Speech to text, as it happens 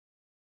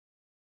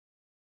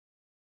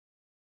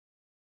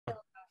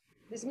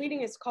This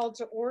meeting is called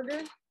to order.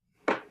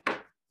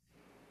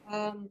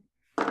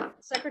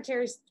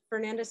 Secretary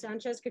Fernanda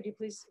Sanchez, could you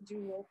please do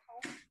roll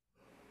call?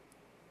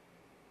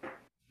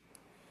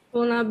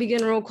 We'll now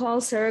begin roll call.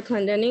 Sara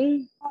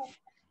Clendening.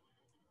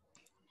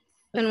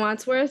 Ben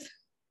Wadsworth.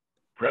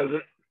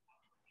 Present.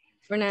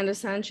 Fernanda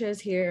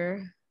Sanchez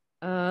here.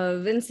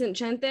 Vincent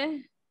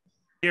Chente.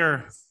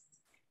 Here.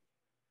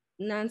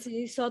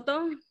 Nancy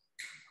Soto.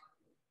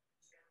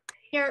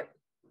 Here.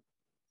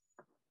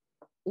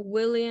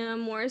 William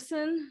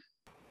Morrison.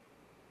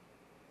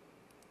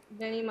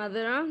 Benny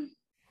Madera.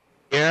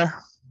 Here.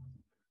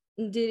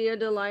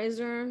 Dydia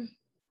DeLyser.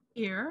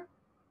 Here.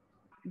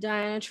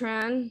 Diana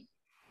Tran.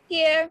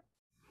 Here.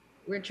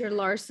 Richard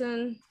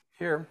Larsen.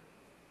 Here.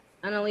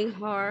 Annalee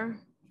Harr.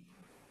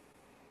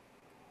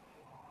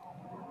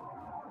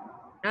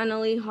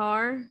 Annalee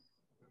Harr.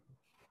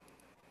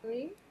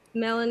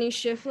 Melanie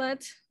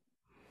Shifflett.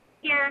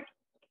 Here.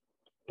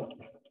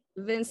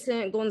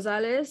 Vincent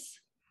Gonzalez.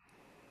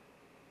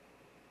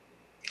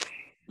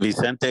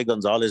 Vicente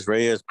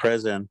Gonzalez-Reyes,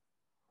 present.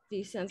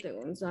 Vicente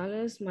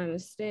Gonzalez, my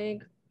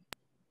mistake.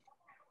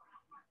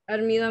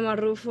 Armida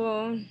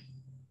Marrufo.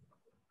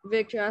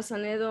 Victor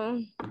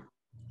Asanedo.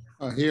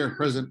 Here,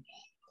 present.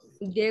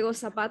 Diego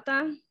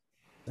Zapata.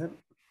 Yep.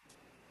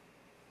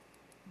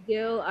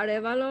 Gil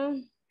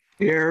Arevalo.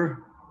 Here.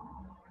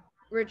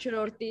 Richard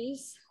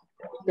Ortiz.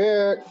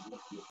 Here.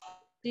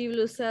 Steve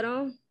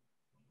Lucero.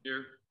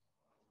 Here.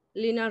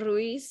 Lina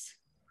Ruiz.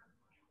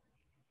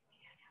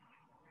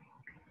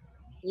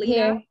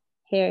 Lina.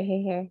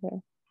 Here.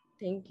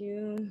 Thank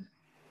you.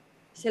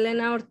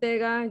 Selena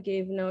Ortega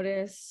gave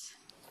notice,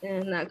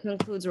 and that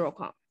concludes roll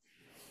call.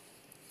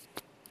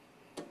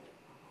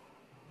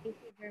 Thank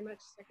you very much,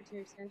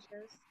 Secretary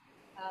Sanchez.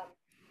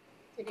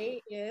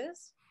 Today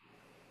is,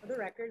 for the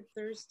record,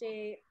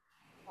 Thursday,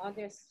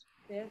 August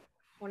 5th,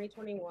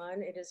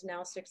 2021. It is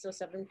now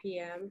 6:07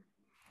 p.m.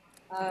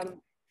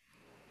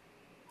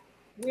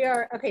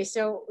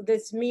 So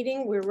this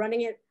meeting, we're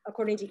running it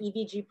according to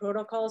EVG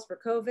protocols for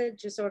COVID.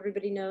 Just so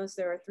everybody knows,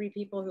 there are 3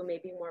 people who may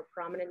be more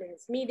prominent in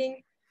this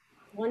meeting.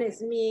 One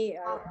is me,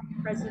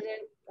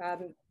 President,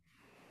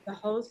 the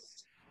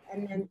host,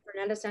 and then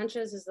Fernanda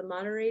Sanchez is the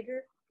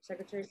moderator,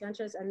 Secretary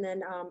Sanchez, and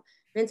then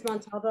Vince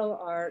Montalvo,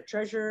 our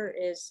treasurer,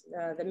 is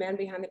the man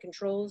behind the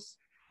controls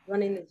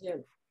running the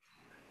Zoom.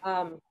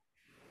 I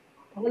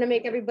want to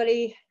make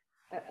everybody,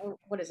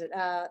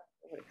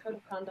 code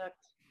of conduct.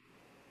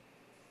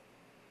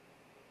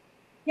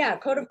 Yeah,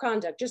 code of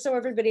conduct. Just so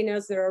everybody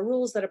knows, there are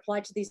rules that apply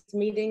to these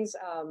meetings.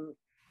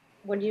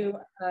 When you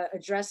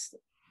address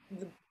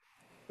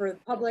for the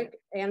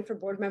public and for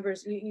board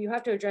members, you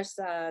have to address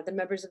the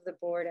members of the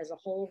board as a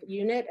whole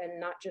unit and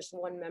not just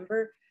one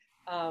member.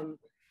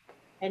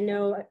 And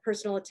no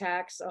personal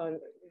attacks on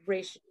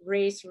race,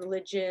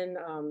 religion,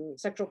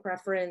 sexual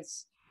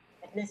preference,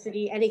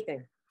 ethnicity,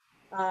 anything.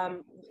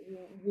 You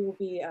will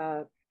be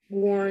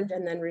warned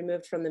and then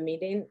removed from the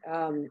meeting.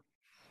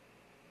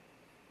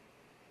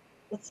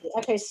 Let's see.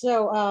 Okay,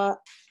 so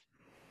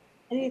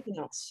anything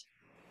else?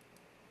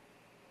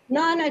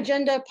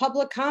 Non-agenda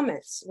public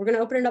comments. We're going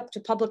to open it up to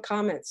public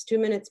comments, 2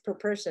 minutes per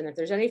person. If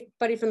there's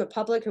anybody from the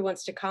public who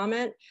wants to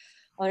comment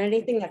on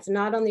anything that's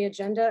not on the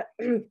agenda,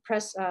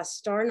 press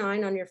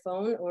 *9 on your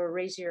phone or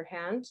raise your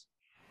hand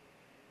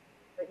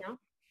right now.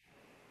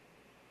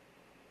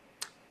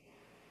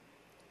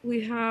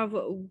 We have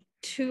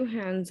 2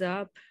 hands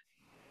up.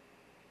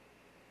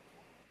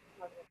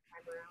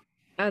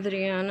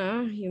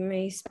 Adriana, you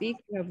may speak.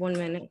 You have 1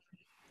 minute.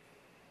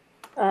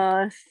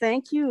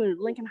 Thank you,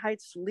 Lincoln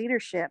Heights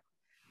leadership.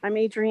 I'm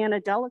Adriana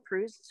Dela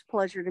Cruz. It's a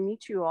pleasure to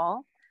meet you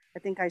all. I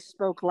think I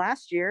spoke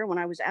last year when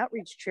I was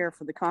outreach chair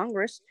for the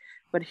Congress,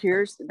 but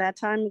here's that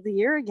time of the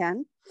year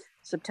again,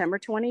 September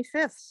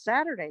 25th,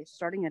 Saturday,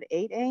 starting at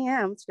 8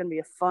 a.m. It's going to be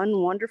a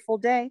fun, wonderful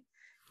day.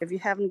 If you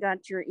haven't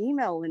got your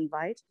email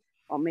invite,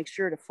 I'll make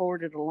sure to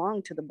forward it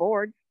along to the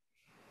board.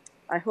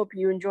 I hope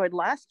you enjoyed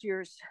last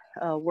year's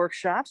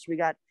workshops. We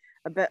got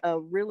a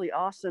really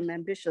awesome,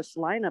 ambitious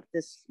lineup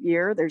this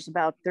year. There's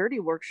about 30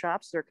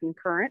 workshops. They're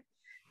concurrent,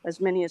 as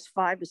many as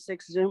 5 to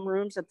 6 Zoom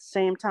rooms at the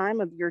same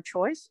time of your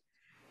choice.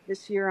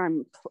 This year,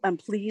 I'm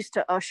pleased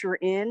to usher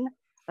in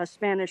a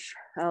Spanish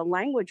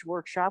language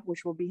workshop,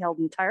 which will be held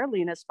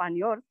entirely in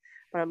Español,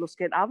 para los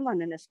que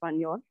hablan en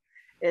Español.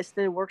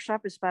 Este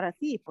workshop es para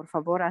ti, por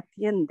favor,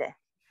 atiende.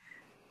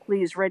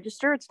 Please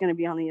register. It's going to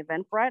be on the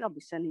Eventbrite. I'll be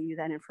sending you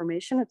that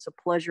information. It's a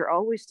pleasure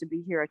always to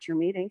be here at your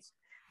meetings.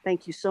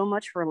 Thank you so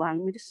much for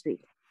allowing me to speak.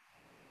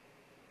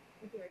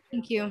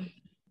 Thank you.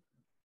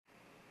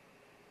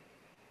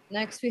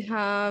 Next, we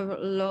have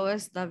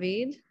Lois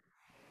David.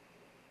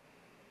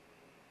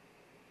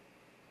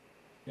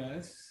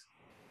 Yes.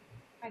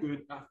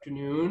 Good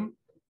afternoon.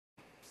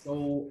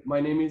 So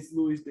my name is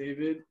Luis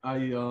David. I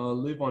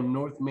live on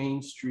North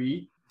Main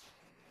Street.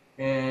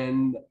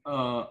 And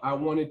I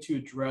wanted to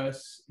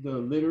address the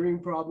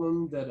littering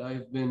problem that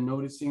I've been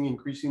noticing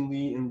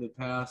increasingly in the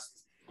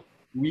past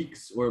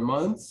weeks or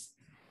months.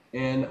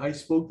 And I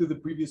spoke to the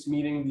previous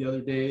meeting the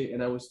other day,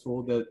 and I was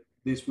told that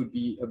this would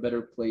be a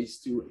better place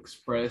to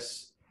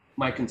express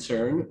my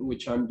concern,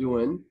 which I'm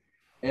doing.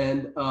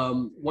 And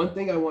one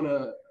thing I want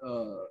to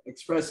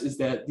express is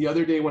that the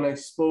other day when I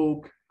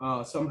spoke,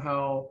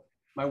 somehow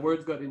my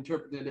words got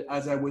interpreted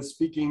as I was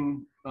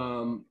speaking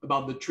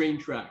about the train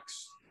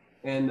tracks.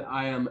 And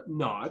I am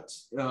not.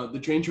 The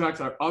train tracks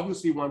are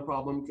obviously one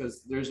problem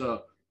because there's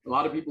a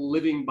lot of people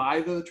living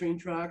by the train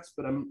tracks,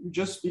 but I'm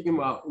just speaking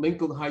about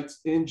Lincoln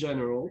Heights in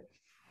general.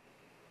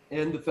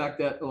 And the fact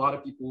that a lot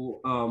of people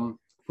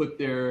put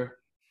their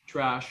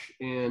trash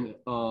and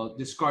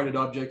discarded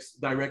objects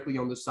directly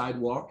on the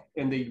sidewalk,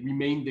 and they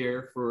remain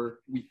there for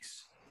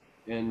weeks.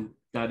 And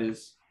that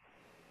is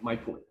my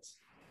point.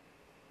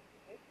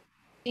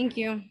 Thank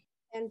you.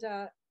 And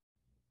I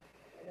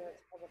know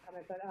it's public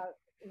comment, but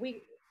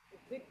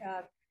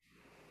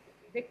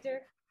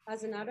Victor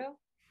Azanado,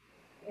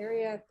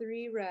 Area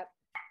 3 Rep,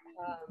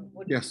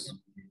 would Yes.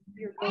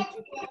 be your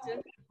go-to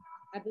person,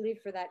 I believe,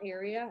 for that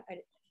area,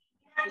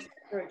 just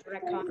for a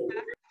direct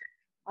contact.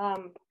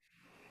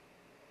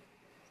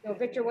 So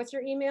Victor, what's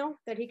your email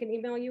that he can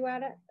email you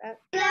at?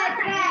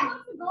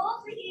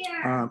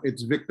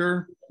 It's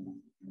Victor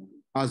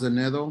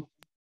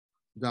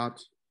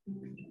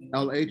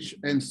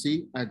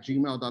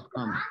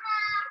Azanedo.LHNC@gmail.com.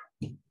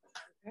 Okay.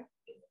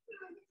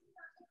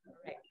 All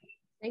right.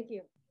 Thank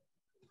you.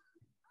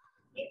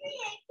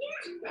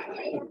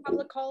 Any more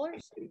public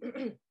callers?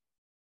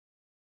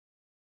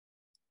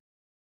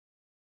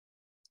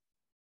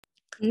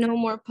 No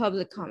more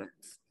public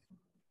comments.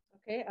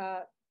 Okay.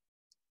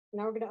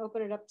 Now we're going to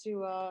open it up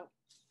to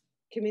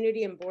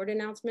community and board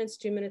announcements,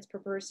 2 minutes per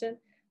person.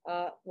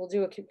 We'll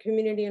do a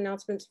community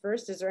announcements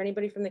first. Is there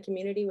anybody from the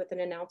community with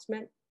an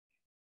announcement?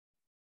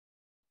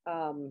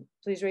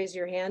 Please raise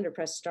your hand or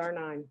press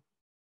 *9.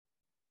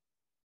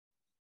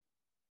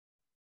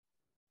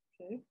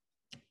 Okay.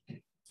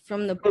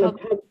 From the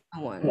public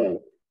one.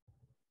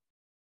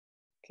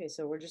 Okay,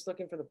 so we're just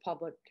looking for the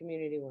public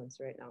community ones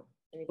right now.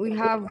 We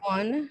have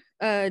one,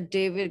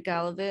 David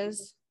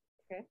Galvez.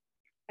 Okay.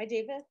 Hi,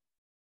 David.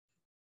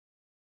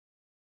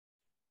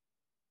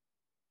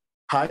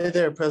 Hi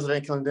there,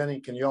 President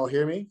Clendening. Can you all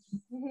hear me?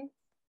 Mm-hmm.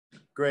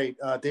 Great.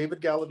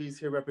 David Galvez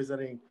here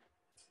representing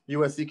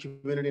USC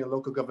Community and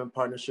Local Government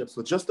Partnerships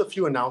with just a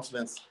few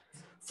announcements.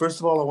 First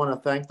of all, I want to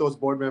thank those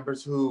board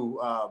members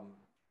who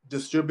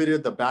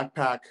distributed the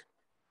backpack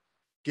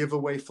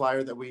giveaway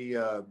flyer that we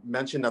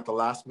mentioned at the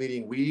last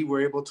meeting. We were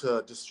able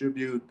to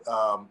distribute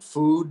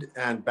food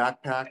and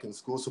backpack and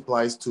school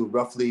supplies to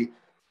roughly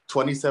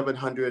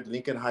 2,700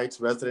 Lincoln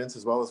Heights residents,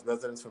 as well as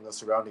residents from the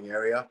surrounding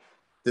area.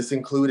 This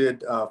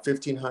included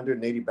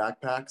 1,580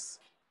 backpacks,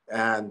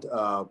 and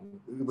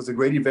it was a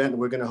great event.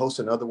 We're going to host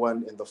another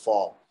one in the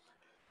fall.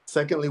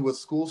 Secondly, with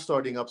school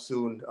starting up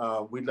soon,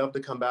 we'd love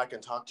to come back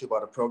and talk to you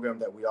about a program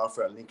that we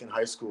offer at Lincoln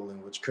High School,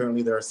 in which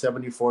currently there are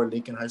 74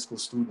 Lincoln High School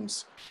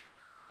students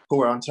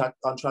who are on track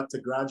to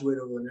graduate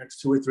over the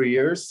next 2 or 3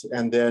 years,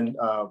 and then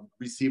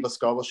receive a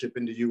scholarship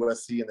into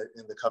USC in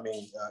the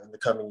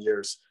coming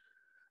years.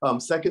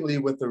 Secondly,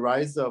 with the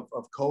rise of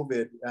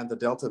COVID and the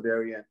Delta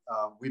variant,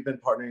 we've been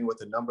partnering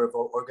with a number of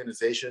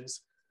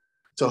organizations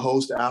to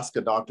host Ask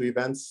a Doctor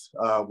events.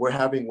 We're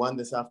having one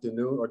this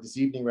afternoon, or this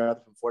evening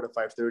rather, from 4 to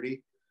 5:30.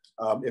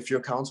 If your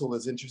council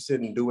is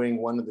interested in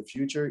doing one in the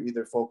future,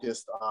 either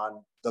focused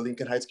on the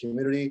Lincoln Heights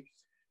community,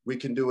 we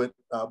can do it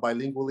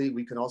bilingually.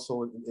 We can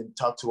also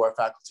talk to our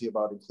faculty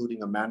about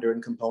including a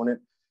Mandarin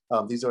component.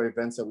 These are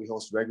events that we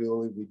host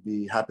regularly. We'd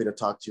be happy to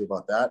talk to you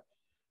about that.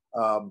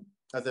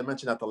 As I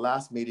mentioned at the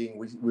last meeting,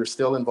 we're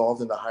still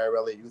involved in the Higher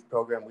LA Youth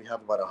Program. We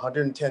have about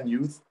 110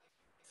 youth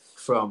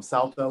from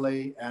South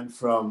LA and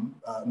from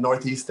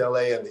Northeast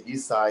LA and the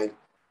East Side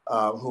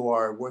who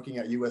are working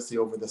at USC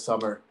over the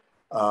summer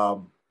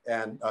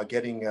and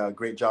getting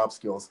great job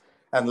skills.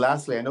 And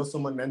lastly, I know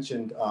someone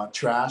mentioned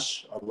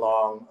trash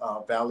along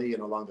Valley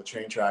and along the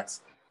train tracks.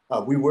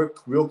 We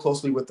work real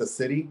closely with the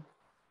city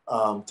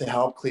to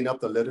help clean up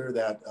the litter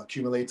that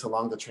accumulates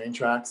along the train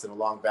tracks and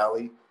along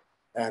Valley.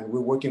 And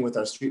we're working with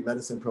our street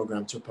medicine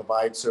program to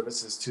provide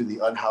services to the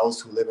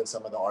unhoused who live in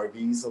some of the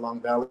RVs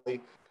along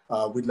Valley.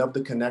 We'd love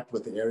to connect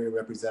with the area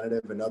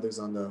representative and others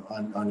on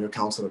your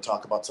council to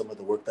talk about some of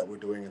the work that we're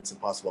doing and some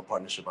possible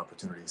partnership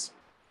opportunities.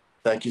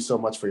 Thank you so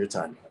much for your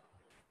time.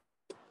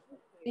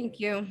 Thank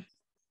you.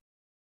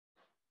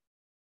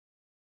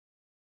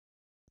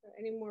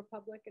 Any more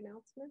public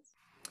announcements?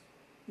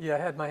 Yeah, I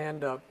had my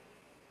hand up.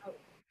 Oh,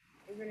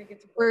 we're gonna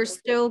get to. We're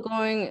still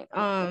going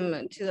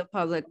to the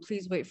public.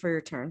 Please wait for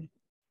your turn.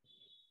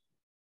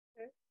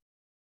 Okay.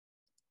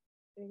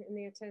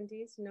 Any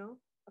attendees? No.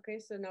 Okay,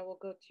 so now we'll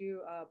go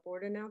to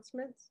board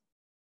announcements.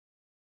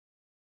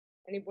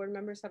 Any board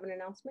members have an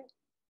announcement?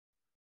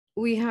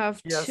 We have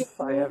Yes, two.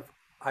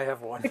 I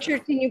have one.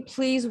 Richard, can you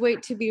please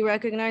wait to be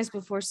recognized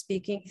before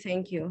speaking?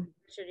 Thank you.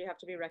 Richard, you have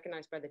to be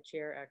recognized by the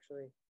chair,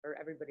 actually, or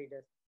everybody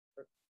does.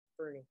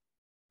 Bernie.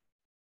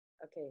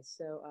 Okay,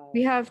 so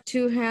We have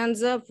two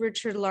hands up,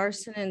 Richard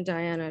Larsen and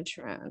Diana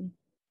Tran.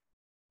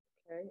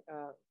 okay,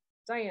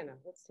 Diana,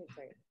 let's take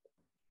Diana.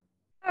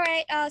 All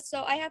right,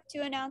 so I have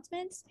two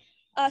announcements.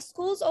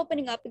 School's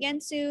opening up again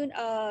soon.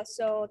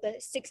 So the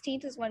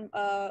 16th is when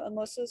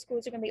most of the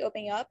schools are gonna be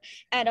opening up.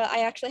 And I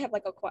actually have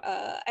like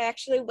I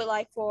actually would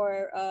like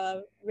for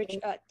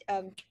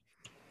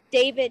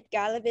David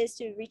Galavis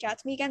to reach out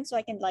to me again so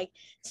I can like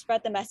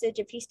spread the message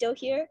if he's still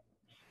here.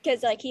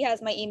 Because like he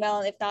has my email,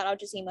 and if not, I'll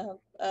just email him.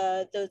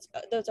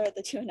 Those are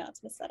the two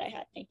announcements that I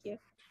had. Thank you.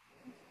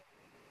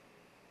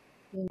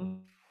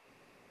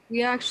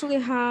 We actually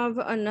have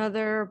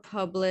another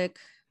public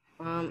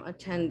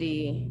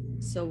attendee,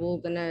 so we're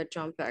gonna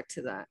jump back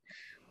to that.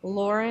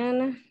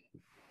 Lauren.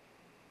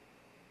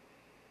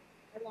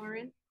 Hi,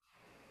 Lauren.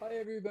 Hi,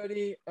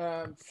 everybody.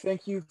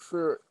 Thank you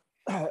for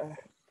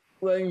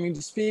letting me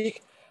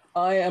speak.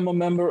 I am a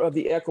member of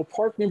the Echo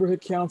Park Neighborhood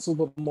Council,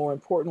 but more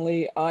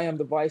importantly, I am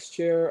the vice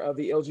chair of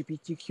the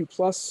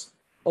LGBTQ+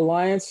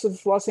 Alliance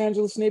of Los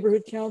Angeles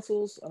Neighborhood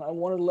Councils. And I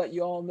wanted to let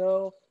you all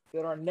know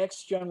that our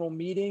next general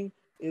meeting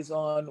is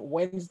on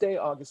Wednesday,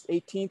 August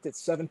 18th at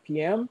 7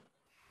 p.m.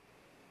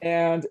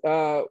 And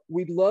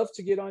we'd love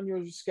to get on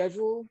your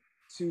schedule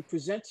to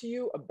present to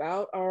you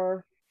about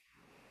our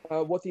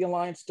what the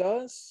Alliance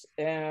does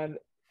and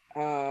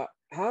how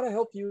to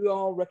help you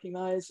all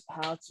recognize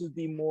how to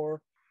be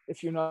more,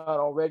 if you're not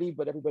already,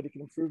 but everybody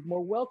can improve,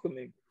 more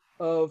welcoming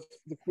of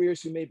the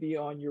queers who may be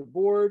on your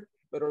board,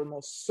 but are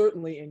most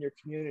certainly in your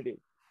community.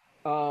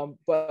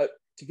 But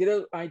to get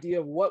an idea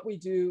of what we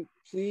do,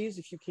 please,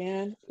 if you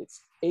can,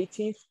 it's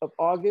 18th of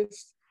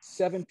August,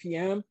 7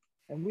 p.m.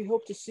 And we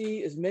hope to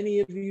see as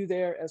many of you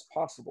there as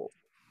possible.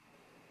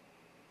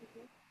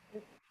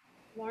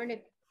 Lauren,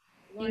 if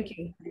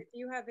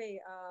you have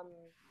a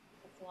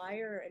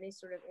flyer or any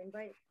sort of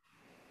invite,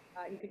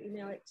 you could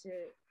email it to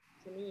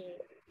me.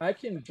 I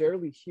can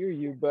barely hear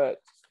you,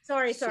 but.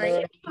 Sorry.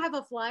 Sarah, if you have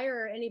a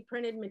flyer or any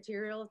printed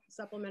material,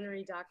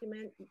 supplementary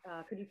document,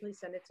 could you please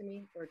send it to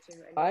me or to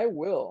anyone? I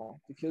will,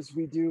 because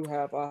we do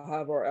have, I'll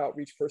have our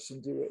outreach person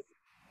do it.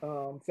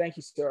 Thank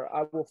you, Sarah.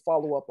 I will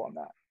follow up on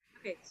that.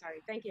 Okay,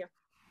 sorry, thank you.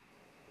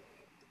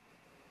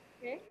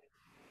 Okay.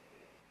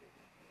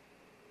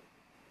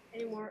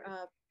 Any more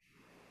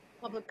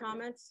public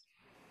comments?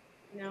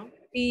 No?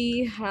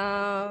 We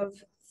have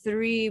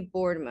 3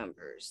 board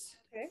members.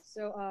 Okay,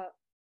 so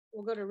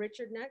we'll go to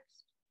Richard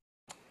next.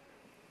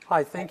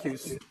 Hi, thank you.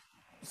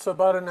 So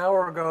about an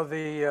hour ago,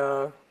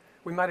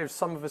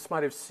 some of us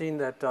might have seen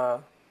that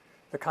the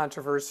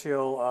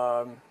controversial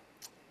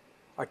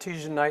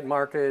Artesian Night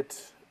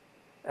Market,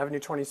 Avenue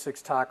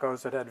 26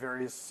 Tacos that had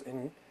various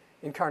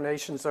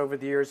incarnations over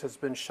the years has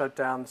been shut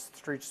down. The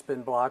street's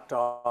been blocked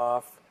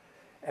off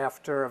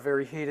after a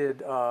very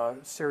heated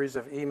series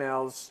of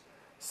emails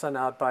sent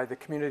out by the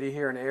community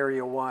here in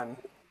Area 1.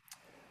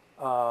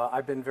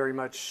 I've been very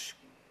much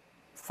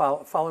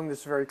following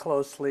this very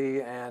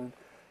closely and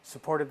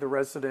supported the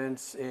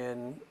residents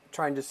in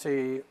trying to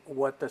see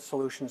what the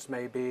solutions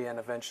may be, and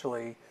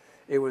eventually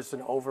it was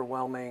an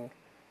overwhelming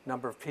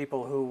number of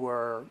people who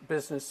were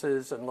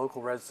businesses and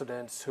local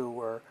residents who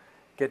were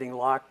getting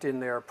locked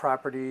in their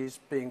properties,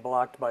 being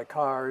blocked by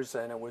cars,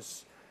 and it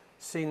was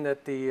seen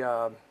that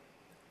the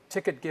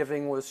ticket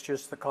giving was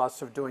just the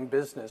cost of doing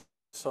business.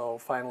 So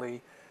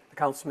finally the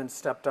councilman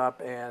stepped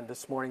up, and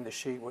this morning the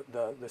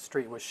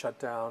street was shut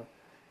down,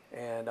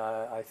 and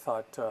I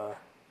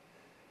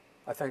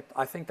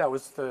think that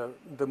was the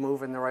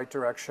move in the right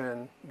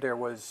direction. There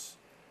was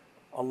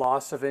a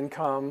loss of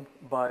income,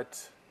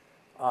 but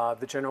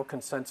the general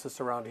consensus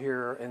around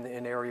here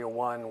in Area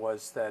 1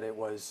 was that it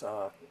was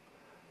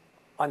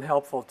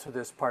unhelpful to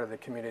this part of the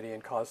community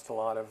and caused a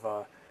lot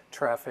of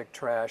traffic,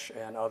 trash,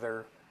 and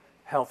other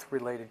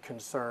health-related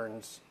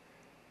concerns.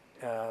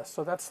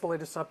 So that's the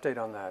latest update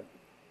on that.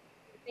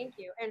 Thank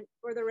you. And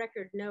for the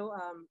record, no,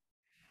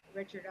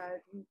 Richard,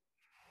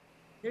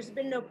 there's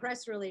been no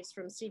press release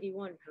from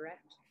CD1,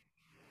 correct?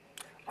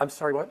 I'm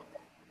sorry, what?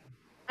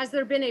 Has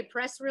there been a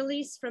press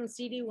release from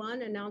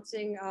CD1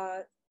 announcing?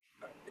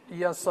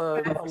 Yes,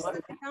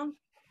 the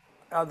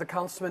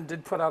councilman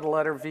did put out a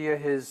letter via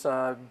his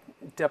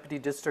deputy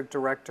district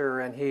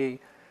director, and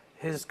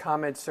his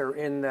comments are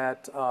in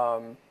that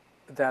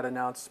that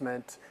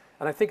announcement.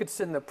 And I think it's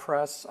in the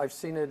press. I've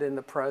seen it in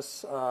the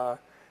press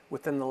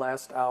within the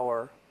last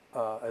hour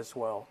as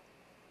well.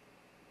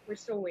 We're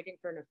still waiting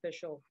for an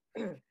official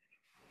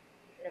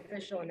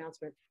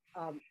announcement.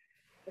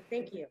 But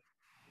thank you.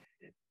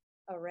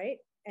 All right.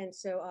 And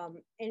so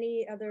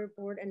any other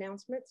board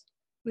announcements?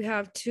 We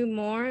have 2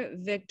 more.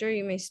 Victor,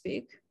 you may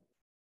speak.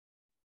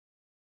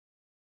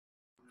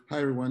 Hi,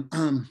 everyone.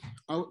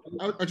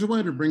 I just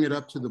wanted to bring it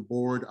up to the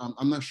board.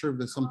 I'm not sure if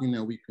there's something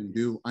that we can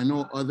do. I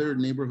know other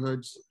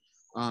neighborhoods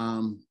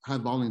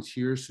have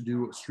volunteers to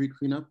do street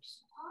cleanups.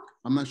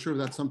 I'm not sure if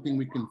that's something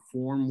we can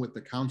form with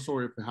the council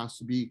or if it has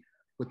to be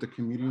with the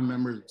community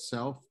members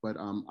itself, but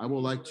I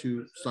would like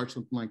to start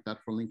something like that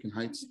for Lincoln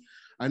Heights.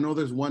 I know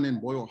there's one in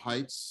Boyle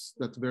Heights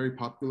that's very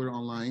popular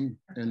online.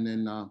 And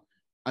then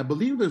I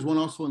believe there's one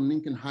also in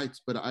Lincoln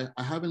Heights, but I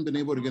haven't been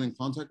able to get in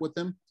contact with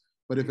them.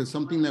 But if it's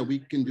something that we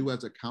can do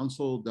as a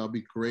council, that'll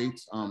be great.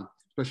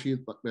 Especially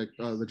like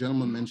the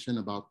gentleman mentioned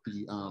about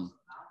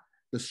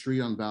the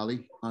street on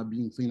Valley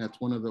being clean. That's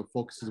one of the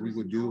focuses we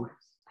would do.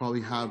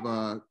 Probably have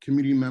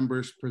community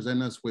members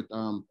present us with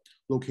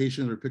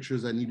locations or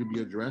pictures that need to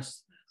be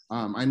addressed.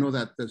 I know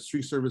that the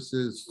street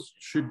services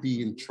should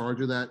be in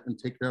charge of that and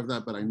take care of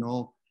that, but I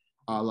know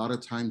a lot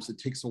of times it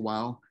takes a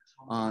while.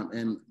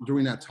 And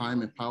during that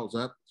time, it piles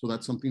up. So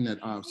that's something that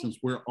since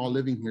we're all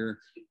living here,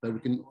 that we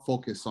can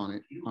focus on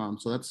it.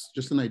 So that's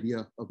just an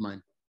idea of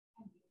mine.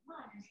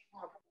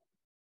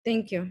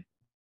 Thank you.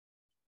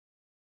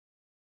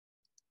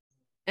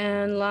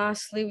 And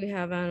lastly, we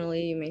have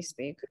Annalee, you may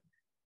speak.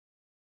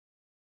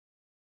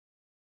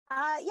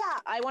 Yeah,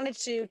 I wanted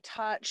to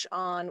touch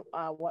on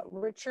what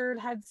Richard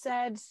had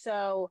said.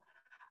 So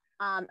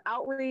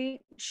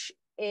outreach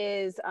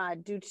is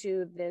due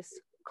to this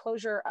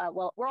closure.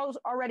 Well, we're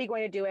already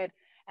going to do it.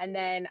 And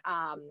then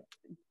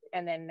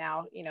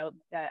now, you know,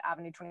 the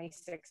Avenue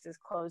 26 is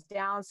closed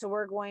down. So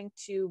we're going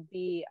to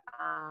be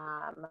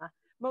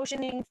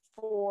motioning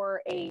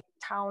for a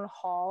town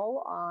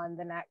hall on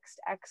the next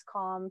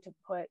XCOM to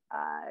put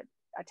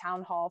a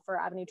town hall for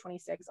Avenue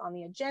 26 on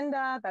the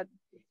agenda. That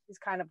is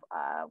kind of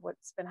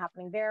what's been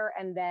happening there.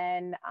 And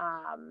then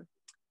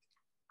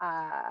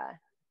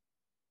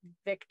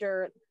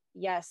Victor,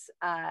 yes,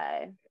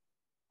 that's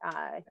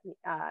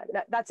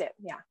it.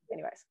 Yeah,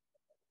 anyways,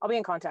 I'll be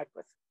in contact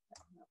with.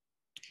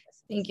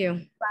 Thank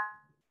you.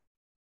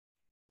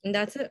 And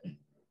that's it.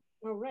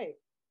 All right.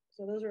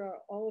 So those are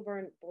all of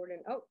our board.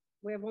 And oh,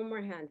 we have one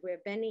more hand. We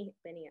have Benny.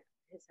 Benny,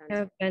 his hand.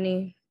 Yeah,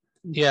 Benny.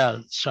 Yeah,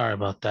 sorry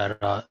about that.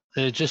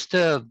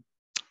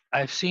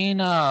 I've seen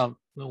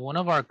one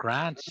of our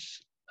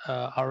grants,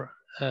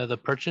 the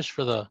purchase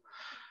for the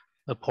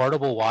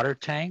portable water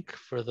tank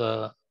for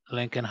the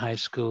Lincoln High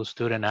School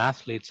student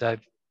athletes.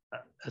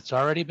 It's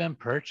already been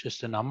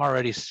purchased, and I'm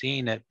already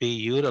seeing it be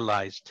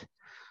utilized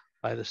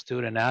by the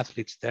student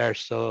athletes there.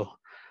 So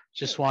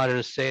just wanted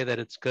to say that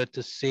it's good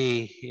to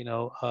see, you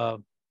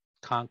know,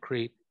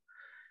 concrete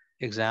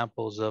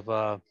examples of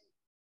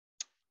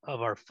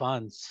our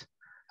funds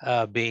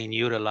being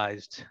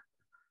utilized.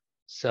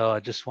 So I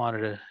just wanted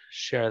to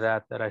share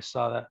that I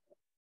saw that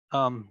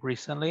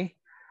recently.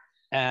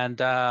 And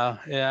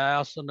yeah, I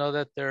also know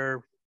that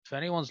if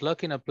anyone's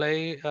looking to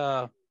play,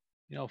 you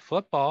know,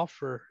 football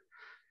for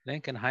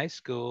Lincoln High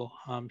School,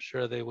 I'm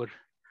sure they would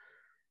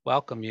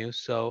welcome you.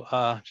 So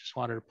just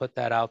wanted to put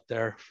that out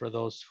there for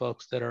those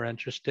folks that are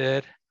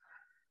interested.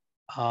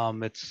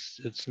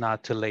 It's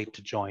not too late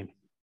to join.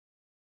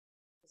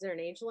 Is there an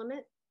age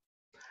limit?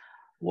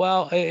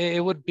 Well, it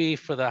would be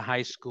for the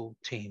high school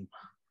team.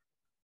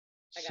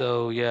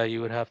 So yeah,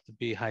 you would have to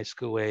be high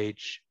school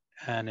age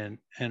and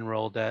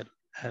enrolled at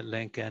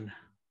Lincoln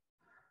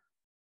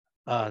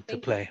to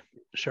play.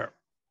 Sure.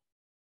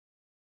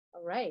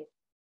 All right.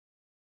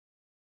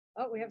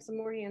 Oh, we have some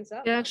more hands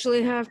up. We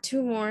actually have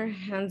two more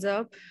hands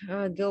up.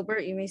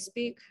 Gilbert, you may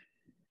speak.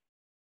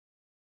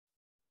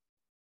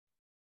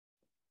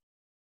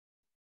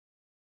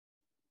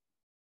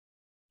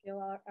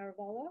 Gil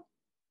Arvalo.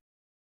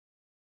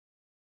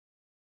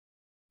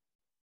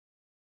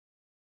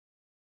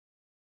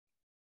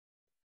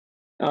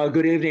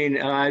 Good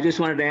evening. I just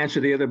wanted to answer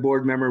the other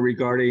board member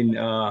regarding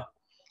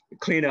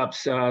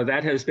cleanups.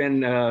 That has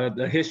been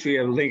the history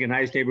of Lincoln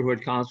Heights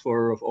Neighborhood Council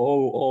for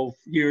all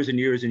years and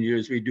years and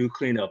years. We do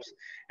cleanups.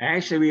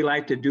 Actually, we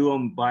like to do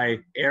them by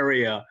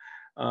area.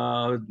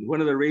 One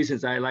of the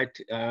reasons I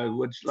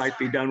would like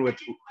to be done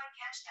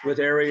with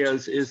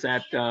areas is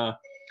that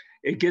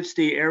it gets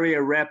the area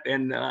rep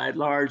and at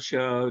large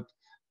to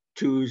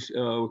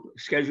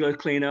schedule a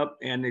cleanup,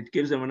 and it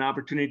gives them an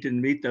opportunity to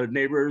meet the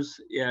neighbors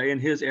in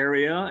his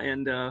area,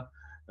 and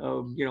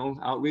you know,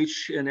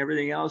 outreach and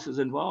everything else is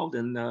involved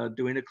in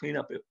doing a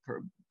cleanup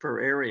per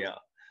area.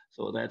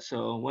 So that's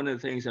one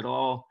of the things that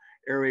all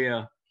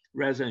area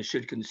residents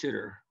should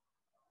consider.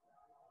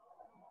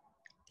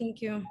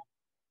 Thank you.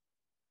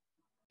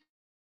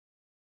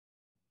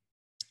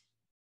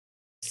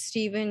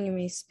 Stephen, you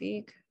may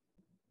speak.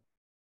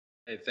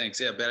 Hey, thanks.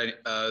 Yeah, Benny,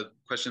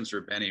 questions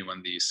for Benny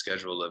when the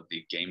schedule of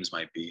the games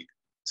might be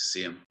to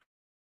see him.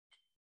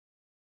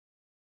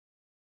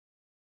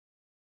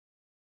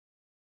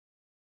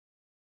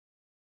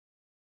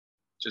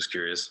 Just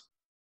curious.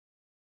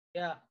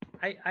 Yeah,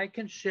 I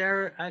can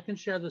share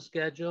the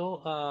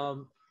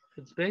schedule.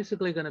 It's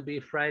basically going to be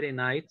Friday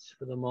nights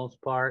for the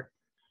most part.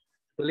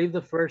 I believe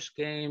the first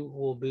game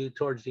will be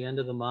towards the end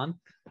of the month.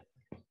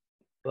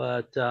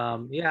 But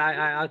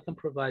yeah, I can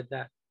provide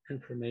that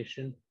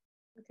information.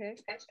 Okay.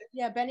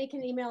 Yeah, Benny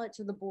can email it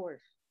to the board.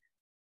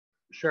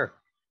 Sure.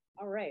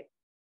 All right.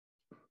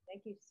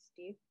 Thank you,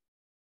 Steve.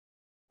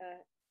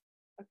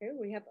 Okay,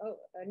 we have,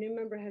 a new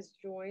member has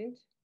joined.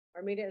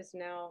 Armida is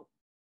now,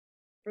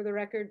 for the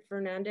record,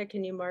 Fernanda,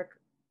 can you mark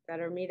that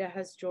Armida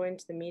has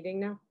joined the meeting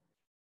now?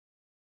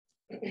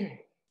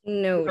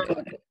 No.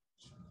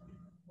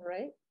 All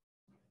right.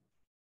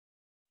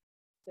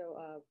 So,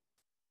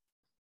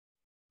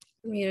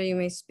 Armida, you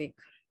may speak.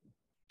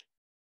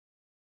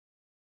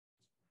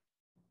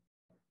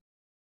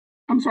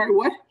 I'm sorry,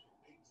 what?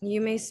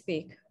 You may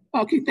speak.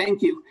 Okay,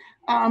 thank you.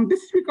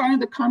 This is regarding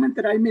the comment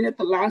that I made at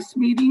the last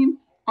meeting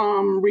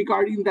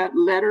regarding that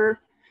letter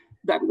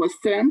that was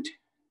sent.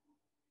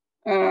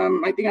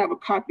 I think I have a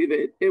copy of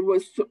it. It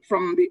was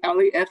from the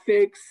LA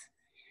Ethics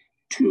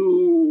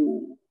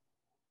to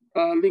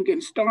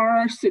Lincoln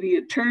Star, City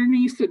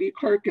Attorney, City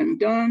Clerk, and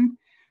Dunn,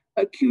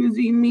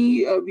 accusing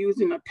me of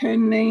using a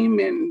pen name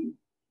and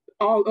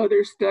all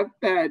other stuff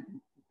that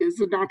is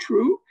not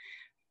true.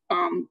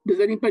 Does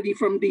anybody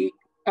from the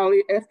LA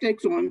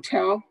Ethics or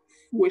Intel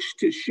wish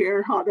to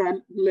share how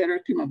that letter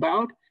came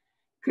about?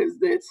 Because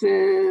it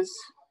says,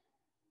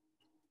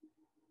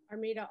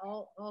 Armida,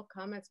 all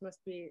comments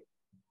must be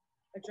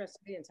addressed to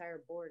the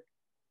entire board.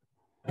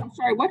 I'm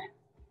sorry, what?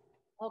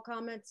 All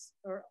comments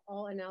or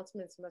all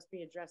announcements must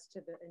be addressed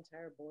to the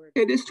entire board.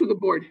 It is to the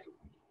board.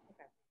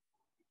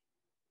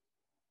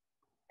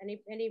 Okay.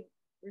 Any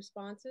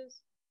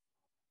responses?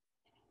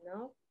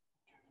 No?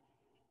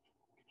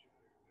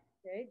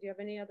 Okay, do you have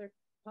any other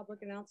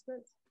public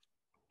announcements?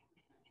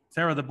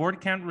 Sarah, the board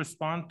can't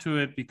respond to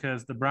it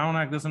because the Brown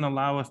Act doesn't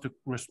allow us to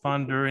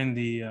respond during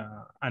the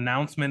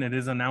announcement. It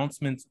is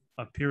announcements,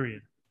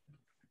 period.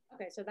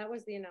 Okay, so that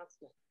was the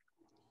announcement.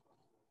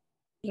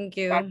 Thank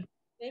you. Thank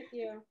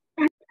you.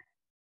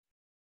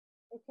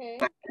 Okay.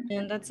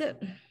 And that's it.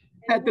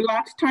 At the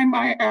last time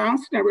I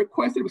asked, I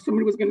requested if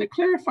somebody was going to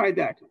clarify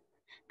that,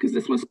 because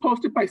this was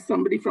posted by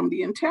somebody from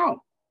the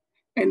Intel,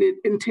 and it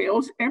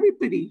entails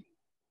everybody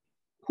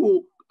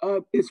who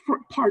is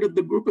part of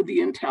the group of the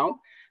Intel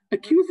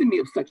accusing me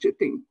of such a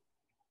thing.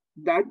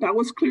 That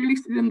was clearly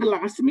said in the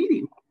last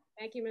meeting.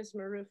 Thank you, Ms.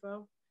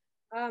 Marufo.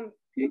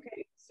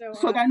 Okay, so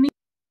that needs,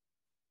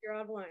 you're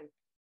offline.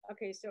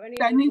 Okay, so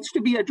that needs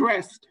to be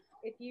addressed.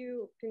 If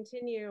you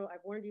continue,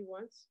 I've warned you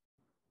once.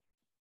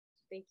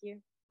 Thank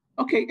you.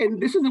 Okay,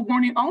 and this is a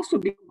warning also.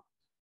 Okay.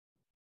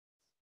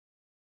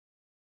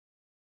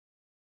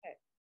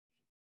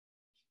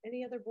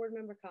 Any other board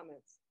member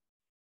comments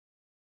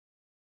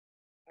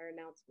or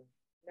announcement?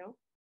 No?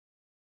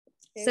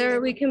 Okay,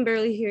 Sarah, we can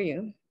barely hear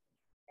you.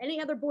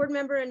 Any other board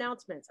member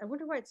announcements? I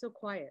wonder why it's so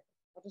quiet.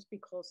 I'll just be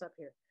close up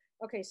here.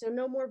 Okay, so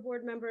no more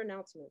board member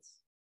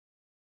announcements.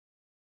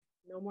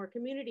 No more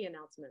community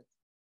announcements.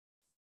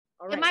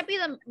 All right. It might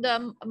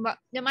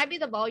be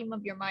the volume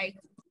of your mic.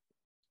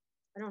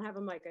 I don't have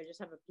a mic. I just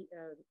have a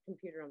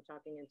computer I'm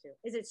talking into.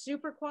 Is it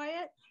super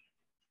quiet?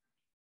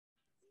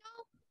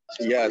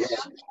 No. Yes.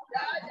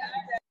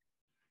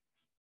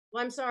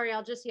 Well, I'm sorry.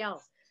 I'll just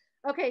yell.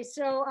 Okay,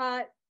 so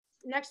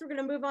next we're going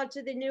to move on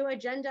to the new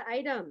agenda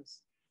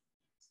items.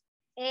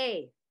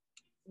 A,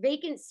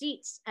 vacant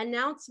seats,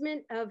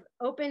 announcement of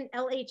open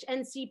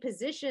LHNC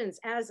positions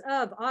as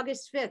of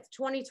August 5th,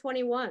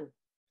 2021.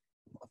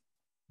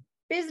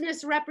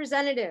 Business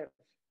representative,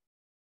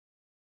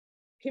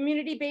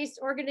 community-based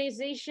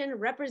organization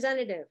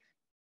representative,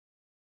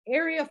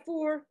 Area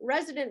 4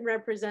 resident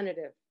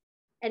representative,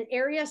 and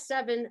Area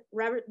 7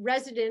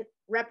 resident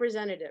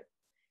representative.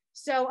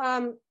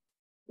 So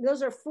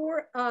those are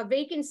 4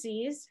 vacant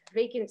seats.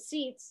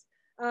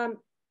 On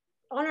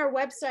our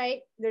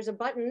website, there's a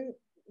button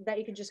that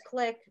you can just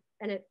click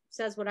and it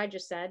says what I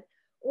just said.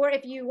 Or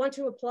if you want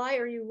to apply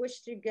or you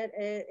wish to get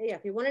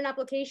if you want an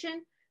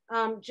application,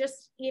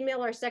 just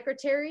email our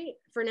secretary,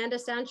 Fernanda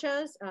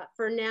Sanchez,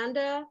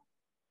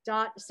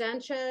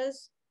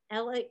 Fernanda.Sanchez,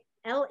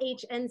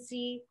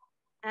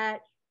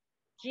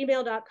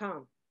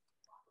 LHNC@gmail.com.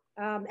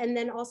 And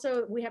then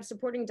also we have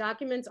supporting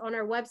documents on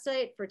our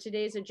website for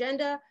today's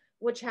agenda,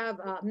 which have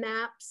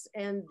maps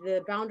and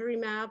the boundary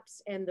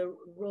maps and the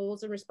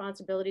roles and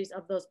responsibilities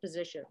of those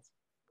positions.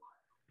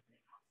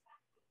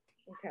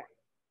 Okay,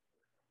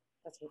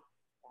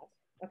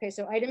 okay,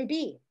 so item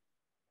B,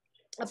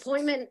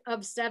 appointment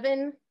of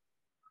 7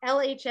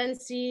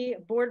 LHNC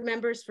board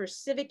members for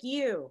Civic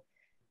U,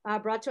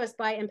 brought to us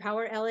by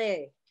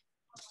EmpowerLA.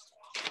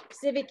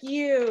 Civic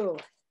U.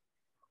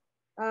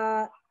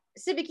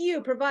 Civic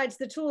U provides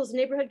the tools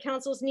neighborhood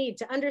councils need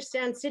to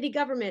understand city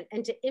government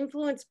and to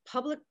influence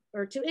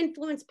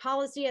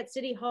policy at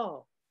City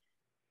Hall.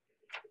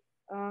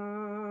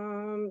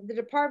 The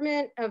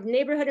Department of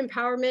Neighborhood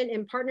Empowerment,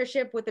 in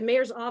partnership with the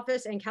Mayor's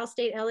Office and Cal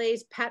State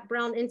LA's Pat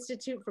Brown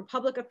Institute for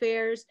Public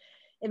Affairs,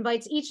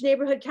 invites each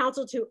neighborhood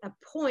council to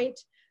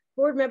appoint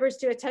board members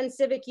to attend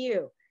Civic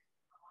U.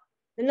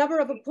 The number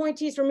of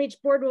appointees from each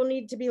board will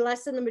need to be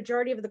less than the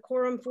majority of the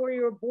quorum for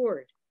your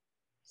board.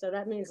 So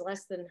that means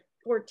less than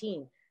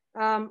 14.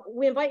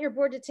 We invite your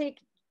board to take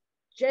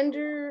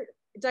gender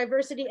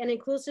diversity and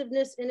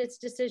inclusiveness in its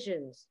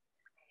decisions.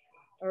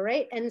 All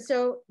right, and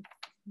so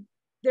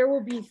there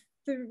will be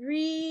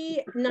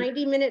 3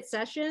 90-minute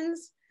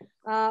sessions.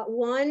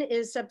 One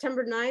is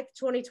September 9th,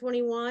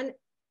 2021.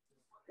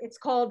 It's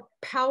called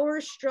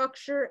Power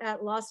Structure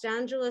at Los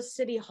Angeles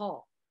City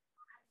Hall.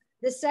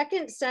 The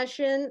second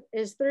session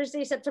is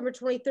Thursday, September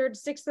 23rd,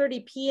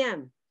 6:30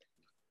 p.m.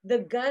 The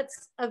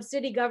Guts of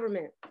City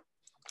Government.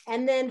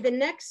 And then the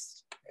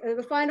next,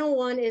 the final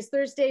one is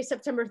Thursday,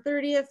 September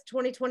 30th,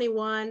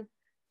 2021,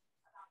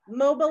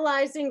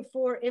 Mobilizing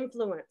for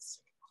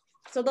Influence.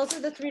 So those are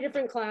the 3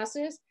 different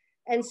classes.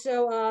 And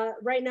so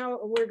right now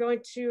I'm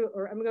going to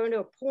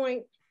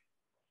appoint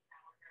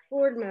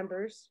board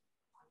members.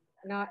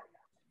 Not,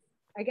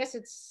 I guess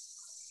it's,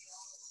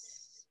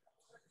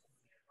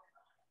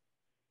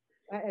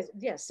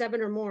 yeah, 7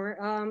 or more.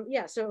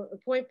 Yeah, so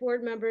appoint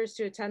board members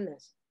to attend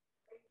this.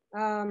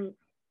 But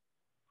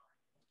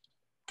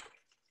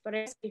I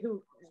ask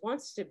who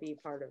wants to be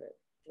part of it,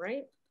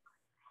 right?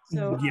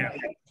 So yeah,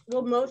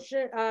 we'll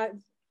motion, I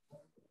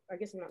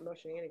guess I'm not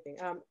motioning anything.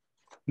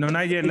 no,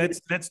 not yet.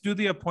 Let's do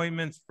the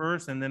appointments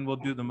first and then we'll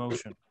do the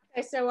motion.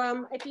 Okay,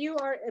 so if you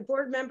are a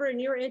board member and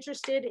you're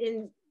interested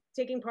in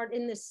taking part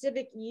in the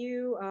Civic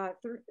U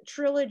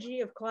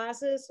trilogy of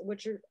classes,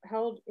 which are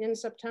held in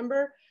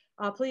September,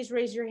 please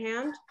raise your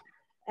hand,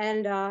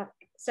 and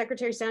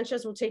Secretary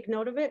Sanchez will take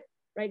note of it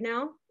right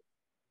now.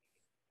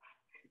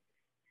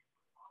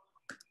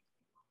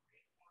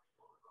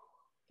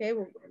 Okay,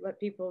 we'll let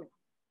people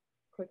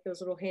click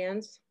those little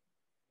hands.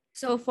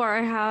 So far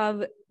I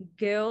have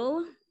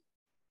Gil,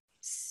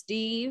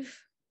 Steve,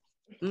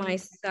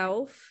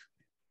 myself,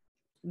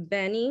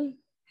 Benny,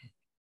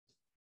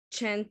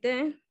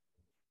 Chente,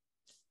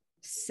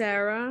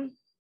 Sara,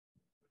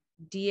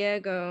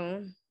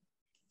 Diego,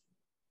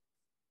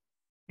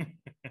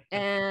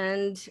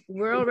 and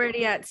we're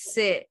already at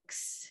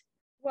 6.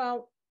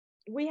 Well,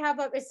 we have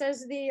it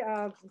says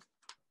the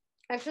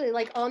actually,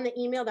 like on the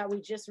email that we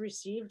just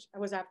received, it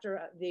was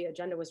after the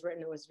agenda was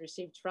written, it was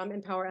received from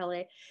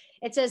EmpowerLA.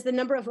 It says the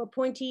number of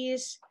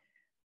appointees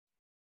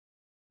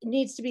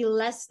needs to be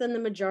less than the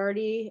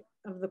majority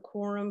of the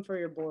quorum for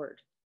your board.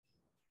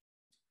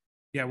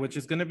 Yeah, which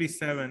is going to be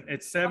 7.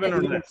 It's 7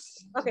 or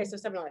less. Okay, so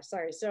 7 or less.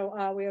 Sorry.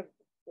 So we have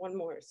one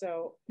more.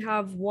 So we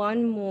have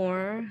one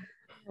more.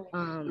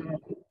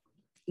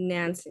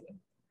 Nancy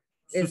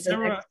is so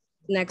Sarah,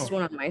 the next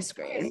one on my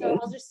screen. Okay, so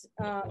I'll just.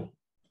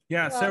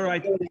 Yeah, Sarah,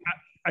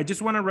 I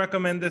just want to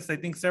recommend this. I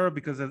think, Sarah,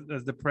 because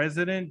as the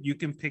president, you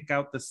can pick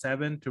out the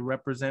 7 to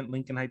represent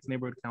Lincoln Heights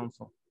Neighborhood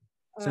Council.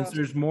 Since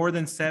there's more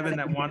than 7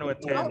 that want to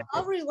attend.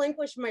 I'll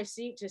relinquish my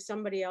seat to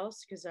somebody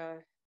else because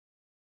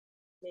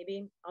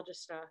maybe I'll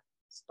just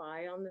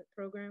spy on the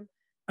program,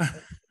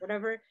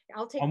 whatever.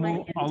 I'll take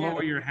I'll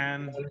lower your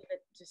hand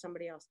to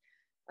somebody else.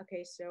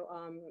 Okay, so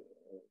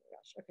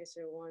gosh, okay,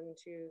 so 1,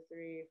 2,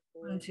 3,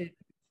 4. 1, 2.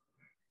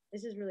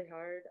 This is really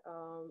hard.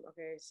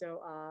 Okay, so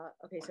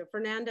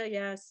Fernanda,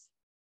 yes.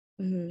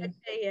 Mm-hmm.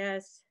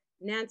 Yes.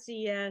 Nancy,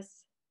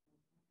 yes.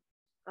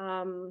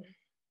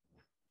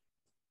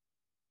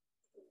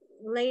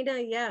 Lena,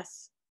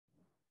 yes.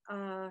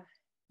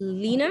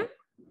 Lena?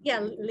 Yeah,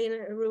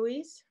 Lena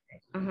Ruiz.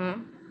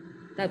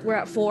 That we're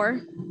at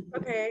 4.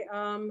 Okay.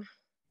 I'm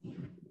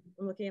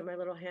looking at my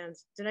little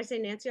hands. Did I say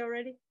Nancy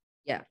already?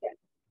 Yeah.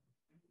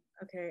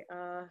 Okay.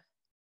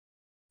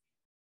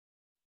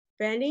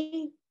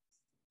 Benny?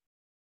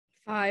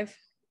 5.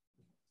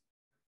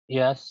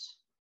 Yes.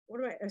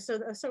 What do I?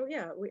 So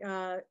yeah. We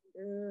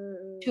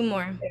 2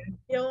 more.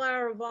 Gil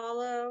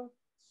Aravallo.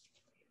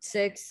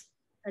 6.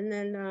 And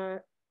then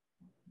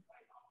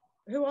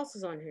who else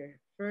is on here?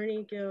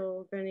 Bernie,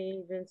 Gil,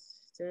 Benny,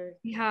 Vincent.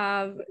 We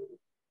have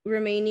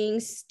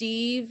remaining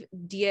Steve,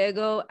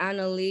 Diego,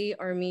 Annalee,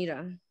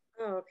 Armida.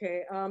 Oh,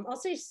 okay. I'll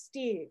say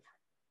Steve.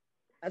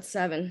 That's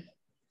 7.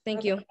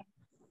 Thank you.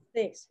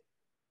 Thanks.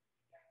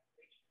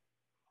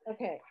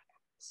 Okay.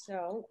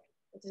 So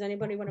does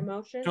anybody want a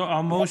motion? So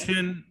I'll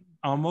motion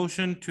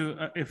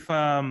to if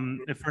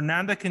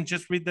Fernanda can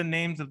just read the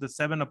names of the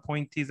 7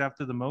 appointees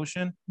after the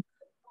motion.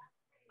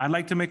 I'd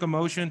like to make a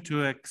motion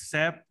to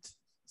accept.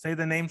 Say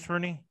the names,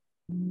 Fernie.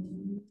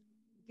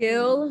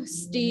 Gil,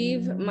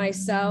 Steve,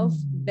 myself,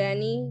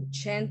 Benny,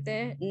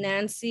 Chente,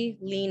 Nancy,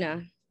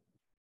 Lena.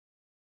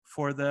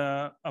 For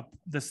the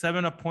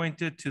 7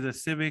 appointed to the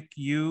Civic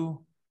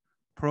U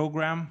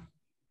program.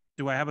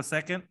 Do I have a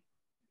second?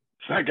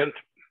 Second.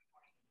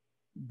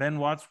 Ben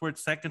Wadsworth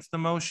seconds the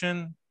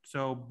motion.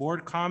 So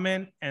board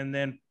comment and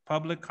then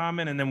public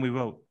comment and then we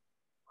vote.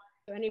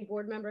 So any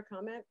board member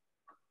comment?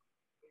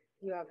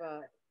 You have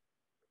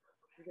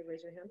you can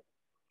raise your hand.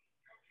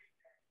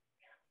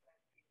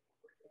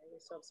 Okay, we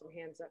still have some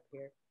hands up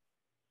here.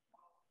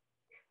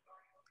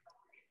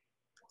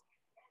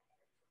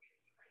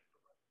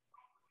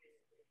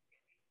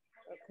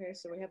 Okay,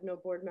 so we have no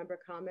board member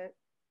comment.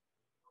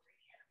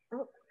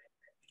 Oh.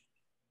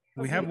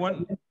 We have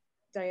one.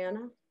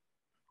 Diana?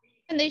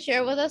 Can they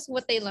share with us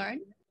what they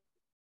learned?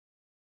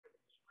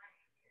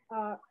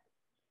 I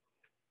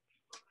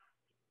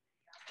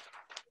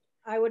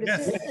would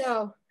assume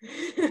so.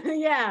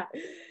 Yeah.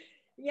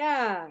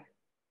 Yeah,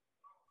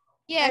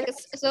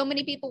 because so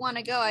many people want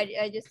to go.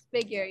 I just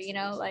figure, you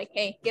know, like,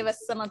 hey, give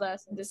us some of the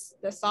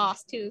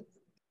sauce too.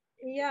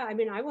 Yeah, I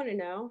mean, I want to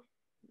know.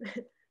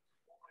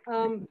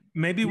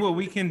 Maybe what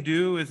we can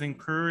do is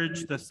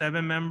encourage the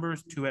 7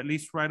 members to at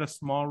least write a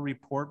small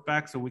report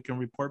back so we can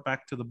report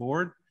back to the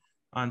board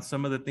on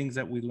some of the things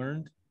that we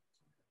learned.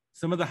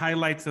 Some of the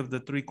highlights of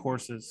the 3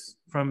 courses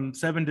from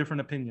 7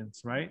 different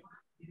opinions, right?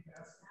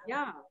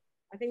 Yeah,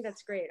 I think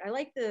that's great. I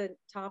like the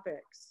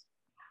topics,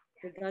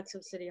 the guts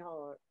of City Hall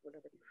or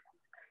whatever.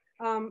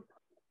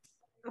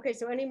 Okay,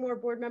 so any more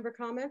board member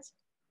comments,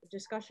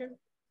 discussion?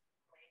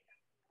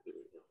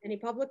 Any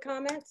public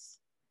comments?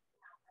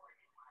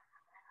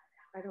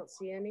 I don't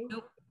see any.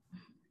 Nope.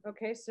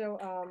 Okay, so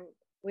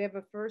we have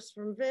a first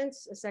from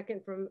Vince, a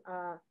second from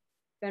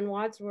Ben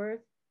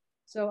Wadsworth.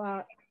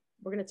 So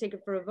we're gonna take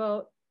it for a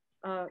vote.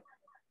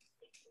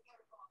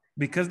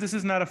 Because this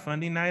is not a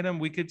funding item,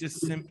 we could just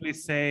simply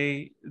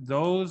say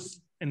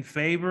those in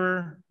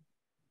favor,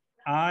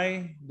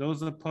 aye,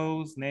 those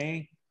opposed,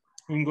 nay.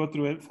 We can go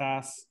through it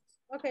fast.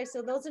 Okay,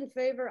 so those in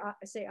favor,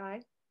 say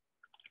aye.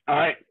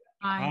 Aye.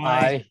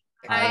 Aye.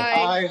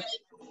 Aye.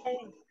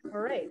 All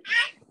right,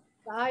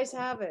 the ayes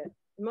have it.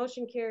 The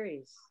motion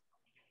carries.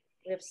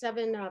 We have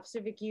 7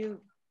 Civic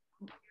U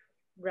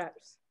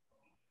reps.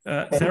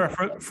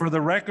 Sarah, for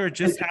the record,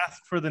 just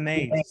ask for the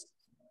names.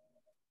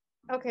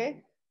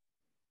 Okay.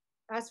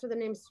 Ask for the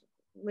names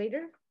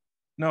later.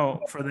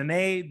 No, for the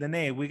nay.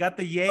 We got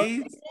the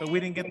yays, but we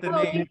didn't get the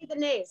Oh, nays. you need the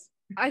nays.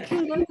 I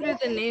can go through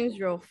the names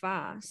real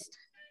fast.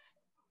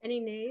 Any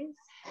nays?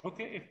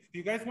 Okay, if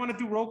you guys want to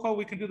do roll call,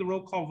 we can do the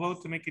roll call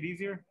vote to make it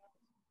easier.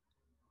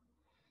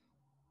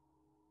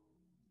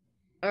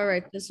 All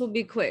right, this will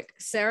be quick.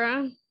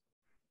 Sara?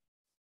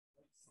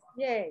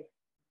 Yay.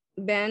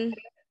 Ben?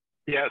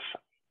 Yes.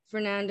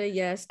 Fernanda,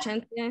 yes.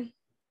 Chente?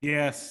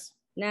 Yes.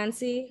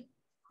 Nancy?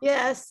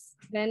 Yes.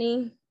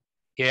 Benny?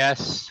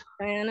 Yes.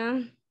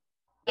 Diana?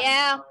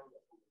 Yeah.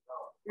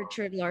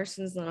 Richard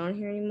Larsen's not on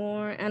here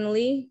anymore.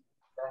 Annalee?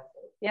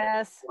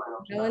 Yes.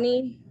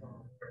 Melanie?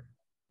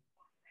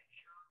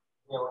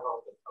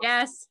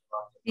 Yes.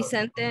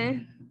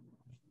 Vicente?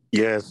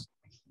 Yes.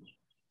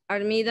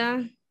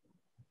 Armida?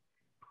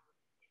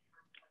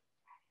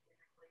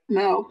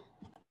 No.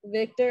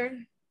 Victor?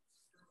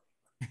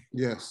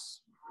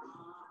 Yes.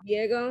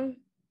 Diego?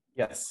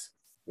 Yes.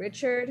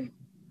 Richard?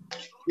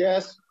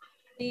 Yes.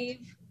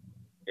 Steve?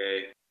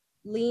 Yay.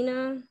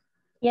 Lena?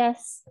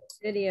 Yes.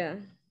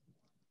 Dydia?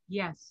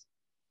 Yes.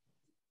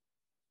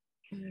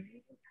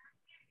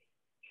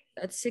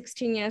 That's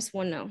 16 yes,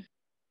 1 no.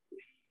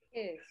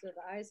 Okay, so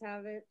the ayes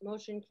have it.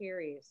 Motion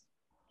carries.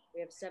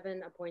 We have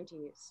 7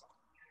 appointees.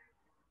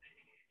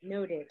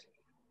 Noted.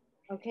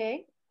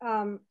 Okay.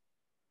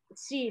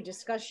 C,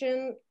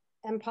 discussion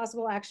and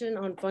possible action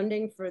on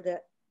funding for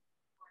the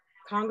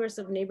Congress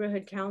of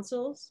Neighborhood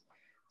Councils.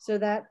 So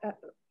that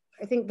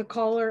I think the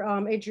caller,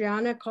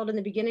 Adriana, called in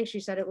the beginning. She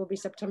said it will be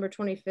September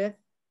 25th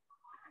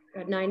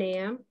at 9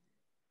 a.m.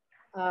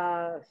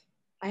 I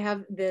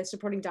have the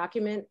supporting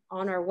document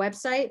on our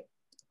website,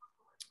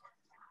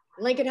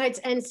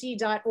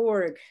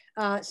 LincolnHeightsNC.org.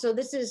 So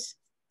this is,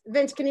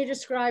 Vince, can you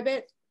describe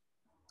it?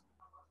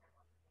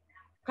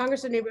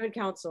 Congress of Neighborhood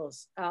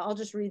Councils. I'll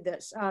just read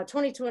this.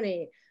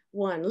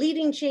 2021,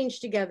 leading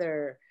change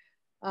together.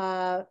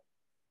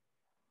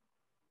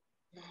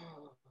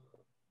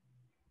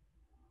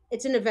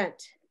 It's an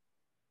event.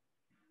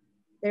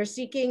 They're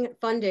seeking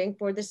funding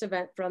for this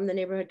event from the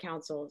neighborhood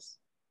councils.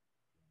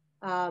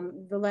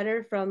 The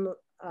letter from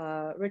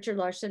Richard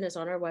Larsen is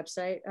on our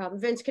website.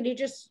 Vince, can you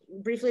just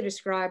briefly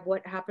describe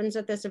what happens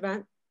at this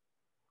event?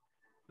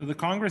 So the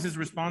Congress is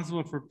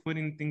responsible for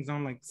putting things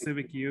on like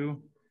Civic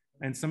U,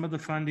 and some of the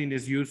funding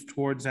is used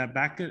towards that.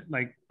 Back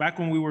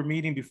when we were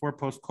meeting before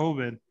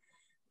post-COVID,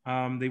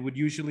 they would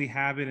usually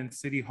have it in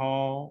City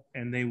Hall,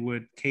 and they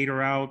would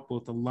cater out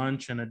both a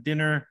lunch and a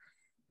dinner.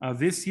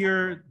 This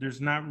year,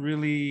 there's not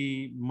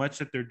really much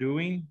that they're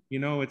doing. You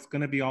know, it's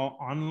going to be all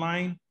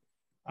online,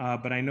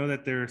 but I know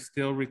that they're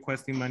still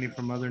requesting money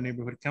from other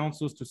neighborhood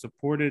councils to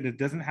support it. It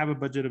doesn't have a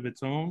budget of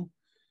its own.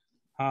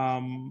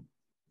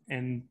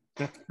 And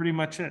that's pretty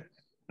much it.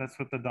 That's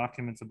what the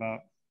document's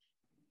about.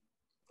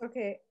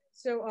 Okay,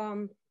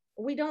 so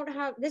we don't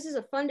have, this is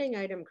a funding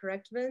item,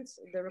 correct, Vince?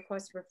 The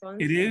request for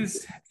funds? It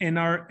is in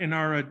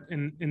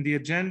the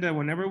agenda.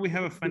 Whenever we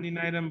have a funding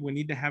item, we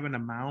need to have an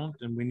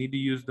amount, and we need to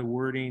use the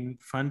wording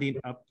funding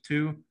up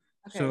to.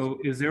 Okay. So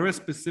is there a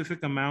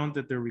specific amount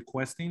that they're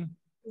requesting?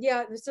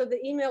 Yeah, so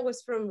the email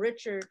was from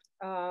Richard.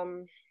 Let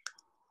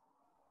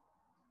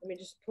me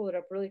just pull it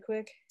up really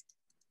quick.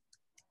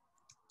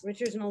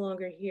 Richard's no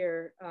longer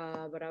here,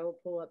 but I will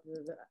pull up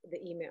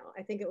the email.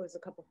 I think it was a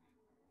couple,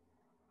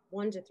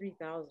 1 to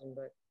 3,000,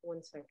 but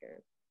 1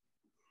 second.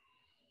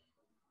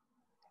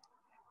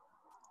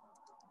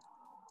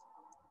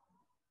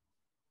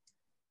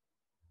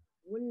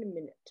 One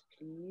minute,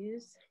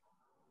 please.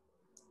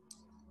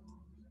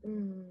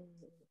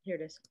 Here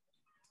it is.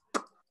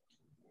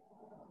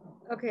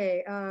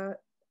 Okay,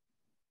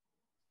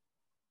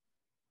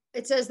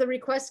 it says the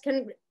request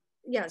can,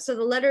 yeah, so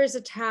the letter is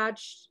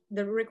attached.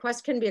 The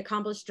request can be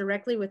accomplished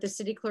directly with the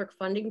city clerk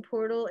funding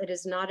portal. It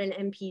is not an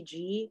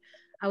MPG.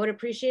 I would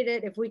appreciate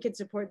it if we could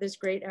support this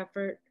great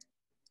effort.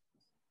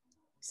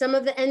 Some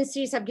of the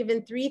NCs have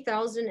given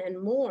 $3,000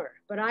 and more,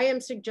 but I am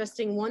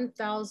suggesting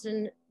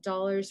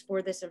 $1,000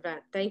 for this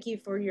event. Thank you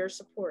for your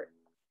support.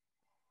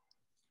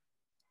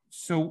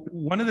 So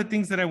one of the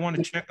things that I want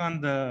to check on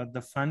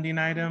the funding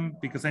item,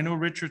 because I know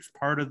Richard's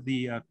part of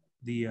the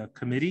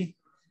committee.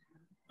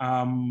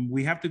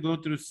 We have to go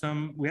through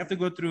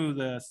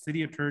the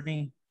city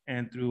attorney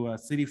and through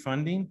city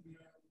funding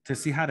to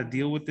see how to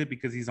deal with it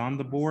because he's on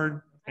the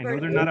board. I know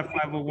they're not a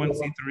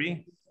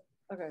 501c3.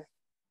 Okay.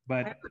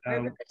 But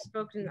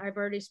I've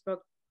already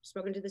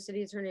spoken to the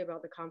city attorney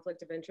about the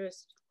conflict of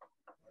interest.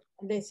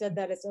 And they said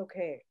that it's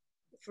okay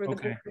for the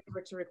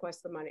board to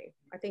request the money.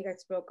 I think I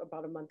spoke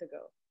about a month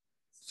ago.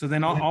 So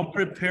then I'll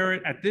prepare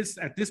it at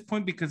this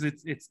point because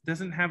it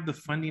doesn't have the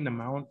funding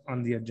amount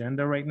on the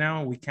agenda right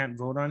now. We can't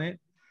vote on it,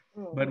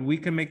 but we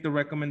can make the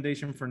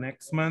recommendation for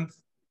next month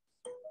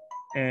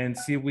and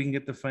see if we can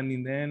get the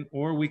funding then,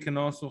 or we can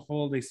also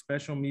hold a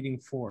special meeting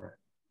for it.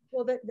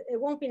 Well, it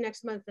won't be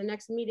next month. The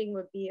next meeting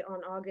would be on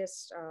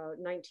August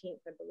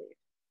 19th, I believe.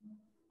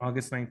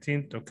 August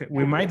 19th. Okay,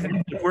 we might,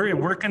 if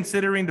we're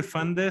considering to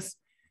fund this,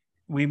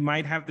 we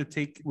might have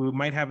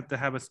to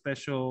have a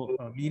special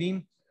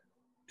meeting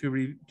to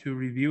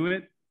review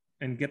it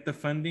and get the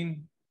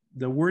funding.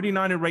 The wording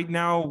on it right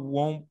now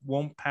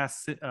won't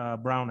pass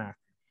Brown Act.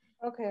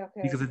 Okay.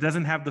 Because it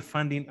doesn't have the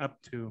funding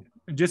up to.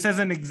 Just as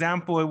an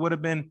example, it would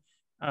have been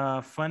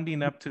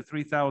funding up to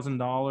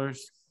 $3,000.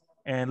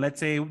 And let's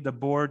say the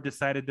board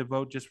decided to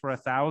vote just for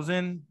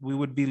 1,000, we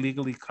would be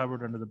legally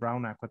covered under the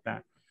Brown Act with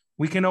that.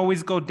 We can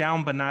always go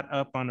down, but not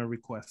up on a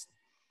request.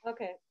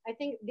 Okay, I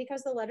think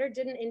because the letter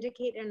didn't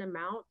indicate an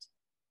amount,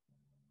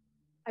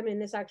 I mean,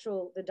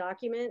 the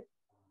document,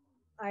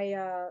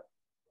 I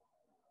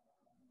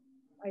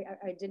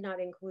did not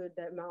include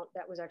the amount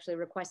that was actually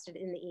requested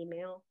in the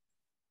email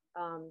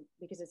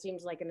because it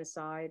seems like an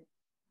aside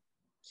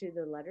to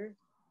the letter.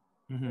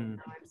 Mm-hmm.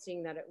 I'm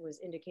seeing that it was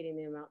indicating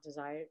the amount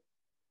desired.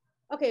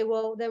 Okay,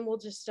 well, then we'll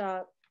just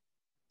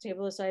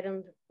table this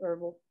item, or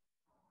we'll.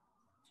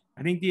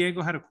 I think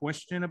Diego had a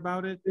question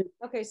about it.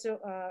 Okay, so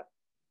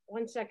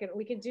 1 second.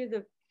 We could do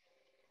the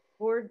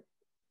board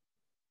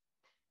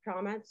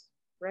comments,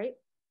 right?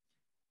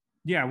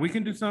 Yeah, we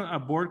can do a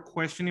board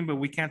questioning, but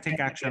we can't take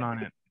action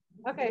on it.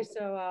 Okay,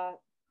 so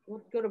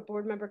we'll go to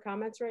board member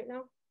comments right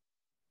now.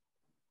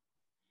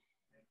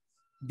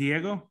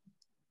 Diego?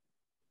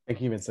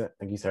 Thank you, Vincent.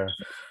 Thank you, Sarah.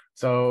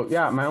 So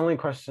yeah, my only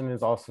question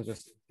is also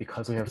just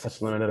because we have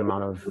such a limited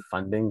amount of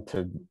funding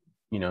to,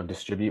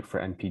 distribute for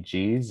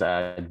NPGs,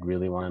 I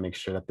really want to make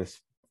sure that this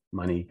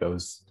money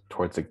goes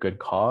towards a good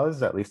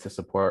cause, at least to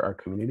support our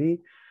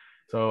community.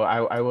 So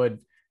I would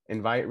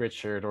invite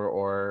Richard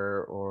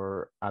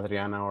or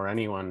Adriana or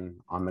anyone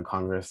on the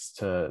Congress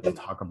to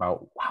talk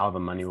about how the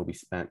money will be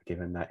spent,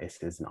 given that this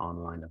is an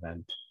online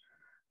event.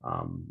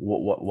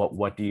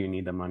 What do you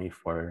need the money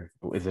for?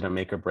 Is it a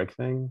make or break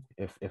thing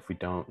if we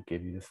don't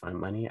give you this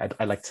money?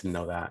 I'd like to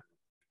know that.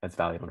 That's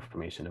valuable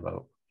information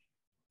about.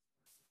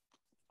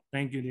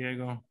 Thank you,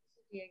 Diego.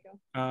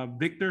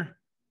 Victor?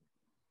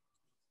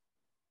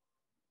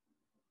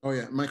 Oh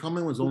yeah, my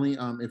comment was only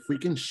if we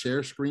can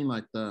share screen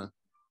like the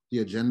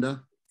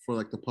agenda for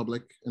like the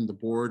public and the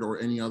board or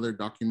any other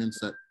documents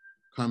that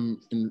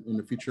come in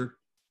the future,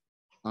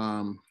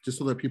 just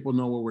so that people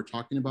know what we're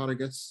talking about, I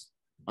guess.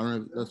 I don't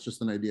know if that's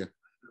just an idea.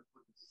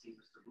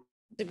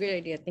 It's a great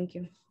idea. Thank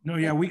you. No,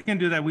 yeah, we can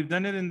do that. We've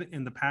done it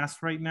in the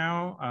past right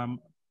now.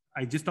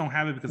 I just don't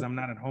have it because I'm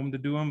not at home to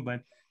do them, but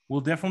we'll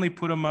definitely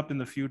put them up in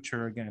the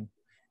future again.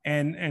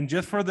 And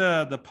just for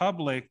the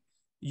public,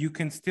 you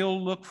can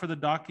still look for the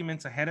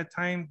documents ahead of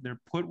time. They're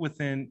put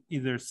within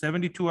either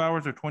 72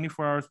 hours or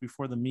 24 hours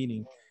before the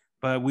meeting,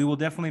 but we will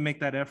definitely make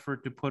that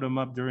effort to put them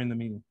up during the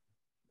meeting.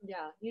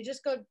 Yeah, you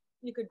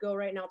could go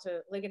right now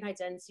to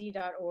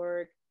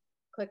LincolnHeightsNC.org,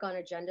 click on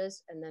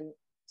agendas, and then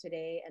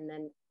today, and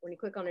then when you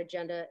click on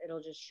agenda,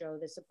 it'll just show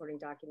the supporting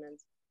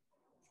documents.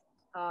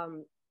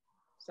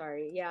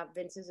 Sorry, yeah,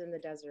 Vince is in the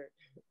desert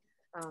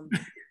on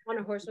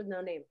a horse with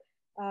no name.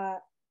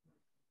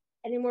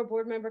 Any more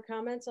board member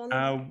comments on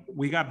this?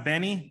 We got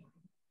Benny.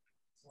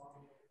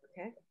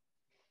 Okay.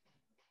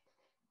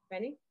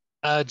 Benny?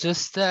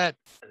 Just that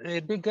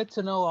it'd be good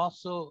to know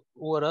also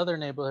what other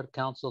neighborhood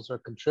councils are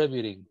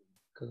contributing,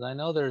 because I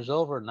know there's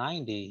over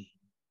 90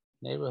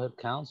 neighborhood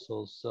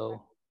councils.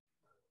 So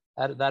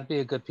that'd be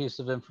a good piece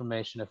of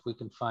information if we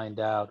can find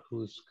out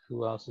who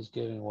else is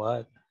giving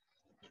what.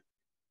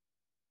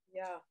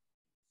 Yeah.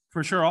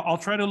 For sure. I'll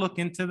try to look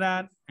into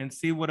that and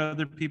see what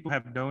other people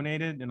have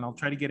donated, and I'll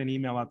try to get an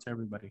email out to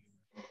everybody.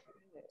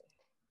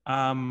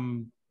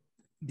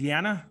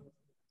 Deanna?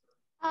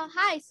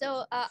 Hi.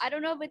 So I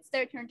don't know if it's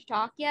their turn to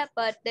talk yet,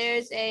 but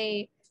there's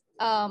a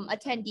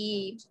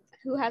attendee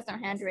who has their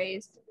hand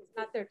raised. It's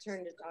not their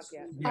turn to talk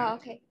yet. Yeah. Oh,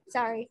 okay.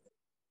 Sorry.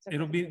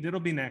 It'll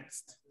be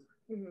next.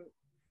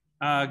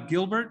 Mm-hmm.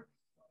 Gilbert?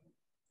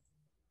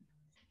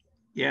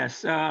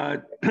 Yes,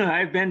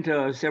 I've been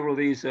to several of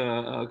these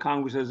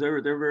congresses.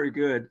 They're very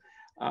good.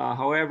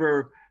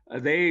 However,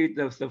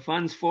 the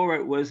funds for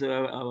it was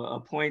a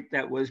point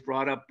that was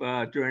brought up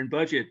during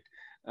budget.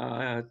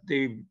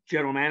 The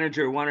general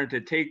manager wanted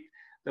to take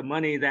the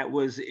money that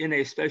was in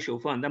a special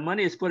fund. The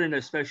money is put in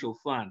a special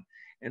fund,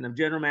 and the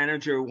general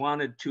manager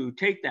wanted to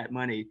take that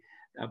money.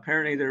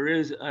 Apparently, there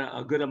is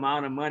a good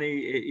amount of money,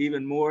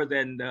 even more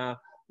than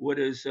what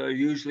is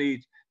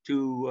usually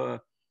to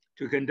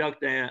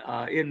conduct a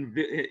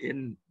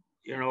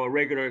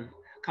regular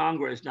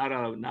Congress, not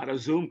a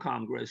Zoom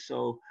Congress.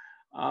 So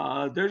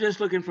they're just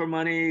looking for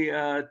money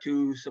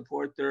to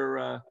support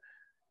their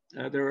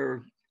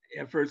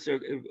efforts.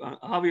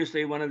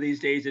 Obviously, one of these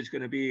days it's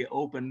going to be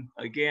open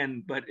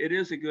again, but it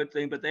is a good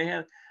thing. But they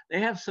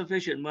have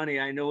sufficient money,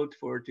 I know,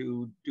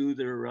 to do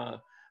their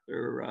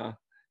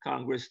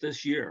Congress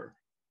this year.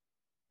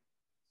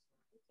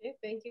 Okay,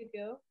 thank you,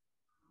 Gil.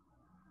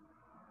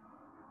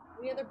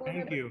 Any other board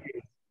Thank members? you.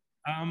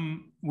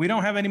 We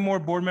don't have any more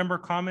board member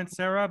comments,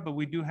 Sarah, but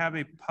we do have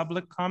a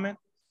public comment.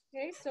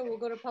 Okay, so we'll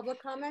go to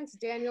public comments.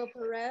 Daniel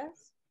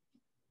Perez.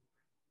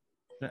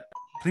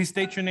 Please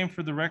state your name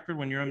for the record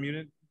when you're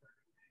unmuted.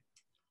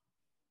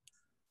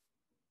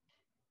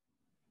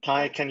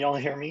 Hi, can y'all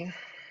hear me?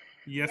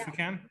 Yes, we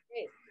can.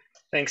 Great.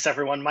 Thanks,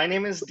 everyone. My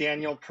name is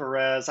Daniel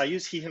Perez. I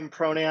use he, him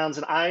pronouns,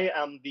 and I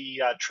am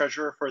the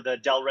treasurer for the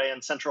Del Rey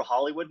and Central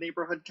Hollywood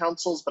Neighborhood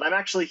Councils, but I'm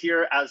actually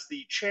here as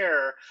the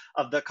chair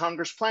of the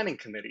Congress Planning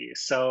Committee.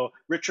 So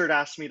Richard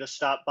asked me to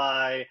stop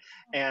by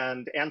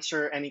and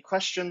answer any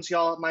questions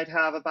y'all might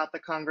have about the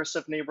Congress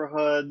of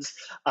Neighborhoods.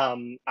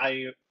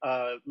 I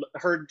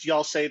heard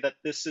y'all say that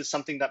this is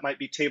something that might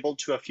be tabled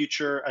to a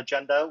future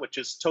agenda, which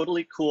is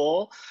totally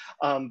cool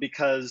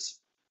because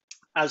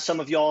as some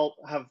of y'all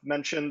have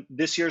mentioned,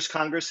 this year's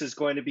Congress is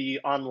going to be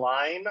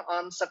online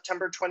on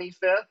September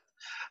 25th.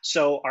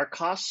 So our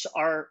costs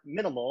are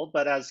minimal,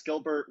 but as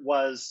Gilbert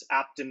was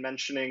apt in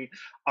mentioning,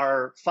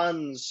 our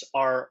funds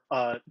are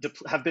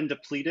have been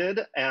depleted,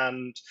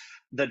 and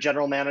the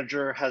general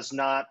manager has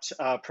not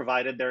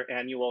provided their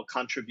annual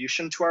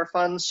contribution to our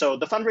funds. So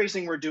the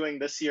fundraising we're doing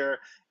this year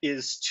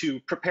is to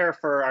prepare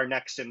for our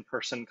next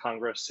in-person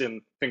Congress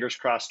in, fingers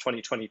crossed,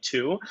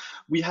 2022.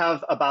 We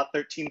have about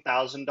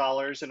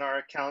 $13,000 in our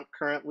account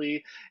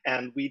currently,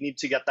 and we need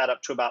to get that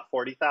up to about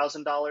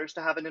 $40,000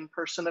 to have an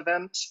in-person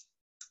event.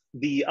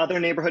 The other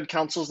neighborhood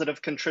councils that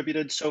have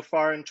contributed so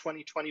far in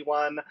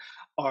 2021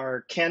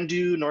 are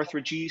Candu,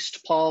 Northridge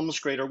East, Palms,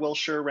 Greater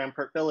Wilshire,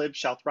 Rampart Village,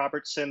 South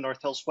Robertson,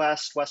 North Hills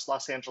West, West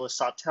Los Angeles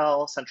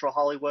Sawtelle, Central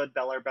Hollywood,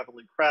 Bel Air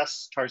Beverly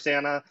Crest,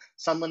 Tarzana,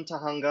 Sunland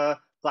Tahunga,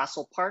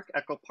 Glassell Park,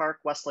 Echo Park,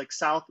 Westlake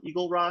South,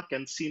 Eagle Rock,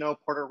 Encino,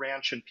 Porter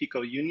Ranch, and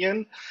Pico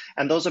Union.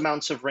 And those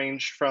amounts have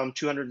ranged from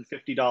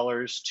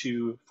 $250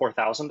 to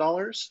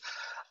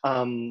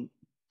 $4,000.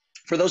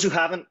 For those who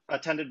haven't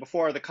attended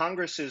before, the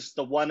Congress is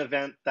the one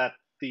event that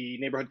the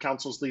neighborhood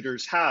councils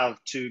leaders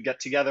have to get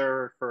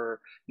together for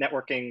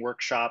networking,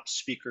 workshops,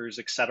 speakers,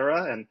 et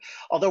cetera. And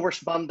although we're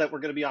bummed that we're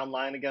going to be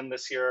online again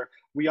this year,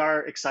 we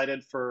are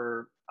excited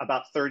for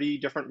about 30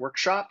 different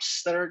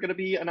workshops that are going to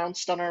be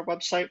announced on our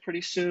website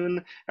pretty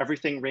soon.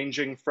 Everything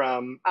ranging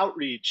from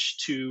outreach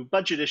to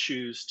budget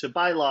issues to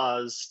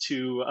bylaws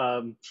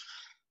to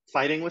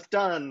fighting with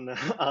Dunn.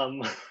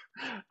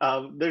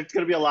 There's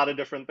going to be a lot of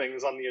different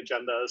things on the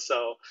agenda.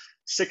 So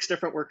 6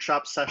 different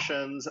workshop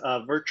sessions,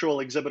 a virtual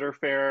exhibitor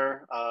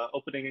fair,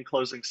 opening and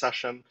closing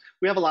session.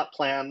 We have a lot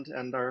planned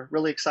and are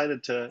really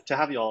excited to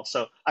have you all.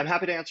 So I'm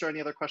happy to answer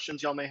any other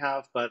questions y'all may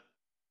have, but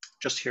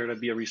just here to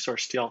be a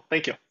resource to y'all.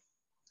 Thank you.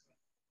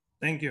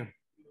 Thank you.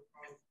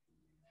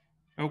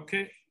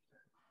 Okay.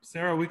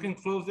 Sarah, we can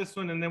close this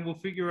one and then we'll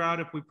figure out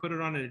if we put it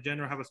on an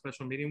agenda or have a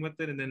special meeting with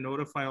it and then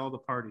notify all the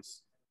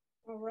parties.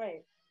 All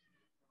right.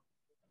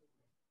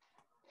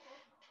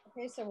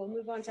 Okay, so we'll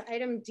move on to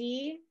item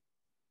D,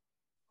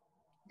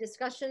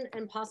 discussion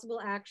and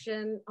possible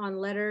action on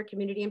letter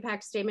community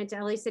impact statement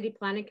to LA City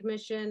Planning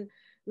Commission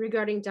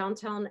regarding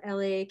downtown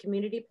LA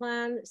community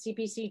plan,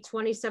 CPC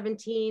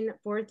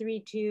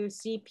 2017-432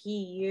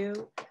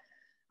 CPU.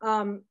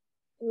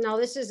 Now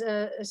this is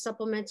a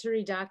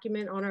supplementary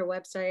document on our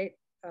website,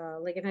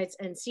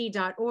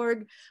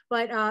 LHNC.org,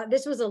 but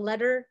this was a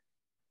letter.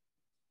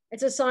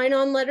 It's a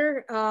sign-on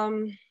letter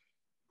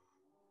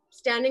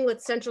standing with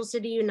Central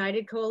City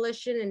United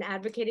Coalition and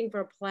advocating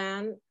for a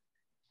plan,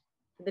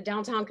 the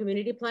downtown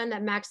community plan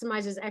that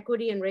maximizes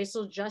equity and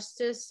racial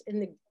justice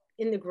in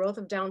the growth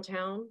of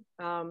downtown.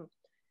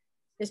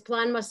 This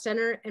plan must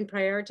center and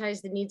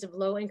prioritize the needs of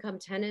low-income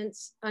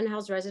tenants,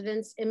 unhoused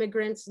residents,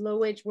 immigrants,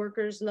 low-wage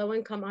workers,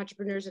 low-income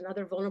entrepreneurs, and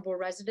other vulnerable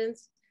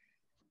residents.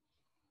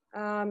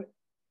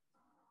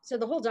 So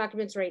the whole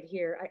document's right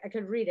here. I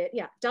could read it.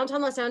 Yeah.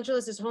 Downtown Los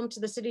Angeles is home to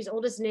the city's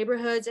oldest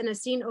neighborhoods and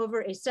has seen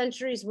over a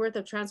century's worth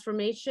of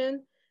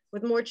transformation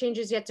with more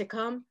changes yet to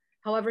come.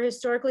 However,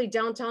 historically,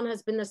 downtown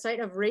has been the site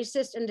of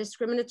racist and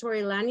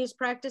discriminatory land use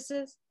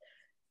practices.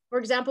 For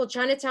example,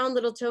 Chinatown,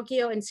 Little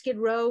Tokyo, and Skid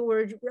Row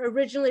were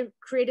originally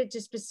created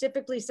to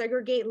specifically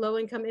segregate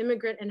low-income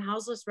immigrant and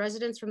houseless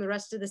residents from the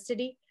rest of the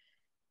city.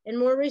 In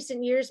more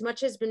recent years,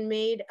 much has been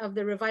made of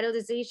the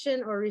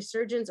revitalization or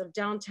resurgence of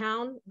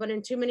downtown, but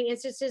in too many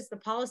instances, the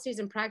policies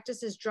and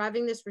practices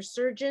driving this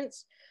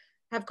resurgence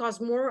have caused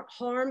more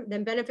harm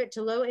than benefit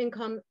to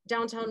low-income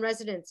downtown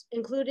residents,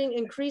 including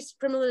increased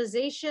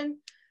criminalization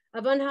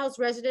of unhoused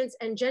residents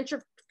and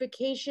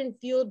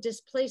gentrification-fueled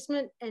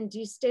displacement and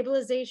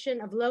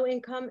destabilization of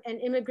low-income and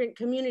immigrant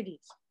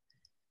communities.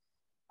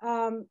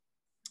 So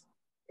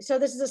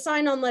this is a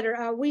sign-on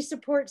letter. We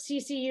support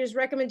CCU's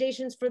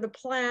recommendations for the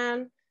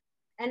plan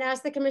and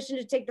ask the commission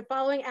to take the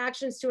following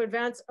actions to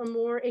advance a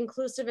more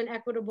inclusive and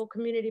equitable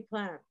community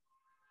plan.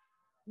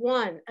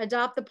 1,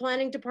 adopt the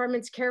planning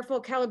department's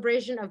careful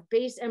calibration of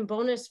base and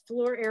bonus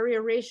floor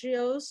area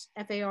ratios,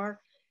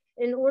 FAR,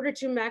 in order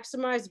to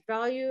maximize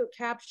value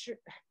capture.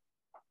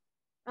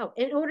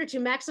 In order to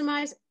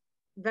maximize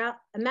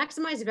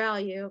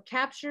value,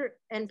 capture,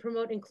 and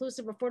promote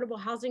inclusive, affordable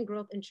housing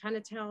growth in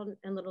Chinatown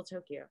and Little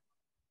Tokyo.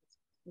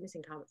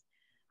 Missing comments.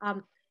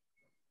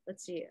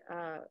 Let's see.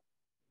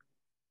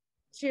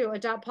 2,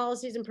 adopt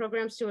policies and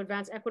programs to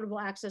advance equitable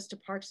access to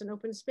parks and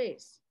open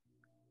space.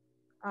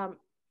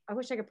 I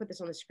wish I could put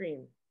this on the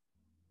screen.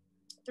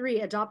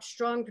 3, adopt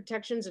strong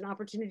protections and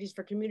opportunities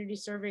for community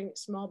serving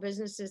small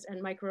businesses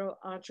and micro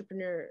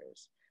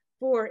entrepreneurs.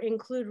 4,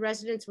 include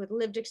residents with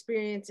lived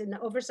experience in the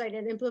oversight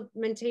and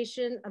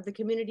implementation of the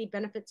Community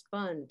Benefits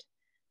Fund.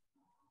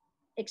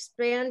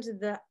 Expand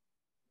the,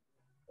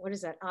 what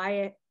is that,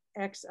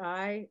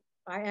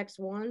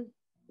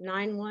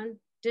 IX191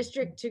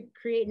 district to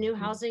create new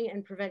housing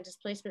and prevent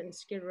displacement in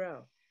Skid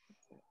Row.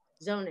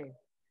 Zoning.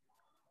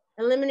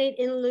 Eliminate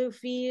in lieu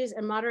fees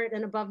and moderate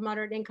and above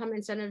moderate income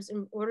incentives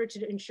in order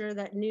to ensure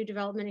that new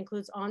development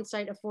includes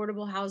on-site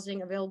affordable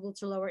housing available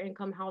to lower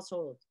income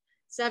households.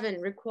 7,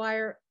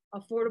 require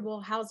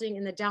affordable housing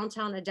in the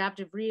downtown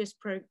adaptive reuse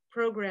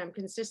program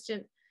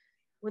consistent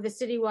with a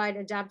citywide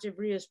adaptive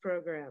reuse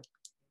program.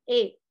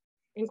 8,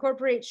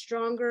 incorporate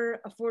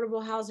stronger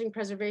affordable housing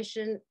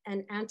preservation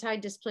and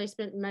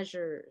anti-displacement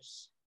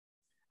measures.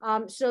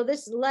 So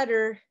this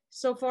letter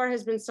so far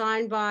has been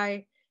signed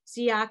by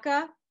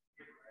SIACA,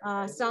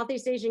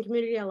 Southeast Asian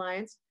Community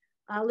Alliance,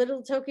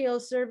 Little Tokyo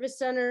Service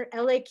Center,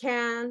 LA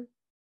CAN,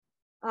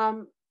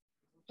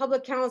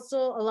 Public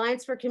Council,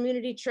 Alliance for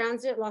Community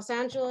Transit, Los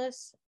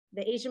Angeles,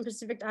 the Asian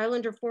Pacific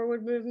Islander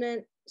Forward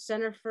Movement,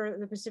 Center for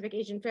the Pacific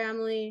Asian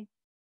Family,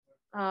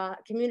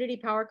 Community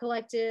Power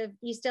Collective,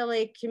 East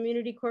LA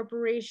Community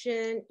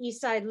Corporation,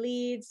 Eastside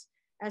Leads,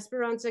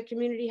 Esperanza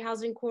Community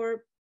Housing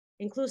Corp,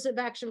 Inclusive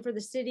Action for the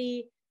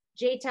City,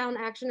 J-Town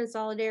Action and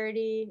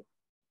Solidarity,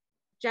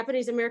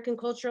 Japanese American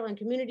Cultural and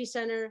Community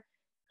Center,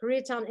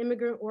 Koreatown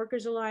Immigrant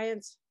Workers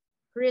Alliance,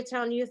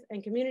 Koreatown Youth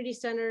and Community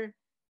Center,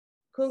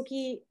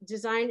 Kunki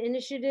Design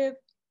Initiative,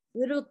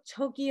 Little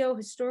Tokyo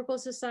Historical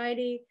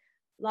Society,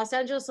 Los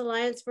Angeles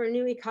Alliance for a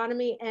New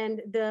Economy,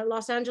 and the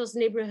Los Angeles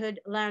Neighborhood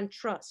Land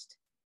Trust.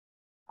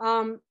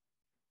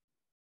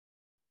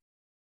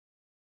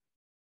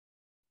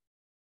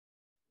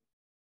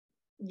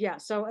 Yeah,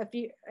 so if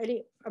you,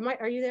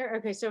 are you there?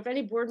 Okay, so if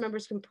any board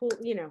members can pull,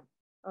 you know,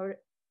 or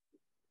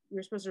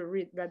you're supposed to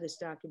read this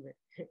document.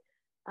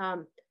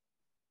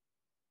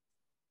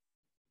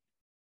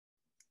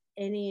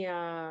 Any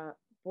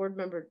board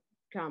member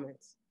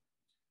comments?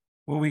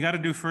 What we got to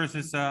do first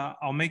is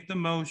I'll make the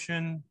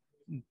motion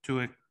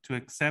to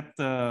accept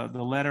the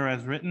letter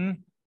as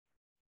written.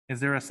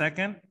 Is there a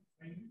second?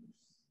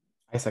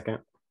 I second.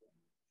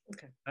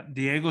 Okay.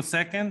 Diego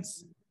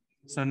seconds.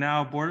 So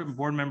now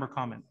board member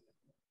comment.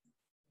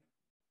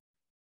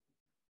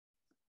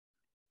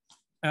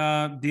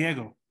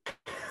 Diego.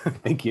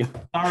 Thank you.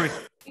 Sorry.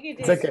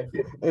 It's okay.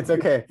 It's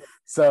okay.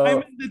 So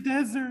I'm in the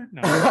desert.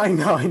 No. I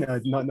know.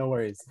 No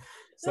worries.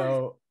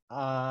 So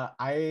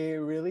I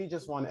really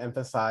just want to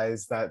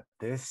emphasize that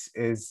this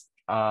is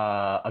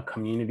a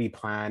community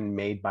plan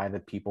made by the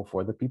people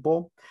for the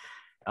people.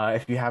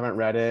 If you haven't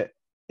read it,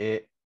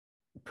 it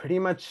pretty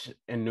much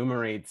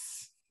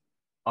enumerates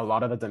a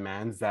lot of the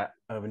demands that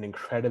of an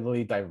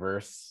incredibly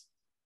diverse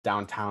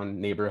downtown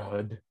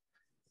neighborhood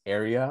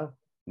area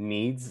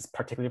needs,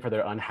 particularly for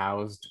their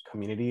unhoused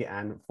community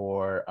and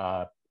for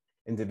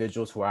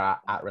individuals who are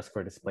at risk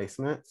for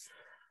displacement.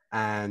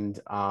 And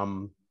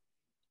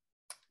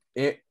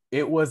it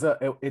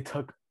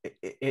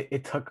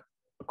took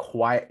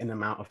quite an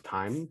amount of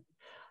time.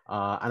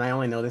 And I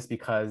only know this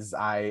because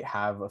I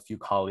have a few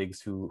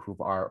colleagues who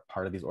are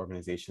part of these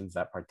organizations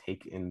that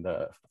partake in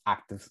the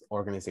active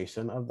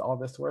organization of all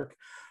this work.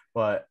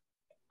 But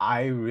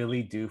I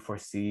really do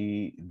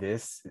foresee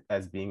this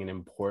as being an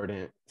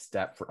important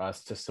step for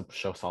us to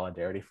show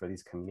solidarity for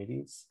these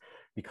communities,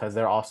 because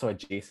they're also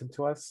adjacent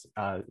to us.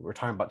 We're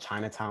talking about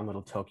Chinatown,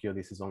 Little Tokyo.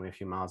 This is only a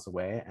few miles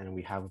away, and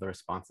we have the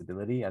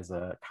responsibility as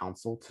a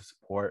council to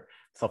support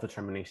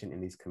self-determination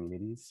in these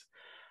communities.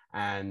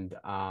 And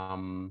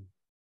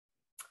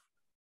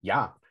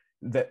yeah,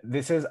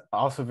 this is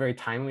also very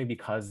timely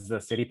because the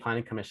City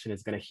Planning Commission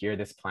is going to hear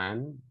this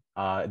plan.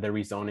 They're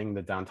rezoning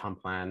the downtown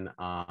plan,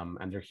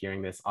 and they're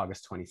hearing this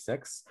August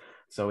 26th.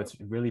 So it's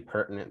really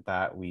pertinent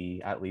that we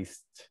at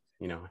least,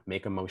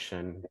 make a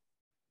motion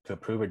to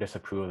approve or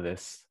disapprove of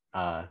this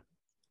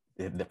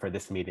for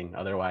this meeting.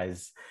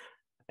 Otherwise,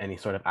 any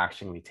sort of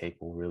action we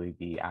take will really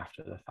be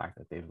after the fact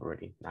that they've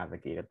already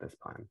navigated this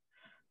plan.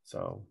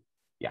 So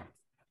yeah,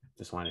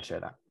 just wanted to share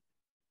that.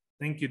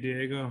 Thank you,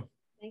 Diego.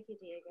 Thank you,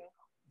 Diego.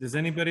 Does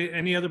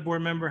any other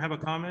board member have a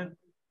comment?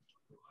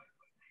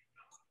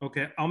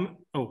 Okay,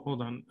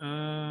 hold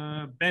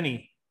on.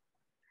 Benny.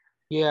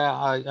 Yeah,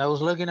 I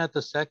was looking at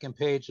the second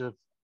page of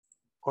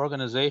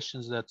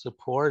organizations that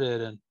support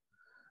it, and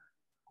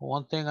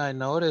One thing I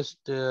noticed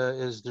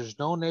is there's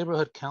no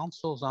neighborhood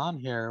councils on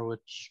here,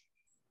 which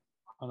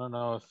I don't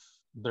know if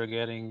they're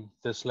getting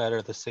this letter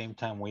at the same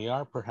time we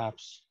are,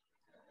 perhaps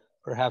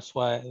that's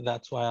why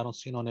I don't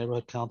see no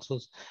neighborhood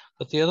councils.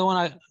 But the other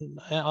one,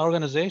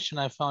 organization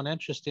I found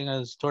interesting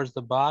is towards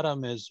the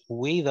bottom is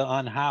We the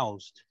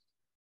Unhoused.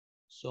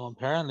 So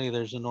apparently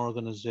there's an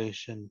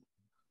organization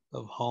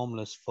of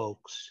homeless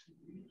folks,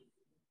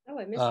 Oh,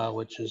 I missed that.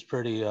 which is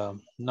pretty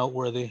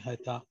noteworthy, I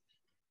thought.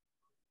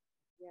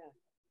 Yeah.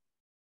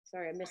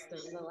 Sorry, I missed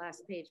the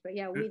last page, but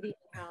yeah, We the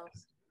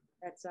Unhoused.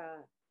 That's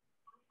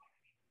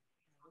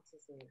what's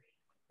his name?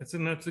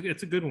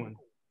 It's a good one.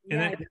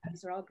 Yeah,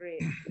 these are all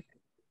great.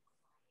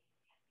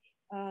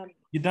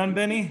 You done,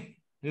 Benny?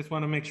 I just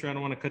want to make sure I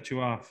don't want to cut you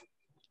off.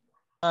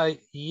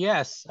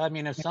 Yes, I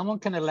mean, if someone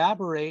can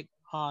elaborate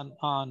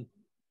on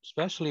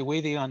especially We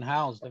the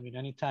Unhoused, I mean,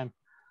 anytime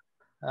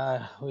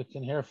we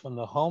can hear from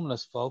the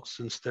homeless folks,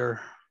 since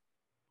they're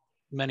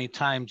many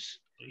times,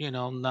 you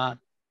know, not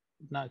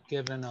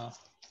given a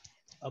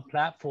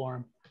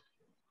platform.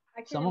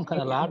 Someone can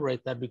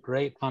elaborate, that'd be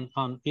great,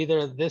 on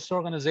either this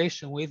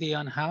organization, We the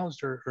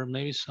Unhoused, or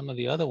maybe some of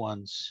the other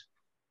ones.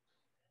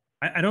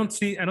 I don't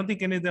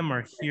think any of them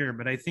are here,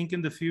 but I think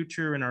in the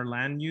future in our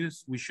land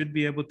use, we should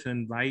be able to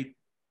invite,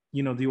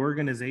 you know, the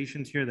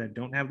organizations here that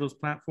don't have those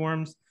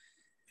platforms.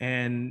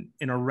 And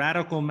in a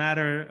radical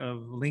matter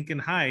of Lincoln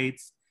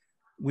Heights,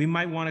 we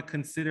might want to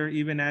consider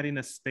even adding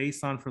a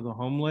space on for the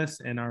homeless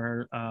in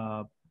our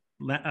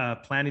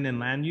planning and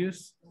land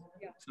use,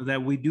 so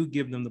that we do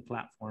give them the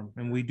platform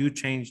and we do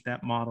change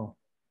that model,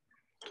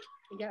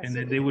 and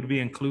that they would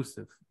be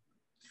inclusive.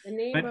 The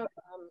name of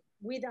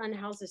We the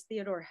Unhoused is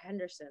Theodore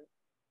Henderson.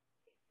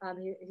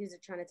 He's a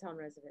Chinatown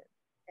resident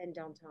in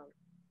downtown.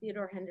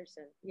 Theodore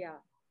Henderson, yeah.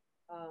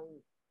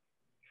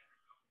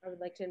 I would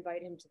like to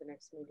invite him to the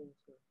next meeting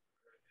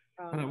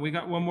too. We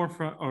got one more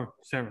from, or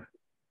Sarah.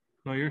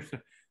 No, you're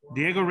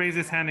Diego raised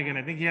his hand again.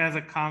 I think he has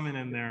a comment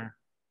in there.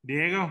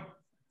 Diego?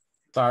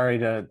 Sorry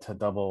to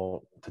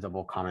double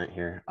comment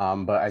here,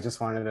 but I just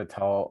wanted to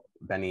tell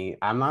Benny,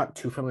 I'm not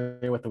too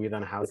familiar with the We the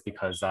Unhoused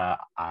because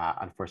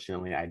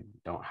unfortunately I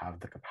don't have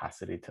the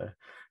capacity to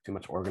do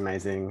much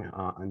organizing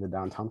in the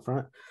downtown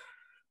front.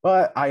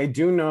 But I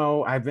do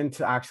know I've went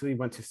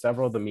to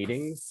several of the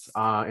meetings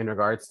in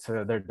regards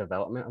to their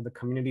development of the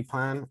community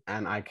plan,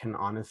 and I can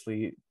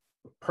honestly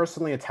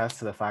personally attest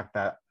to the fact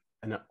that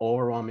an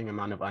overwhelming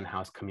amount of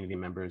unhoused community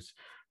members,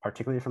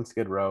 particularly from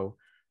Skid Row,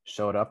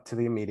 showed up to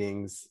the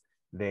meetings.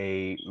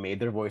 They made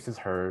their voices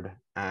heard,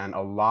 and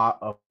a lot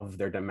of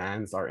their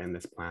demands are in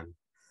this plan.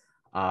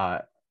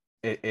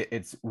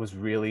 It was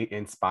really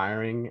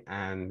inspiring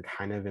and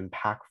kind of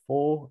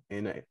impactful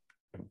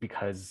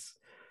because,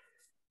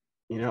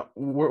 you know,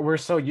 we're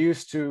so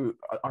used to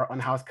our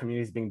unhoused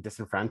communities being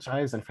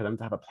disenfranchised, and for them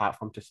to have a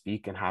platform to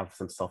speak and have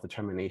some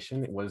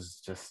self-determination, it was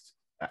just,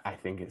 I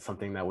think it's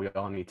something that we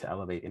all need to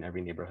elevate in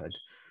every neighborhood.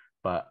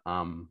 But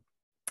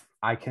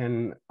I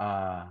can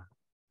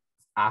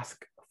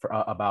ask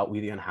about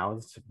We the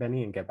Unhoused,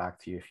 Benny, and get back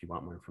to you if you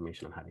want more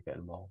information on how to get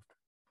involved.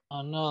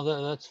 No,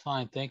 that's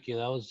fine. Thank you.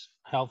 That was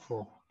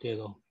helpful,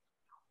 Diego.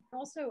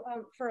 Also,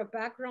 for a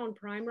background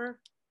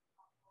primer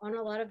on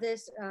a lot of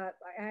this,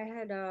 I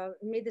had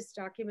made this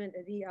document,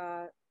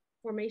 the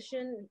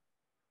formation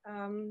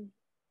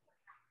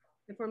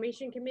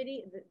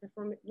committee, the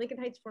Lincoln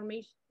Heights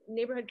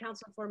Neighborhood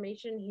Council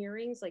formation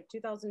hearings, like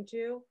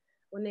 2002,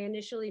 when they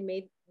initially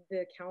made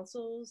the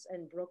councils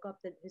and broke up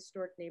the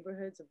historic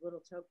neighborhoods of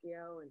Little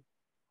Tokyo and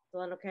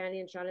Solano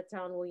Canyon,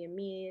 Chinatown, William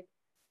Mead.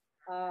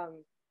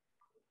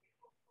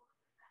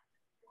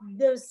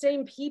 Those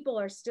same people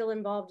are still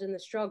involved in the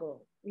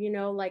struggle. You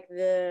know, like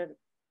there's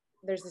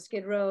the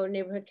Skid Row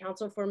Neighborhood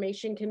Council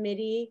Formation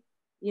Committee.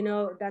 You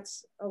know,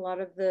 that's a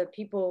lot of the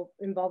people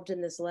involved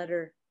in this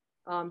letter.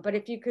 But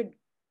if you could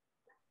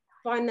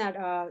find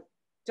that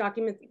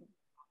document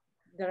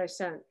that I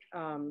sent,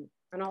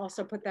 and I'll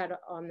also put that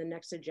on the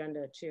next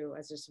agenda too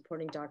as a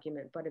supporting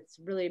document, but it's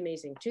really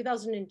amazing.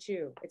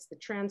 2002, it's the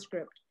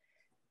transcript.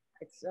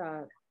 It's,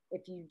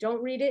 if you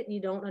don't read it, you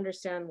don't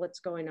understand what's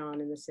going on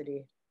in the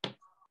city,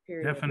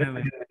 period.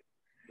 Definitely.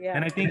 Yeah.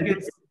 And I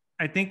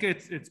think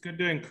it's good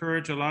to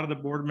encourage a lot of the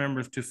board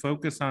members to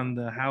focus on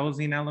the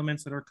housing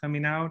elements that are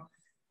coming out.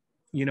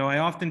 You know, I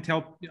often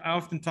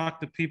talk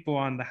to people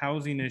on the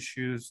housing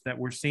issues that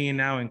we're seeing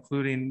now,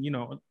 including, you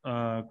know,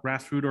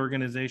 grassroots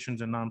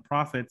organizations and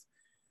nonprofits.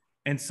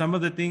 And some of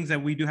the things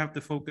that we do have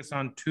to focus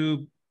on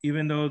too,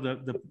 even though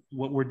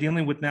what we're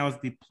dealing with now is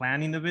the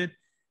planning of it,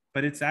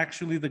 but it's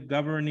actually the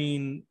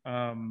governing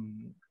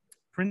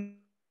principle,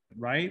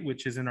 right?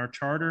 Which is in our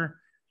charter,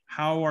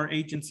 how our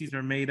agencies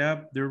are made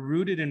up. They're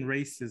rooted in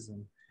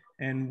racism.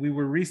 And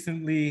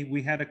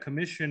we had a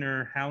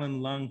commissioner,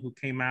 Helen Lung, who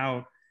came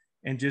out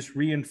and just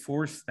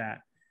reinforced that.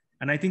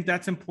 And I think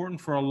that's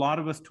important for a lot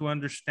of us to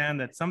understand,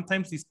 that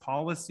sometimes these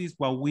policies,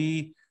 while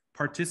we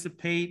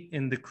participate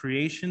in the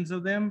creations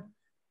of them,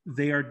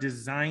 they are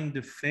designed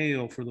to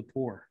fail for the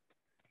poor.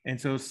 And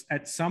so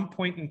at some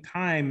point in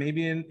time,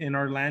 maybe in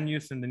our land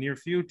use in the near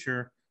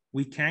future,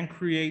 we can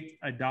create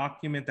a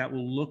document that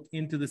will look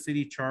into the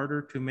city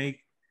charter to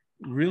make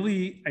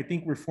really, I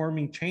think,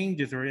 reforming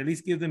changes, or at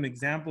least give them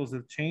examples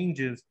of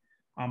changes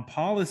on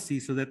policy,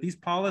 so that these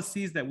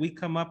policies that we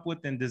come up with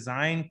and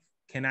design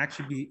can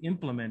actually be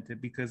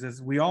implemented. Because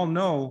as we all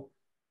know,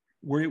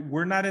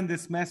 we're not in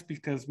this mess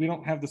because we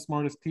don't have the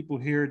smartest people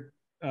here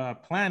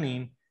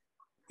planning.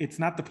 It's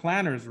not the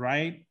planners,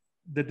 right?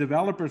 The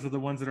developers are the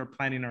ones that are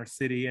planning our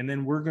city, and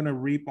then we're gonna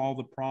reap all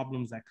the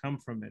problems that come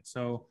from it.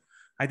 So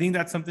I think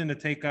that's something to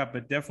take up,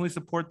 but definitely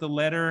support the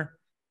letter.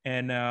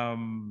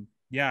 And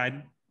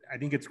yeah, I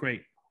think it's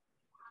great.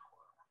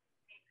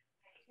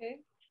 Okay.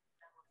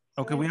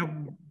 Okay, we have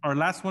our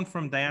last one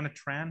from Diana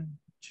Tran.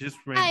 Just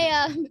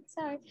Hi,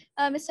 sorry,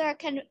 Ms. Sara,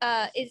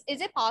 is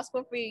it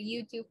possible for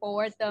you to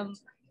forward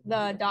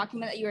the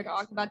document that you were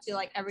talking about to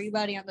like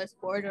everybody on this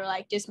board, or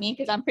like just me,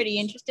 because I'm pretty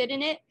interested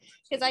in it,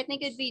 because I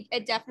think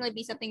it'd definitely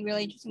be something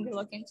really interesting to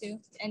look into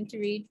and to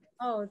read.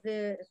 Oh,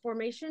 the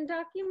formation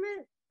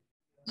document?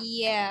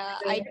 Yeah,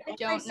 I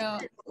don't know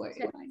where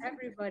to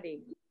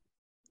everybody.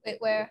 Wait,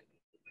 where?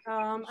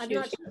 I'm not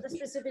sure the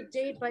specific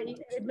date, but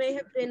it may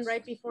have been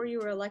right before you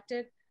were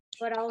elected,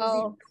 but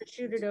I'll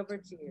shoot it over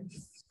to you.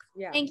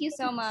 Yeah. Thank you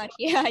so much.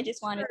 Yeah, I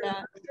just wanted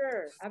that.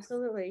 Sure,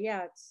 absolutely.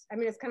 Yeah, I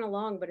mean, it's kind of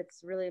long, but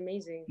it's really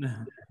amazing.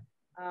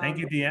 Thank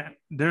you, Deanne.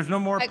 There's no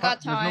more. I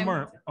got time.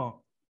 There's no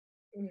more.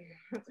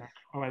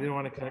 Oh, I didn't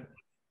want to cut.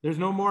 There's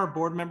no more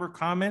board member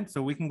comments,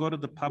 so we can go to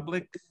the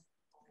public.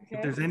 Okay.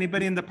 If there's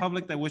anybody in the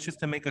public that wishes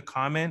to make a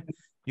comment,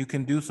 you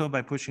can do so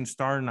by pushing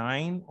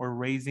 *9 or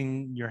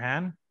raising your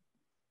hand.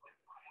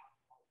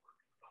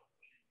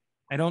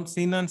 I don't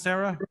see none,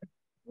 Sarah.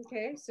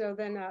 Okay, so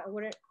then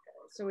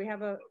so we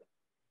have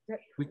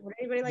would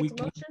anybody like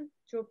to motion?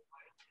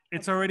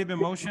 It's already been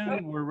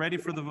motioned. We're ready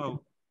for the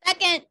vote.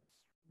 Second.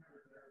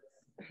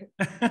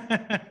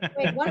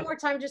 Wait, one more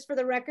time just for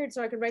the record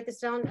so I can write this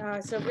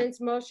down. So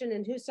Vince motion,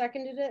 and who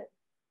seconded it?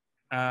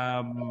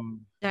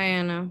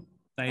 Diana.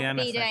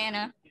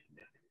 Diana.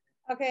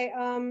 Okay,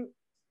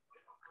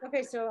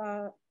 okay,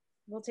 so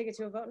we'll take it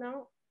to a vote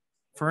now.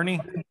 Fernie.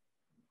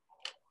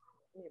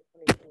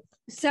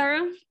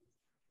 Sarah?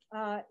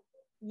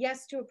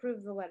 Yes to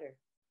approve the letter.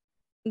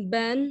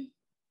 Ben?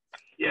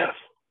 Yes.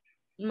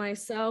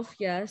 Myself,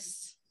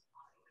 yes.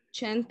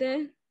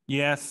 Chente?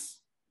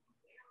 Yes.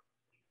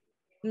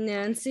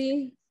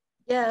 Nancy?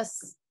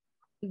 Yes.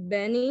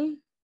 Benny?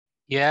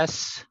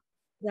 Yes.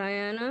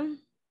 Diana?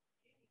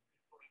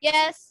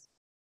 Yes.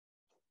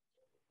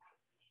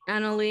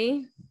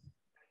 Annalee?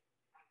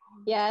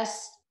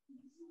 Yes.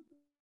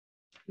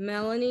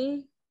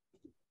 Melanie?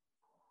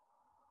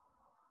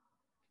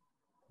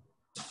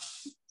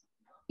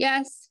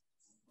 Yes.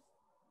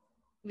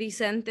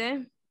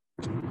 Vicente?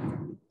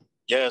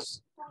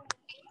 Yes.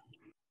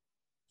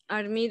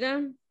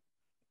 Armida?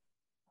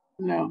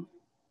 No.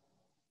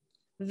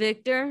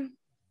 Victor?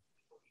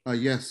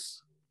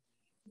 Yes.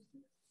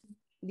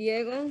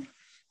 Diego?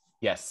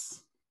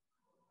 Yes.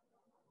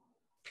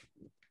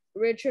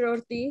 Richard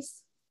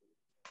Ortiz?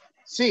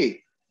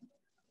 Sí.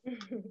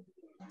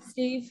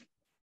 Steve?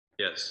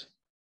 Yes.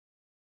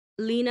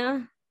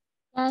 Lena?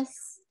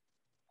 Yes.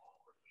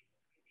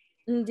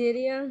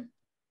 Dydia?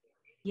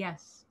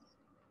 Yes.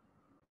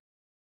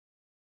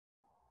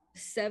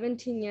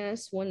 17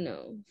 yes, 1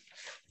 no.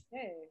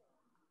 Okay.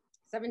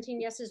 17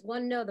 yeses,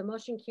 1 no. The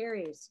motion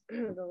carries.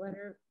 The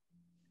letter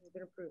has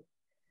been approved.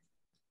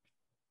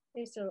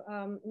 Okay, so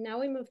now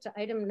we move to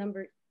item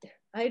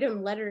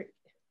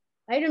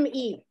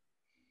E.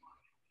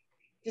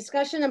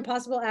 Discussion and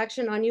possible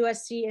action on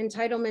USC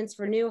entitlements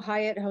for new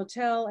Hyatt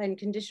Hotel and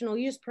conditional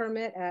use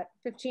permit at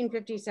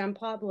 1550 San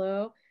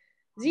Pablo,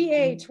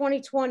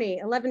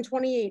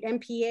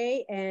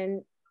 ZA-2020-1128-MPA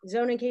and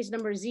zoning case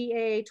number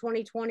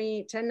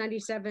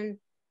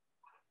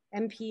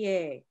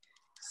ZA-2020-1097-MPA.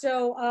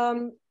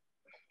 So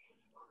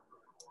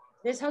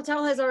this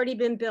hotel has already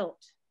been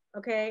built,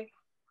 okay?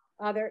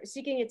 They're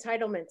seeking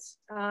entitlements.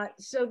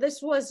 So this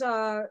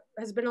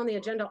has been on the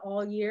agenda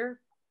all year.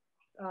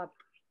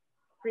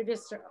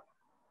 Previous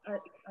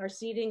our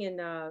seating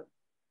on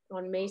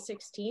May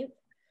 16th.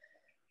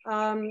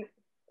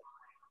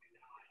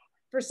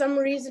 For some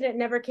reason, it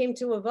never came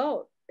to a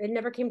vote.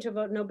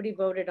 Nobody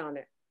voted on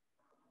it.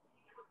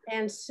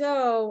 And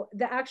so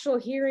the actual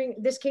hearing,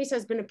 this case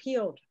has been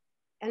appealed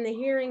and the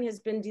hearing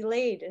has been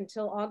delayed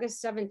until August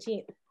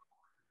 17th.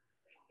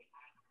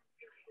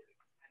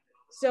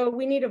 So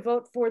we need a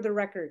vote for the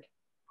record.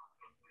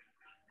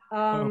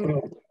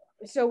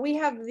 So we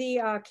have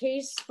the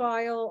case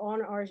file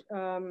on our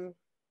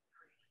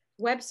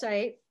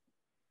website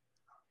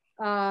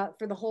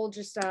for the whole,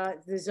 just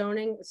the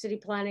zoning, city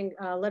planning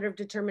letter of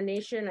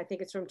determination. I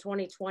think it's from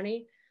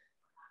 2020.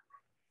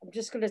 I'm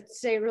just gonna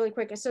say it really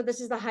quick. So this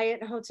is the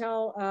Hyatt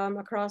Hotel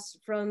across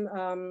from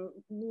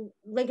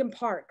Lincoln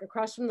Park,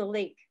 across from the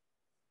lake.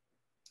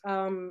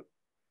 Let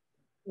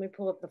me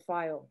pull up the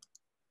file.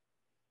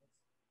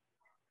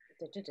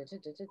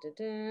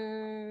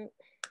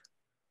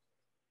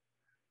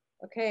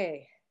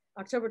 Okay,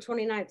 October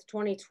 29th,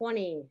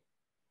 2020.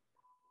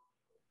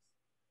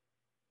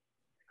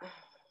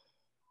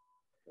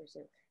 Where's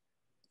it?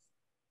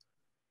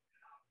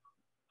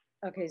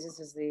 Okay, this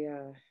is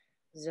the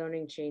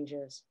zoning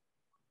changes.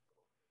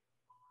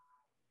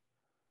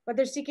 But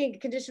they're seeking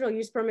conditional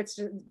use permits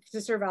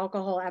to serve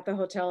alcohol at the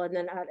hotel and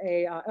then at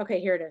a, okay,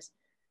 here it is.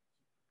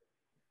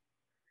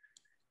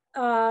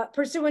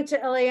 Pursuant to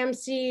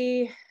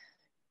LHNC,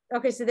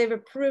 okay, so they've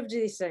approved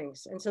these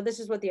things. And so this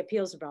is what the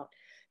appeal is about.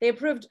 They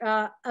approved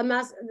a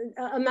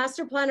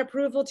master plan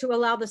approval to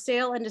allow the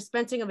sale and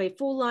dispensing of a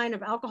full line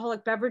of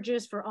alcoholic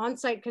beverages for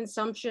on-site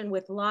consumption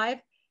with live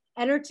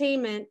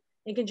entertainment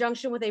in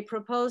conjunction with a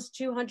proposed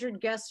 200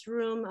 guest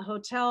room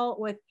hotel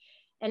with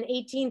an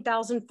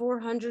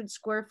 18,400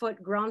 square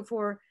foot ground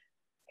floor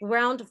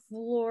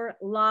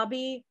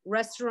lobby,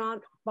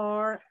 restaurant,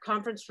 bar,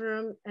 conference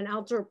room, and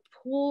outdoor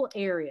pool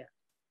area.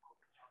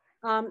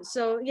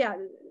 So yeah,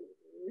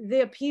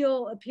 the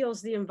appeal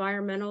appeals the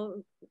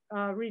environmental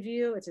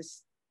review.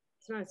 It's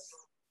not,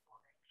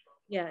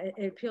 yeah,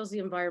 it appeals the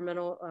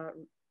environmental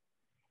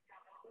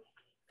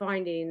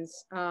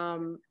findings.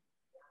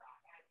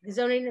 The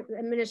zoning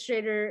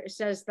administrator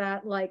says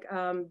that like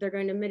they're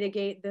going to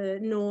mitigate the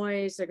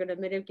noise, they're going to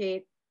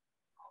mitigate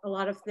a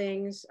lot of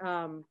things.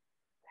 I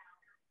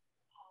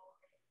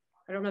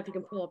don't know if you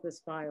can pull up this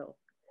file.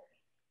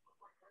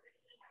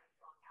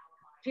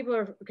 People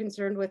are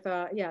concerned with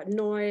yeah,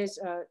 noise,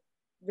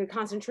 the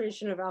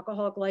concentration of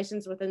alcoholic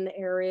license within the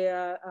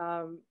area,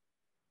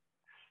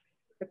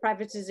 the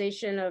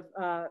privatization of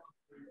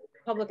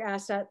public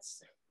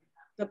assets,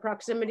 the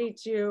proximity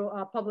to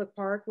a public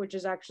park, which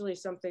is actually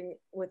something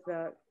with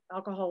the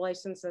alcohol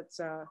license that's,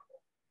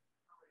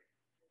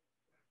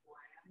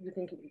 you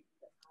think,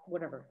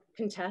 whatever,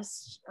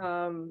 contest.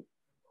 Yeah,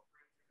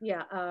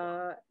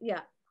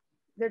 yeah.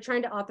 They're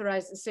trying to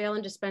authorize the sale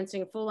and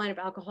dispensing a full line of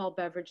alcohol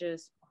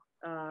beverages.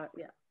 Yeah,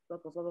 blah,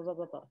 blah, blah, blah, blah,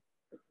 blah, blah.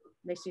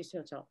 Mixed use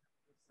hotel.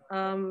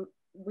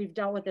 We've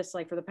dealt with this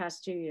like for the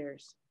past 2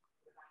 years.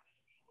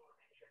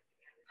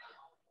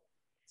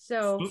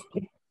 So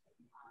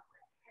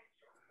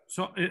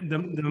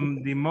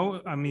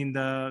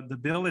the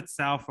bill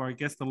itself, or I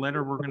guess the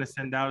letter we're going to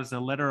send out is a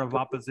letter of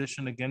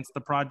opposition against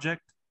the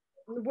project.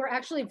 We're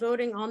actually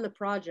voting on the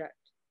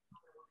project.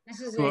 This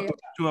is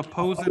to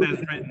oppose it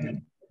as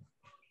written.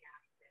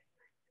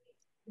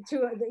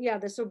 Yeah,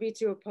 this will be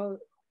to oppose.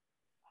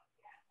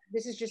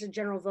 This is just a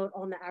general vote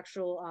on the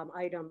actual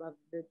item of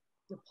the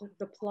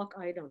pluck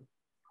item.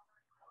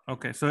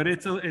 Okay, so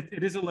it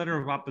is a letter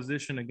of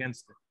opposition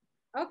against it.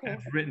 Okay.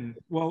 As written.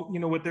 Well, you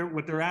know what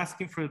they're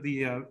asking for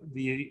the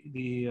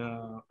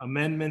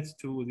amendments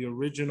to the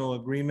original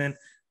agreement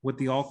with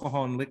the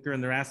alcohol and liquor,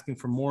 and they're asking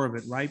for more of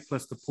it, right?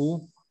 Plus the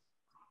pool.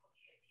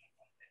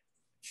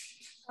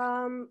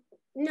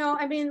 No,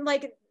 I mean,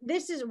 like,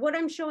 this is what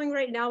I'm showing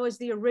right now is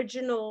the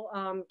original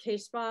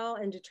case file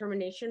and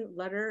determination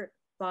letter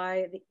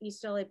by the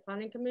East LA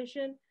Planning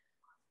Commission.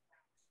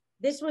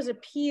 This was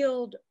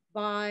appealed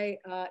by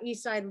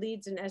Eastside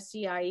Leads and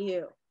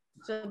SCIU.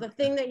 So the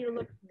thing that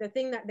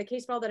the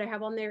case file that I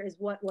have on there is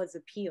what was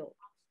appealed.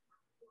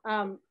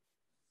 The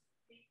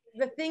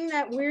thing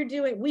that we're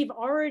doing, we've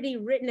already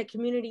written a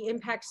community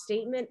impact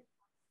statement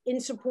in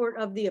support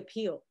of the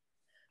appeal,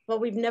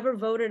 but we've never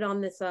voted on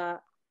this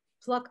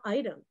pluck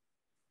item.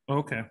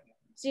 Okay.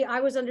 See, I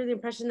was under the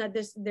impression that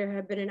there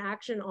had been an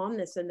action on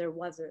this and there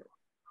wasn't.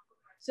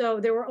 So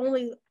there were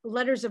only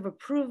letters of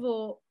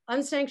approval,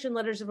 unsanctioned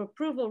letters of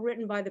approval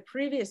written by the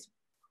previous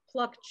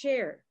pluck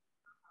chair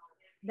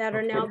that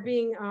are now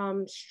being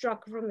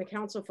struck from the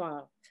council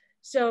file.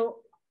 So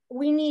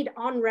we need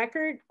on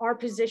record our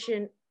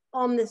position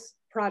on this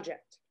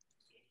project.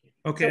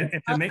 Okay, so,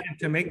 and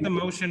to make the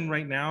motion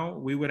right now,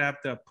 we would have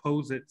to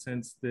oppose it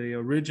since the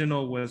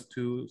original was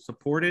to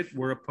support it.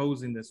 We're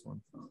opposing this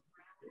one.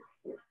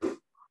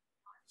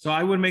 So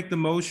I would make the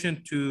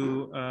motion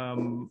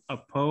to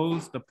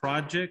oppose the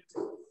project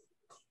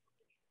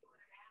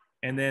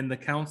and then the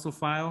council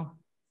file.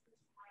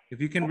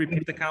 If you can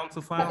repeat the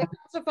council file.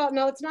 Council file.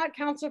 No, it's not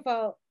council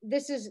file.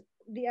 This is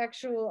the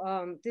actual,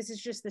 this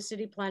is just the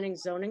city planning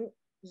zoning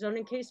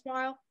case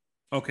file.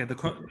 Okay,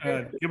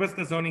 give us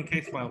the zoning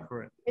case file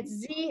for it. It's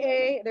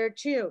ZA, there are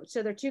two.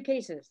 So there are two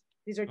cases.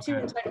 These are two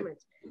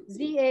entitlements.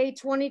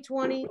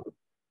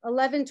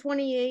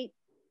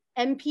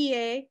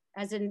 ZA-2020-1128-MPA,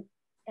 as in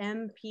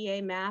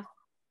MPA math,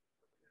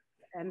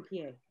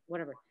 MPA,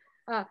 whatever.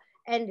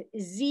 And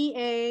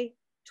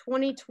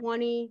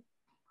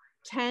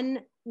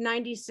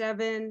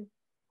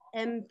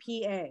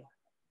ZA-2020-1097-MPA.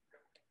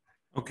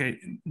 Okay,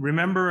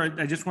 remember,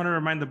 I just want to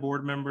remind the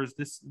board members,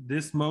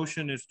 this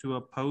motion is to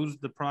oppose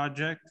the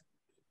project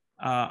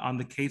on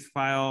the case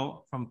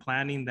file from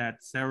planning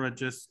that Sara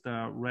just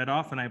read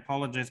off, and I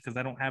apologize because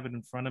I don't have it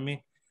in front of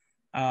me.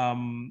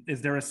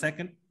 Is there a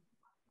second?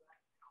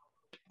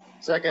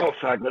 Second. Oh,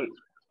 second.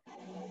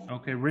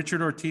 Okay,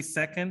 Richard Ortiz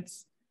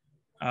seconds.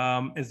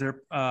 Is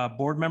there a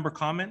board member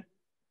comment?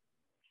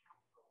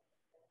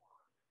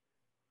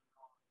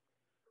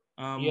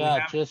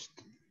 Yeah,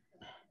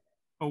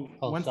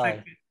 one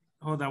second.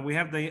 Hold on. We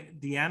have the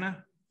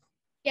Deanna.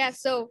 Yeah.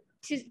 So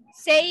to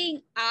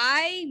saying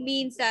I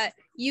means that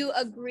you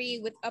agree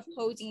with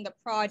opposing the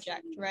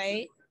project,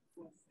 right?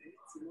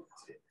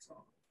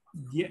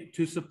 Yeah,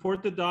 to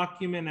support the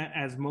document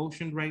as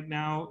motioned right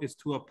now is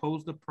to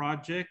oppose the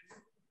project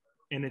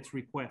and its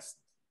request.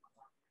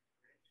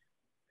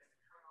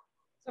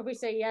 So if we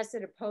say yes,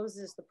 it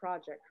opposes the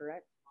project,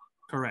 correct?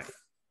 Correct.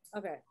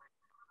 Okay.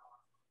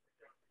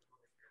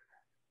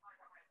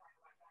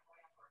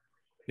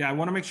 Yeah, I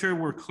want to make sure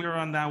we're clear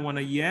on that one.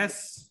 A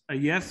yes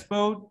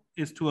vote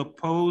is to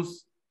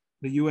oppose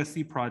the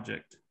USC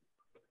project,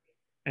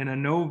 and a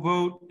no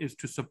vote is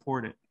to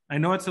support it. I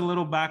know it's a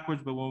little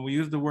backwards, but when we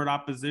use the word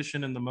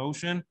opposition in the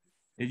motion,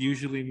 it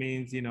usually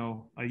means, you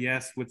know, a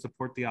yes would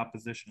support the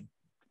opposition.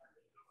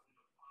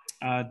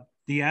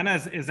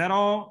 Deanna, is that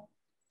all?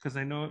 Because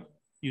I know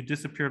you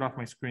disappeared off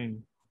my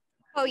screen.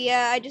 Oh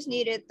yeah, I just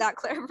needed that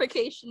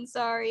clarification,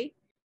 sorry.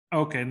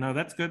 Okay, no,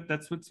 that's good.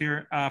 That's what's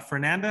here.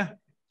 Fernanda?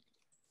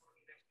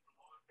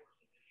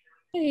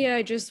 Yeah,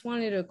 I just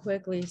wanted to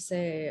quickly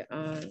say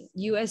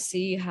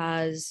USC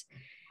has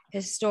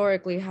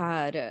historically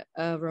had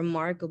a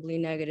remarkably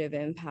negative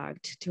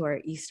impact to our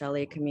East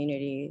LA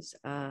communities.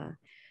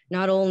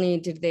 Not only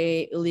did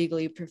they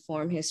illegally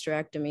perform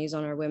hysterectomies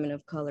on our women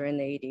of color in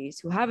the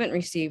 80s, who haven't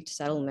received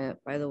settlement,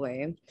 by the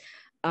way,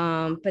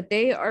 but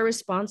they are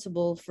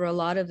responsible for a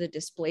lot of the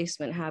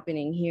displacement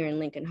happening here in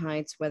Lincoln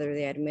Heights, whether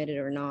they admit it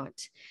or not.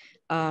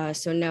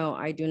 So no,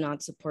 I do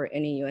not support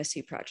any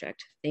USC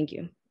project. Thank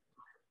you.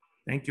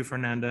 Thank you,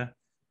 Fernanda.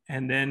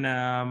 And then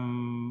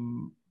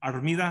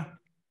Armida.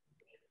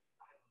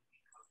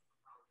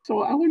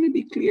 So I want to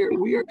be clear.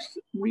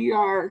 We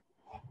are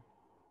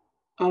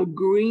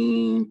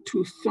agreeing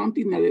to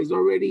something that is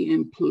already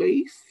in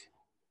place.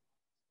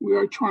 We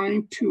are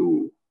trying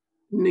to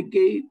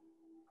negate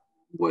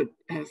what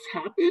has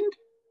happened.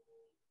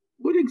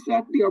 What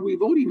exactly are we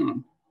voting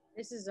on?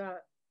 This is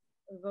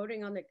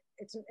voting on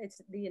it's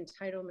the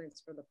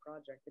entitlements for the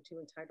project, the two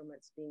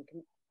entitlements being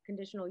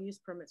conditional use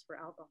permits for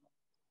alcohol.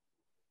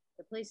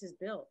 The place is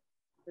built,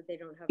 but they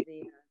don't have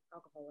the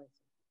alcohol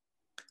license.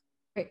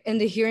 Right. And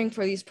the hearing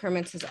for these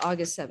permits is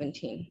August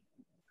 17.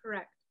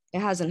 Correct. It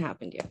hasn't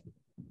happened yet.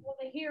 Well,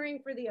 the hearing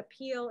for the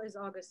appeal is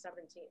August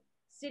 17th.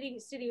 City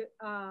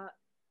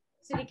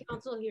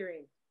council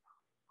hearing.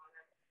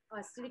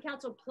 City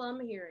council plum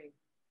hearing.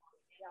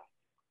 Yeah.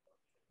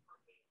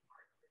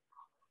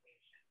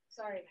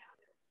 Sorry.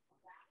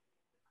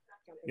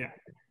 Yeah.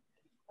 Okay.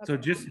 So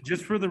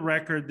just for the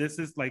record, this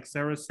is, like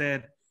Sara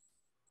said,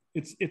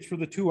 it's for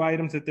the two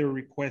items that they're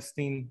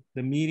requesting: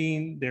 the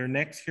meeting, their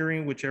next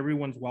hearing, which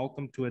everyone's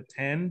welcome to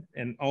attend,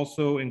 and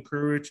also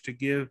encouraged to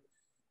give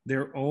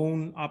their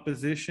own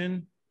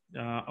opposition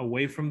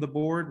away from the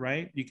board,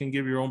 right? You can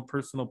give your own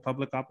personal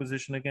public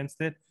opposition against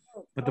it.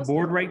 But the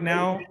board right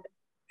now,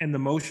 and the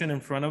motion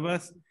in front of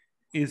us,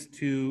 is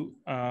to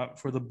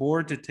for the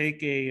board to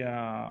take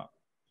a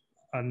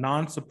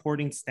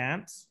non-supporting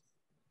stance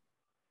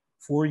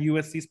for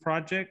USC's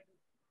project,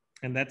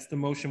 and that's the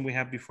motion we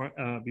have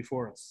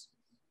before us.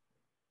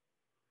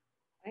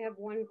 I have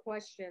one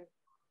question.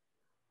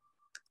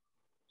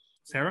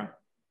 Sara?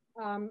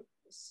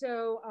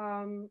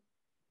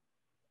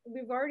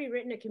 We've already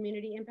written a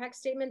community impact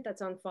statement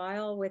that's on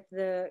file with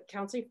the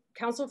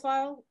council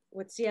file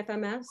with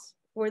CFMS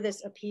for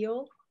this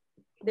appeal.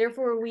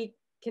 Therefore, we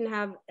can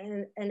have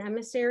an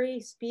emissary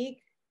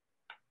speak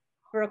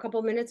for a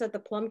couple minutes at the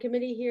Plum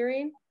Committee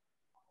hearing.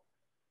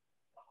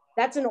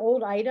 That's an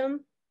old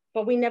item,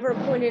 but we never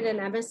appointed an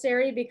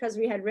emissary because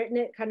we had written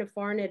it kind of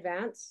far in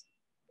advance.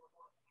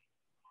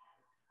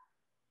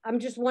 I'm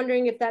just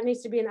wondering if that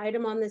needs to be an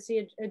item on this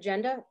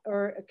agenda,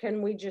 or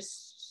can we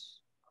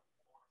just,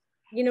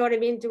 you know what I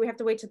mean? Do we have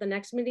to wait to the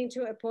next meeting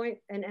to appoint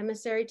an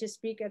emissary to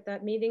speak at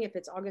that meeting if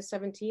it's August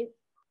 17th?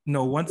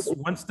 No,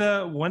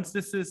 once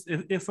this is,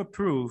 if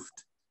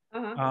approved,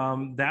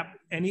 that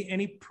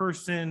any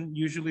person,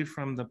 usually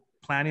from the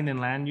planning and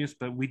land use,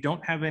 but we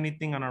don't have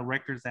anything on our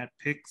records that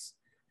picks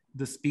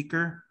the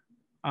speaker.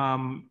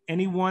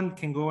 Anyone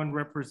can go and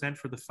represent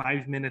for the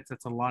 5 minutes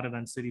that's allotted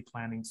on city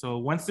planning. So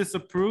once this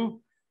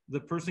approved,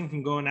 the person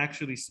can go and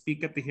actually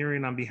speak at the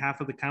hearing on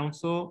behalf of the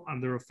council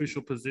on their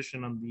official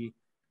position on the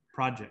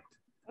project.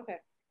 Okay,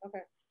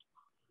 okay.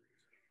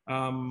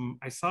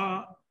 I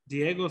saw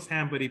Diego's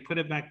hand, but he put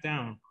it back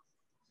down.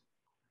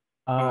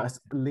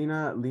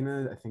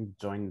 Lena, I think,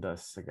 joined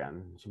us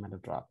again. She might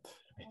have dropped,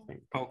 I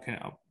think. Okay,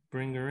 I'll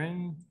bring her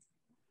in.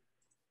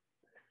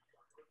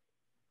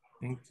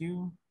 Thank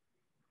you.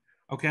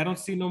 Okay, I don't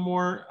see no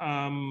more.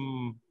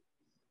 Oh,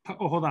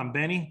 hold on,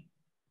 Benny.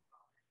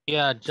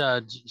 Yeah,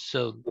 Judge.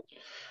 So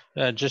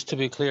just to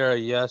be clear,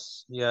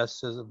 yes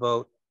is a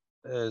vote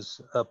is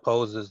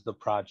opposes the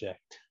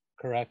project,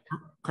 correct?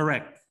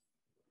 Correct.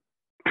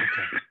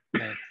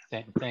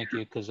 Okay, thank you,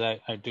 because I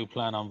do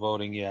plan on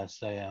voting yes.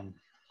 I am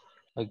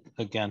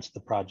against the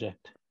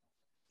project.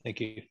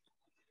 Thank you.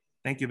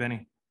 Thank you,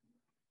 Benny.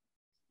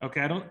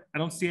 Okay, I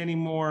don't see any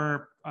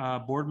more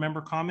board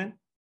member comment.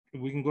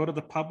 We can go to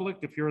the public.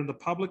 If you're in the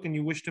public and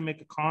you wish to make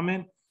a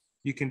comment,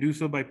 you can do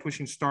so by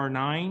pushing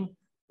 *9,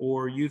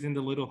 or using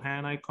the little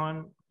hand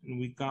icon. And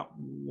we got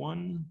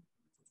one.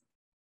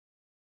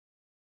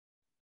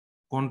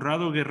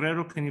 Conrado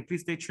Guerrero, can you please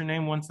state your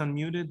name once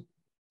unmuted?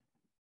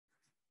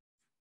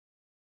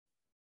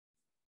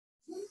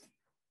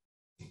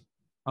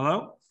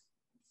 Hello?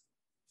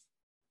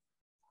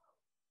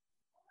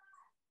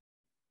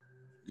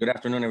 Good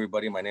afternoon,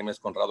 everybody. My name is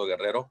Conrado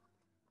Guerrero.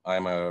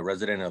 I'm a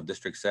resident of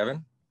District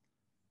 7.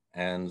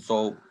 And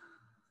so,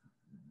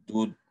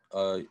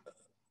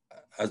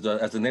 as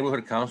the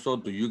neighborhood council,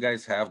 do you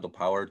guys have the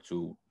power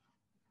to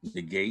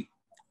negate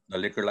the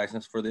liquor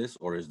license for this?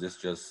 Or is this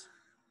just,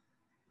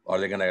 are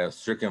they gonna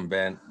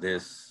circumvent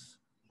this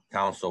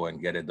council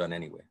and get it done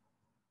anyway?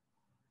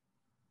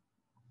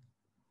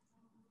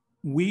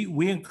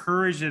 We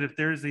encourage that if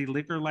there's a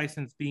liquor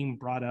license being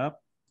brought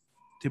up,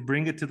 to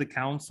bring it to the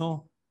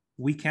council.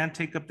 We can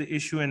take up the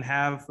issue and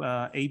have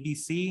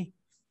ABC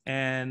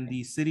and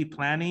the city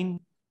planning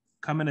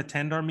come and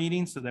attend our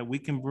meeting so that we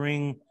can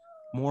bring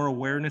more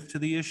awareness to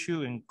the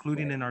issue,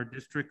 including in our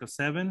district of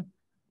 7.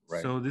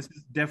 Right. So this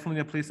is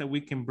definitely a place that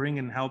we can bring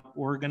and help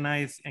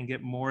organize and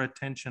get more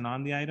attention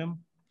on the item.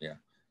 Yeah,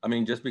 I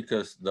mean, just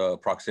because the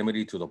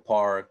proximity to the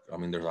park, I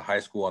mean, there's a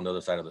high school on the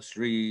other side of the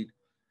street.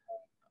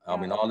 I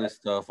mean, all this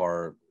stuff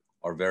are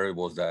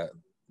variables that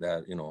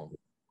you know,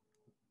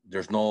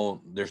 there's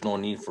no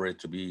need for it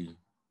to be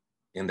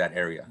in that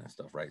area and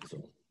stuff, right?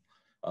 So,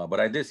 but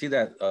I did see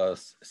that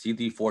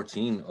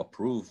CD14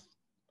 approved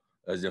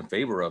is in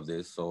favor of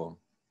this. So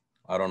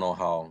I don't know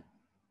how,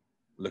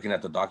 looking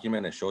at the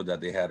document, it showed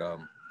that they had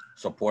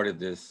supported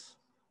this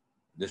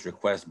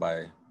request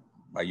by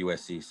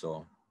USC.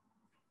 So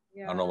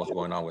yeah. I don't know what's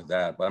going on with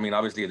that. But I mean,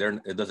 obviously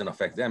it doesn't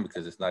affect them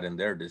because it's not in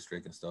their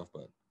district and stuff,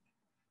 but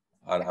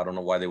I don't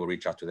know why they would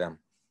reach out to them.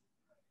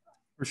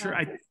 For sure.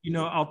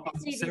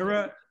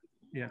 Sarah,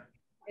 yeah.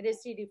 It is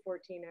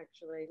CD14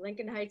 actually.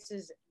 Lincoln Heights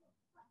is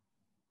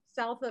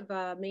south of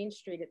Main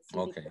Street. It's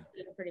CD14 okay.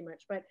 Pretty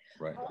much. But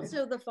right.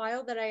 Also the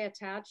file that I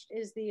attached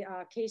is the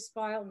case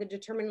file, the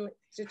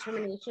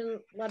determination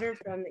letter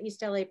from the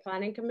East LA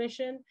Planning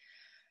Commission.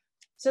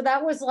 So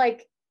that was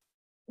like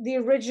the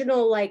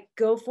original like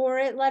go for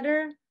it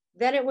letter.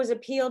 Then it was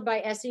appealed by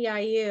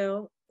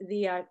SEIU,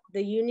 the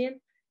union,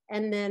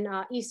 and then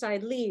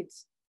Eastside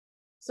Leads.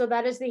 So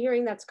that is the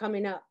hearing that's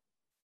coming up.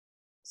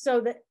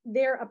 So that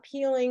they're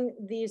appealing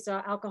these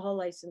alcohol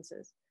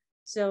licenses.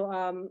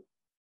 So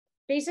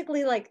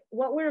basically like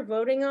what we're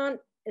voting on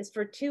is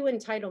for 2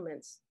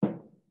 entitlements.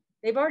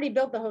 They've already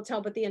built the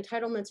hotel, but the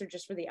entitlements are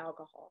just for the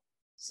alcohol.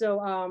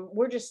 So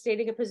we're just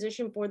stating a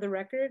position for the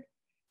record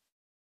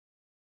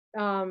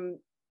so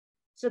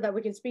that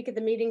we can speak at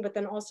the meeting, but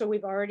then also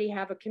we've already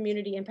have a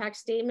community impact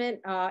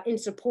statement in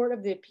support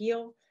of the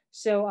appeal.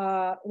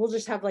 So we'll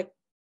just have like,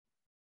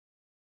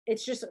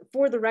 it's just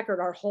for the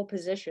record, our whole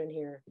position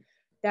here.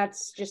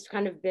 That's just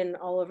kind of been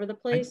all over the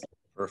place.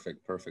 Perfect.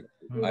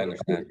 I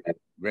understand.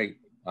 Great.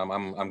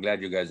 I'm glad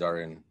you guys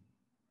are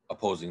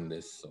opposing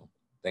this. So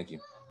thank you.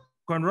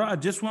 Conrad,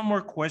 just one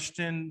more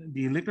question.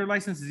 The liquor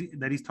license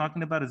that he's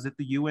talking about, is it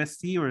the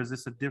USC or is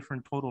this a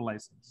different total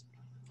license?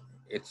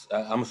 It's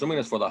I'm assuming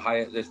it's for the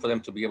Hyatt. It's for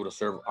them to be able to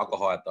serve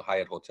alcohol at the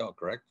Hyatt Hotel,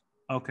 correct?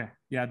 Okay.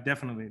 Yeah,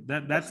 definitely.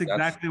 That's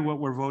exactly what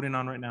we're voting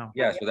on right now.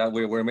 Yeah. So that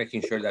we're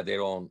making sure that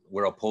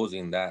we're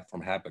opposing that from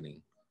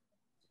happening.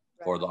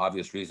 For the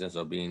obvious reasons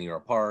of being near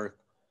a park,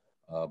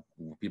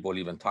 people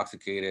leave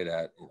intoxicated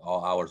at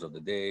all hours of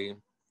the day,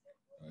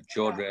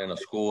 children, a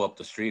school up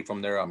the street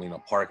from there. I mean, a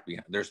park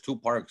behind. There's 2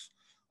 parks,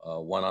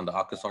 one on the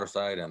Alcazar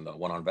side and the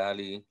one on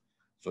Valley.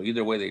 So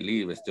either way they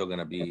leave, it's still going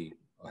to be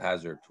a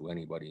hazard to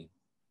anybody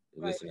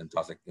if it's an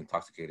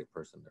intoxicated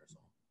person there. So.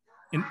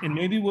 And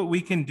maybe what we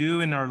can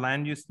do in our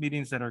land use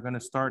meetings that are going to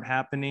start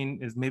happening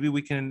is maybe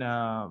we can,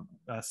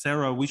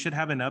 Sarah, we should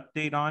have an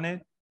update on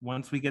it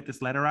once we get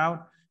this letter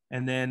out.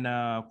 And then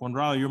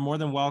Conrado, you're more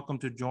than welcome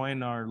to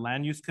join our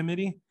land use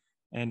committee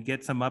and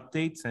get some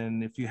updates.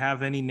 And if you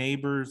have any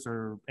neighbors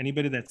or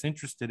anybody that's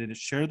interested in it,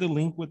 share the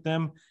link with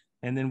them.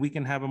 And then we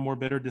can have a more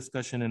better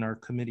discussion in our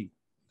committee.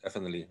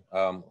 Definitely.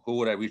 Who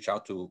would I reach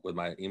out to with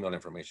my email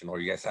information, or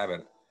you guys have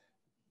it?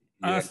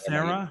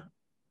 Sarah?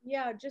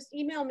 Yeah, just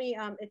email me.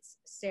 It's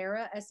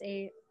Sara,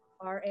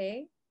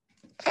 S-A-R-A.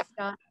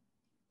 Do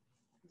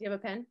you have a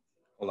pen?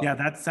 Yeah,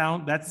 that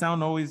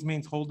sound always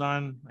means hold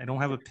on. I don't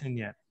have a pen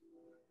yet.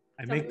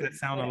 I make that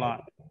sound a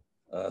lot.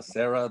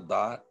 Sara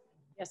dot.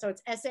 Yeah, so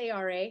it's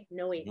S-A-R-A,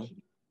 no H.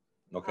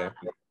 Okay.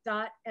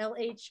 Dot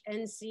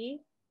LHNC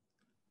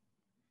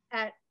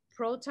at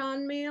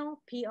protonmail,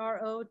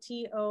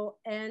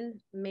 P-R-O-T-O-N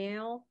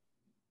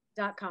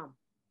mail.com.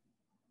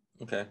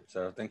 Okay,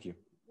 Sara, thank you.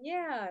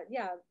 Yeah,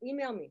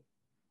 email me.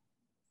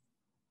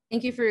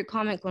 Thank you for your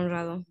comment,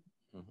 Conrado.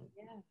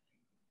 Yeah.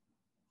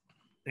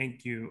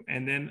 Thank you.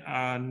 And then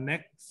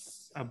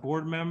next, a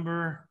board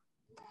member.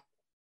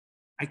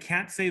 I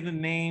can't say the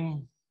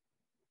name.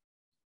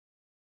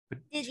 But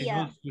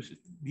Dydia.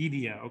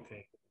 Dydia,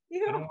 okay.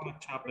 Yeah. I don't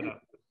want to chop it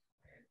up.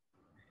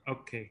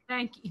 Okay.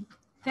 Thank you.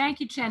 Thank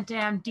you, Chente.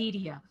 I'm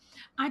Dydia.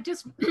 I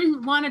just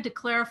wanted to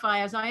clarify,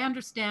 as I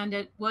understand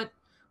it, what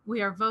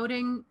we are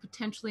voting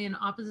potentially in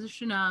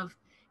opposition of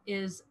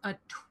is a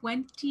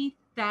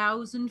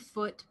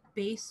 20,000-foot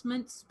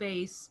basement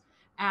space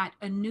at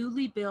a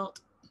newly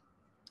built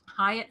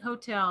Hyatt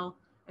Hotel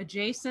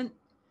adjacent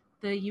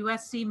the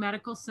USC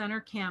Medical Center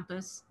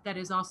campus that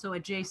is also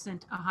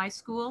adjacent a high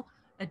school,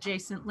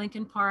 adjacent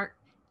Lincoln Park,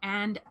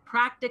 and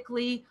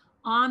practically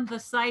on the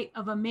site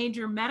of a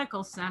major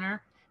medical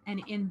center.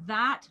 And in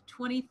that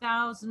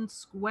 20,000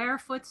 square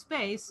foot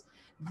space,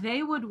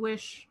 they would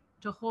wish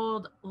to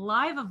hold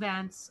live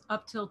events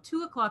up till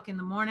 2 o'clock in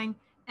the morning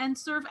and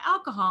serve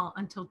alcohol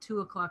until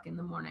 2 o'clock in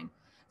the morning.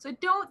 So I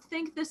don't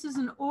think this is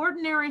an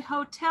ordinary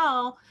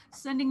hotel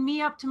sending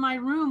me up to my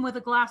room with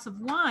a glass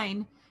of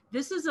wine.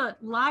 This is a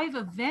live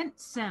event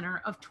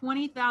center of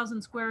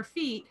 20,000 square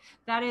feet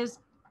that is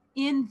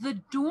in the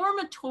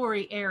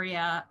dormitory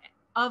area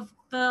of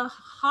the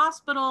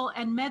hospital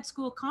and med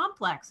school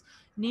complex.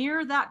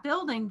 Near that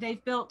building,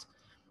 they've built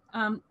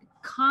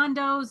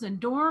condos and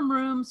dorm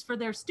rooms for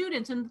their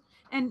students.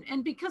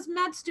 And because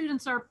med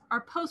students are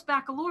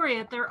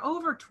post-baccalaureate, they're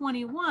over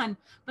 21,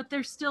 but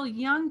they're still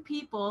young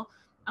people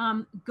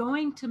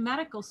going to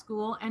medical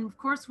school. And of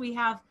course, we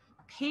have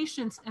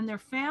patients and their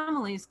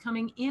families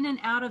coming in and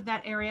out of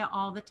that area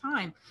all the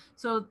time.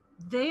 So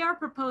they are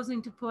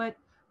proposing to put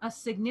a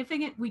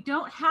significant, we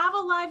don't have a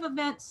live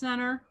event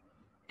center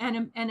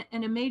and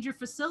a major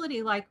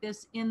facility like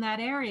this in that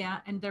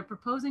area. And they're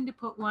proposing to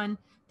put one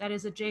that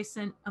is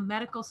adjacent a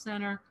medical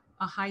center,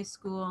 a high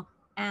school,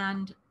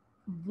 and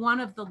one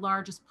of the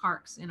largest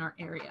parks in our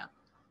area.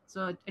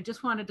 So I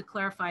just wanted to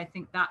clarify, I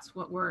think that's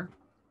what we're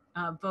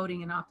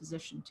voting in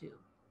opposition to.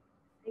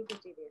 Thank you,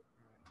 Dydia.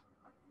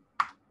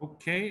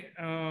 Okay,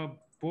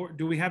 board,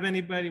 do we have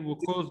anybody? We'll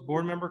close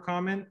board member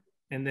comment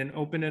and then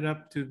open it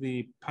up to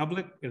the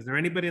public. Is there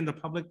anybody in the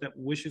public that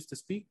wishes to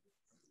speak?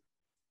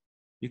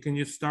 You can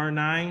use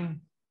 *9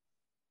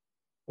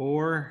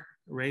 or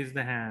raise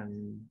the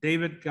hand.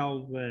 David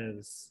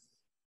Galvez.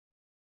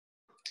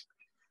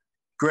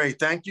 Great,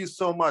 thank you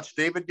so much.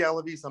 David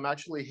Galvez, I'm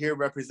actually here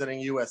representing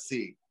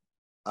USC.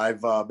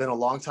 I've been a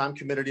longtime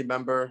community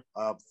member,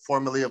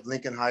 formerly of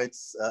Lincoln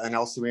Heights and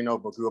El Sereno,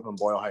 but grew up in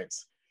Boyle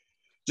Heights.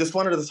 Just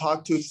wanted to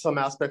talk to some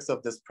aspects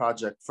of this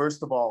project.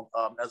 First of all,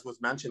 as was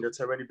mentioned,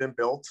 it's already been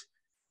built.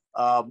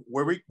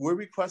 We're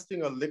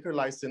requesting a liquor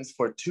license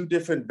for 2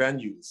 different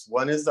venues.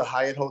 One is the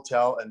Hyatt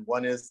Hotel and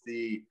one is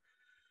the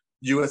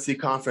USC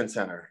Conference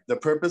Center. The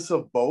purpose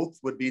of both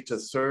would be to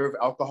serve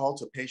alcohol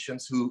to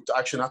patients who,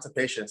 actually not to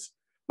patients,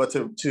 but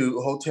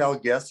to hotel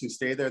guests who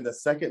stay there. And the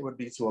second would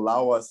be to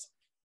allow us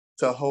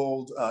to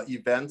hold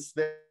events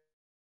there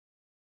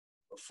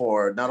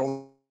for not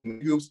only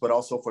groups, but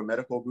also for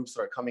medical groups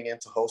that are coming in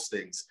to host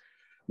things.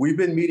 We've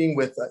been meeting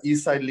with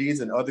Eastside Leads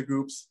and other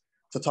groups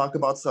to talk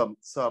about some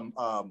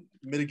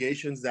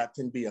mitigations that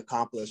can be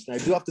accomplished. And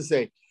I do have to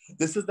say,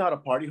 this is not a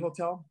party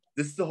hotel.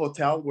 This is a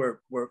hotel where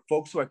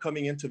folks who are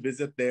coming in to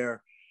visit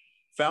their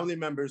family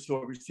members who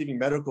are receiving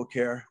medical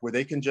care, where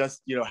they can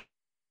just,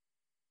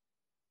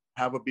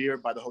 have a beer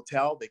by the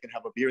hotel, they can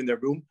have a beer in their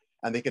room,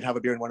 and they can have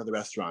a beer in one of the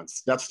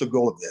restaurants. That's the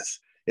goal of this.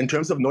 In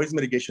terms of noise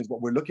mitigations, what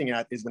we're looking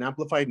at is when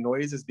amplified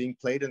noise is being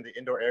played in the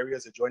indoor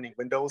areas adjoining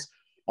windows,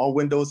 all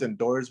windows and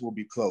doors will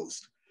be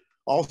closed.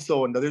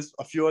 Also, and there's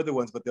a few other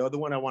ones, but the other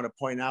one I want to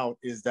point out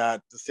is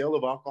that the sale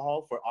of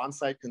alcohol for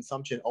on-site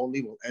consumption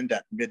only will end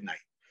at midnight.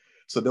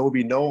 So there will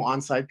be no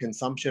on-site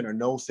consumption or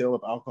no sale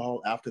of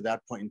alcohol after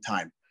that point in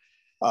time.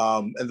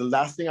 And the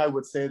last thing I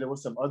would say, there were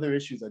some other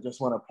issues I just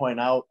want to point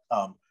out.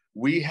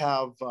 We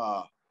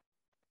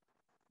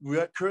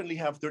currently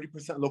have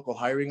 30% local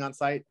hiring on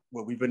site,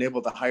 where we've been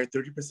able to hire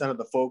 30% of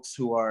the folks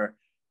who are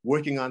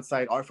working on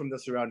site are from the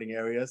surrounding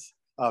areas.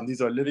 These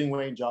are living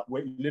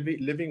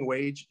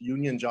wage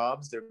union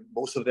jobs.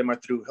 Most of them are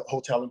through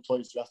hotel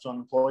employees, restaurant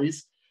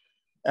employees.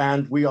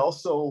 And we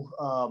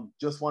also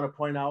just want to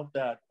point out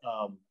that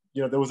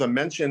there was a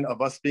mention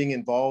of us being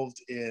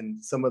involved in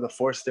some of the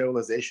forced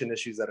sterilization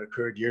issues that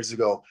occurred years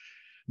ago.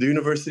 The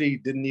university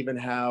didn't even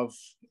have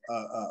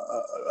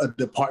a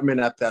department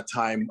at that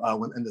time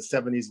in the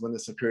 70s when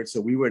this occurred. So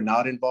we were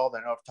not involved.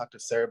 I know I've talked to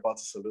Sara about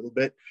this a little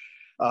bit.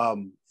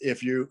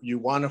 If you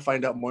want to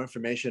find out more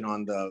information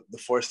on the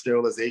forced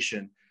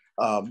sterilization,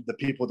 the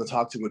people to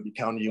talk to would be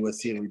County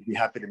USC, and we'd be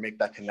happy to make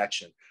that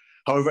connection.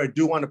 However, I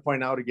do want to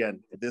point out again,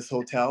 this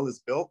hotel is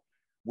built.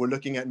 We're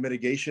looking at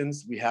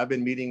mitigations. We have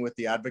been meeting with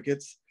the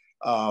advocates.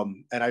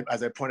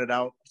 As I pointed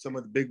out, some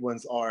of the big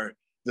ones are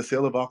the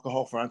sale of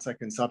alcohol for on-site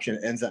consumption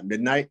ends at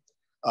midnight.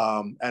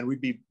 And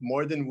we'd be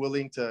more than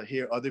willing to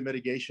hear other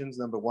mitigations,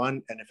 number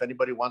one. And if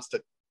anybody wants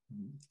to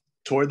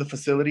tour the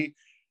facility,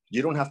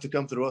 you don't have to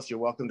come through us. You're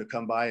welcome to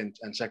come by and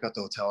check out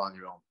the hotel on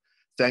your own.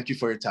 Thank you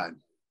for your time.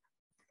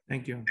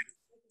 Thank you.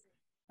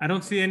 I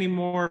don't see any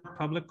more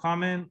public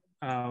comment.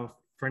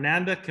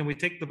 Fernanda, can we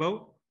take the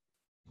vote?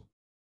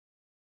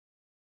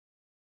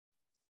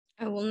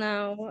 I will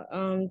now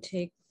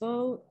take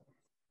vote.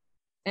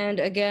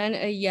 And again,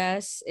 a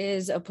yes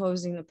is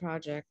opposing the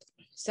project.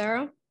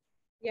 Sara?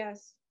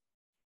 Yes.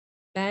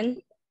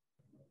 Ben?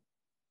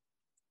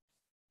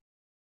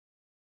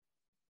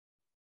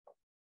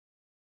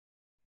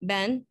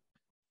 Ben?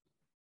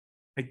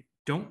 I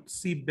don't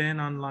see Ben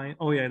online.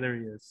 Oh yeah, there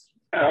he is.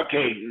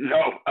 Okay,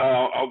 no,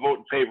 I'll vote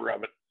in favor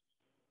of it.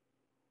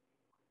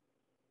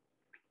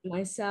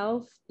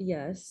 Myself,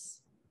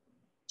 yes.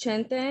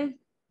 Chente?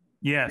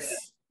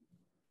 Yes.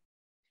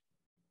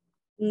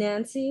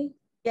 Nancy?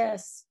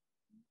 Yes.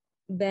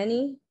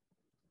 Benny?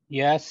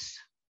 Yes.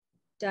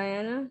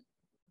 Diana?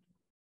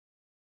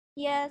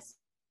 Yes.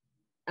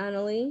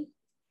 Annalee?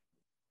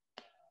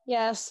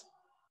 Yes.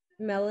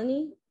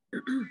 Melanie?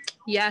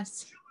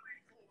 Yes.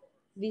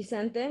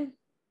 Vicente?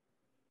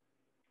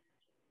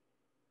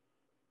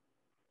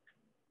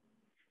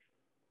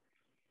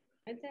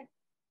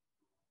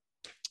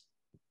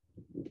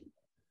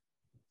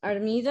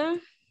 Armida?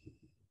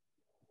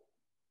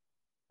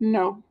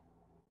 No.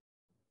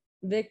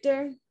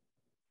 Victor?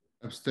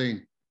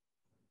 Abstain.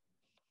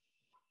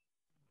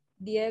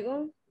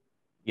 Diego?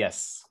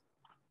 Yes.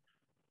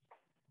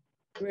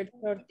 Rich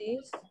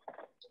Ortiz?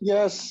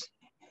 Yes.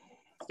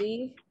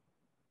 Steve?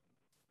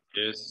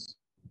 Yes.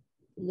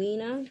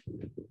 Lena?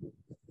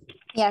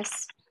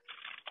 Yes.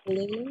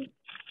 Lena?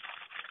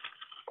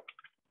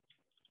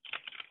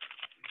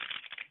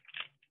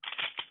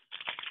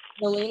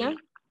 Melina?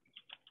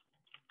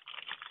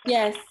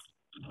 Yes.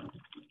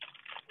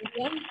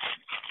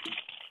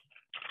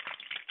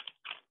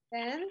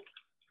 Ben?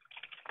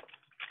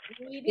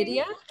 Dydia?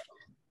 Dydia?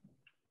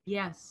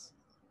 Yes.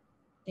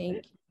 Thank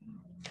you.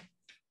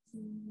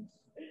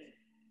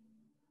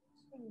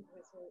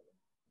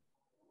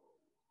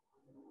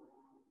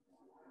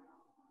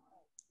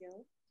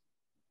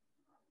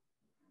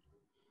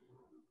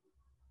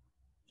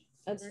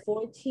 That's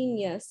 14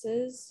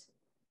 yeses,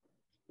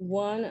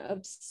 1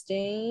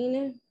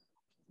 abstain,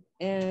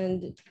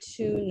 and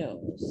 2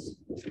 noes.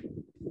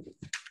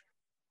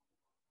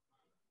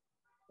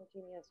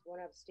 14 yes, 1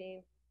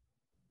 abstain,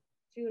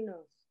 2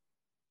 noes.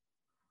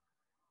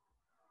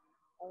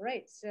 All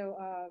right, so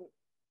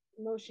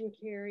motion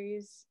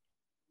carries,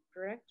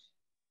 correct?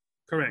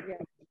 Correct.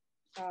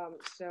 Yeah.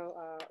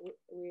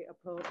 We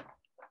oppose,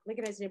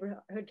 Lincoln Heights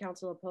Neighborhood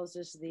Council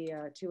opposes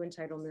the 2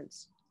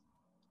 entitlements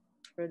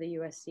for the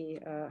USC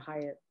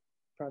Hyatt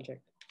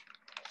project.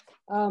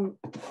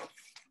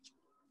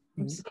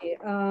 Let's see,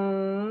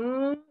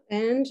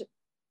 and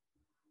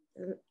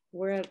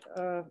we're at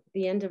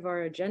the end of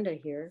our agenda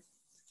here.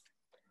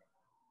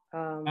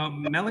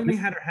 Melanie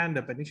had her hand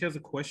up. I think she has a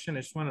question.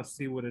 I just want to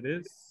see what it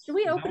is. Should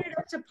we open it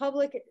up to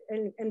public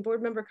and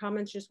board member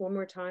comments just one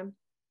more time?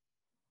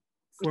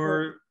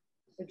 For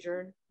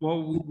adjourn?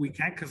 Well, we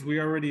can't because we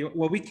already,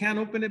 well, we can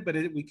open it, but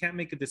we can't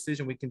make a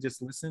decision. We can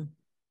just listen.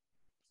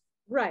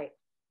 Right.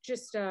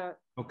 Just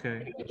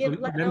okay.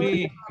 Let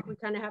me, we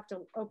kind of have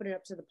to open it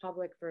up to the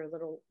public for a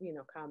little,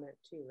 comment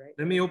too, right?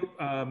 Let me open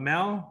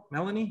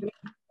Melanie.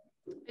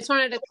 I just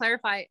wanted to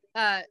clarify.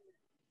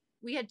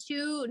 We had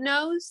 2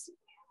 no's.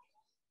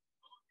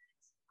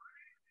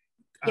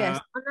 Yes.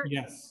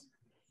 Yes.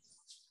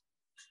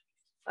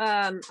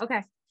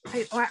 Okay.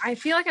 I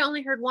feel like I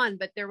only heard 1,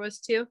 but there was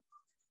 2.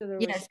 So there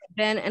yes,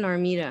 Ben and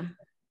Armida.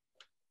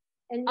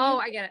 And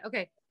I get it.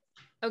 Okay.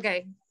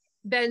 Okay.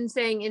 Ben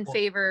saying in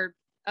favor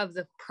of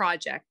the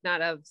project,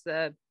 not of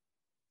the.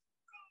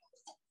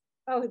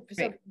 Oh,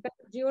 so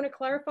do you want to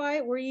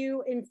clarify? Were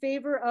you in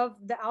favor of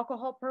the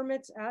alcohol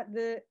permits at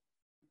the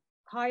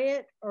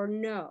Hyatt or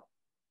no?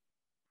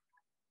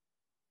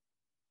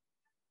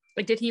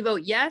 Like, did he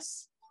vote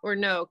yes or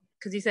no?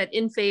 Because he said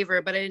in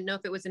favor, but I didn't know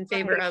if it was in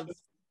favor of.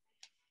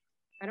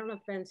 I don't know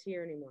if Ben's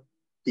here anymore.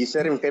 He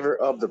said in favor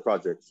of the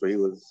project, so he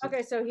was.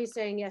 Okay, so he's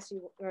saying yes,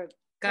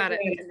 got it.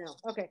 No.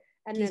 Okay,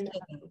 and then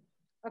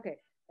okay,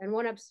 and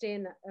 1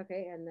 abstain.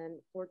 Okay, and then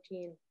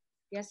 14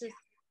 yeses.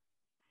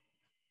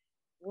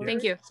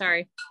 Thank you.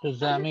 Sorry. Does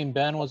that mean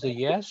Ben was a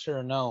yes or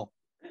a no?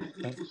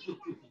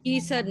 He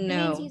said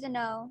no. Means he's a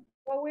no.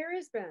 Well, where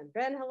is Ben?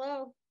 Ben,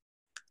 hello.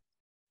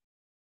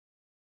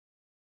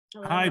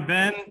 Hello. Hi,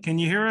 Ben. Can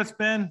you hear us,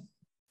 Ben?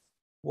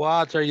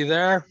 Watts, are you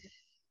there?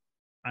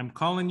 I'm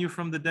calling you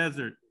from the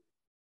desert.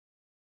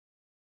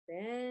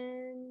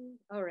 Ben.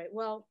 All right.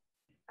 Well,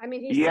 I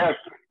mean, he's yes.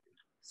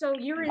 So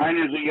you're in. Mine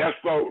is a yes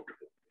vote.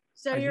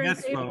 So you're in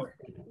favor.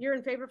 You're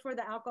in favor for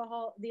the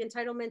alcohol, the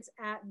entitlements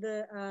at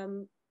the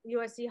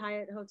USC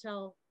Hyatt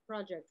Hotel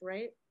project,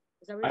 right?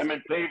 Is that what I'm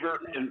in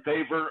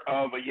favor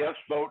of a yes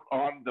vote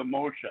on the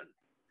motion.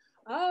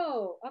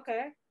 Oh,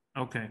 okay.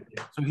 Okay.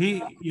 So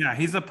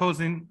he's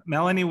opposing.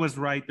 Melanie was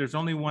right. There's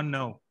only 1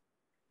 no.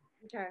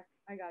 Okay,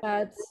 I got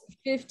That's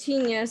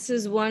 15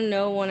 yeses, 1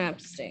 no, 1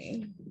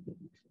 abstain.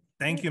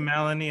 Thank you,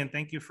 Melanie, and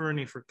thank you,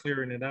 Fernie, for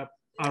clearing it up.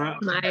 All right.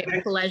 My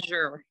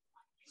pleasure.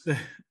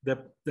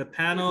 The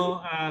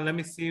panel, let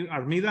me see,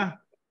 Armida.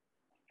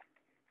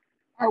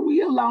 Are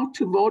we allowed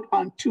to vote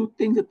on 2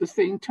 things at the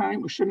same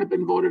time, or shouldn't have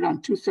been voted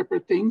on 2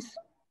 separate things?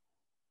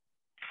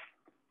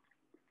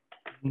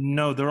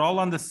 No, they're all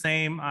on the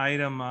same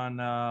item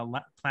on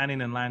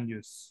planning and land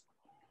use.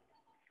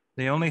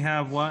 They only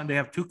have 1, they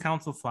have 2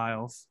 council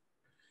files.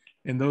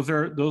 And those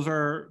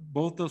are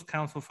both those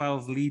council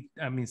files lead,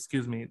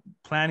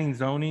 planning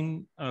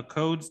zoning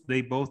codes.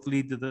 They both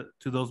lead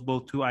to those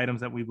both two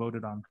items that we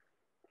voted on.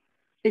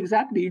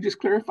 Exactly, you just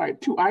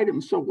clarified 2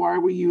 items. So why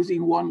are we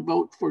using one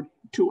vote for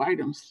 2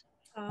 items?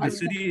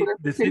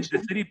 The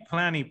city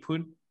planning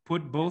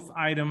put both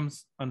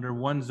items under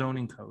one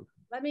zoning code.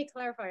 Let me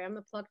clarify, I'm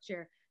the pluck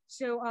chair.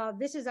 So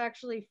this is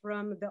actually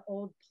from the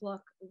old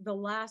pluck, the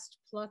last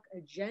pluck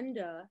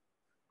agenda.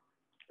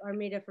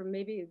 Armida, from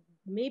maybe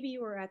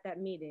you were at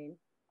that meeting.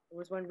 It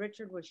was when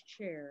Richard was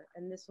chair,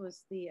 and this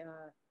was the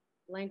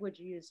language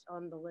used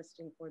on the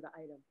listing for the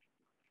item.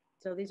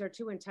 So these are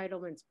 2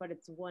 entitlements, but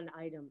it's one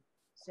item.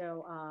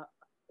 So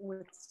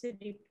with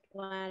city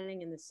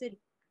planning and the city,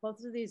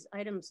 both of these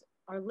items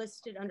are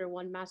listed under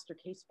one master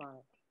case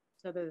file.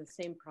 So they're the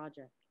same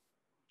project.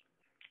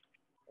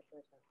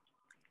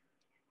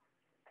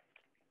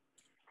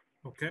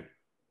 Okay,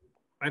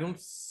 I don't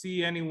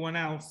see anyone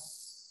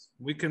else.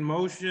 We can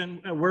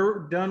motion.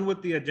 We're done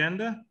with the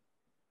agenda.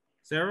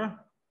 Sarah?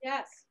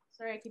 Yes.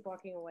 Sorry, I keep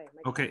walking away.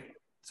 Okay,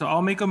 so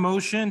I'll make a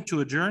motion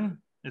to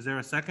adjourn. Is there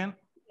a second?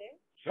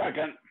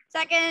 Second.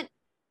 Second.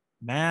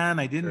 Man,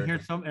 I didn't hear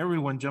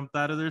everyone jumped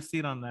out of their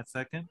seat on that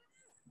second.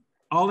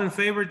 All in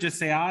favor, just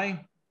say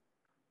aye.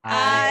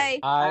 Aye.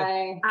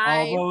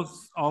 Aye.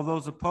 All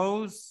those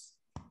opposed?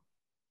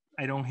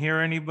 I don't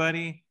hear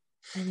anybody.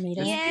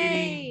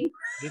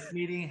 This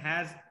meeting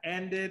has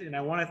ended, and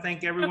I want to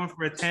thank everyone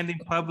for attending,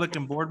 public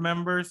and board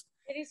members.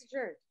 It is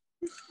adjourned.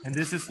 And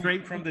this is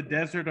straight from the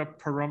desert of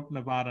Pahrump,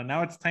 Nevada.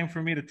 Now it's time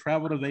for me to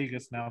travel to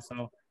Vegas now.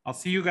 So I'll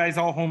see you guys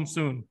all home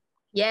soon.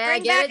 Yeah,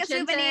 bring back a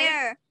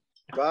souvenir.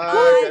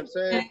 Bye.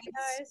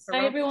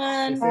 Bye,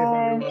 everyone. Bye,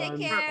 everyone. Take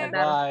care.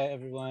 Bye,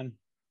 everyone.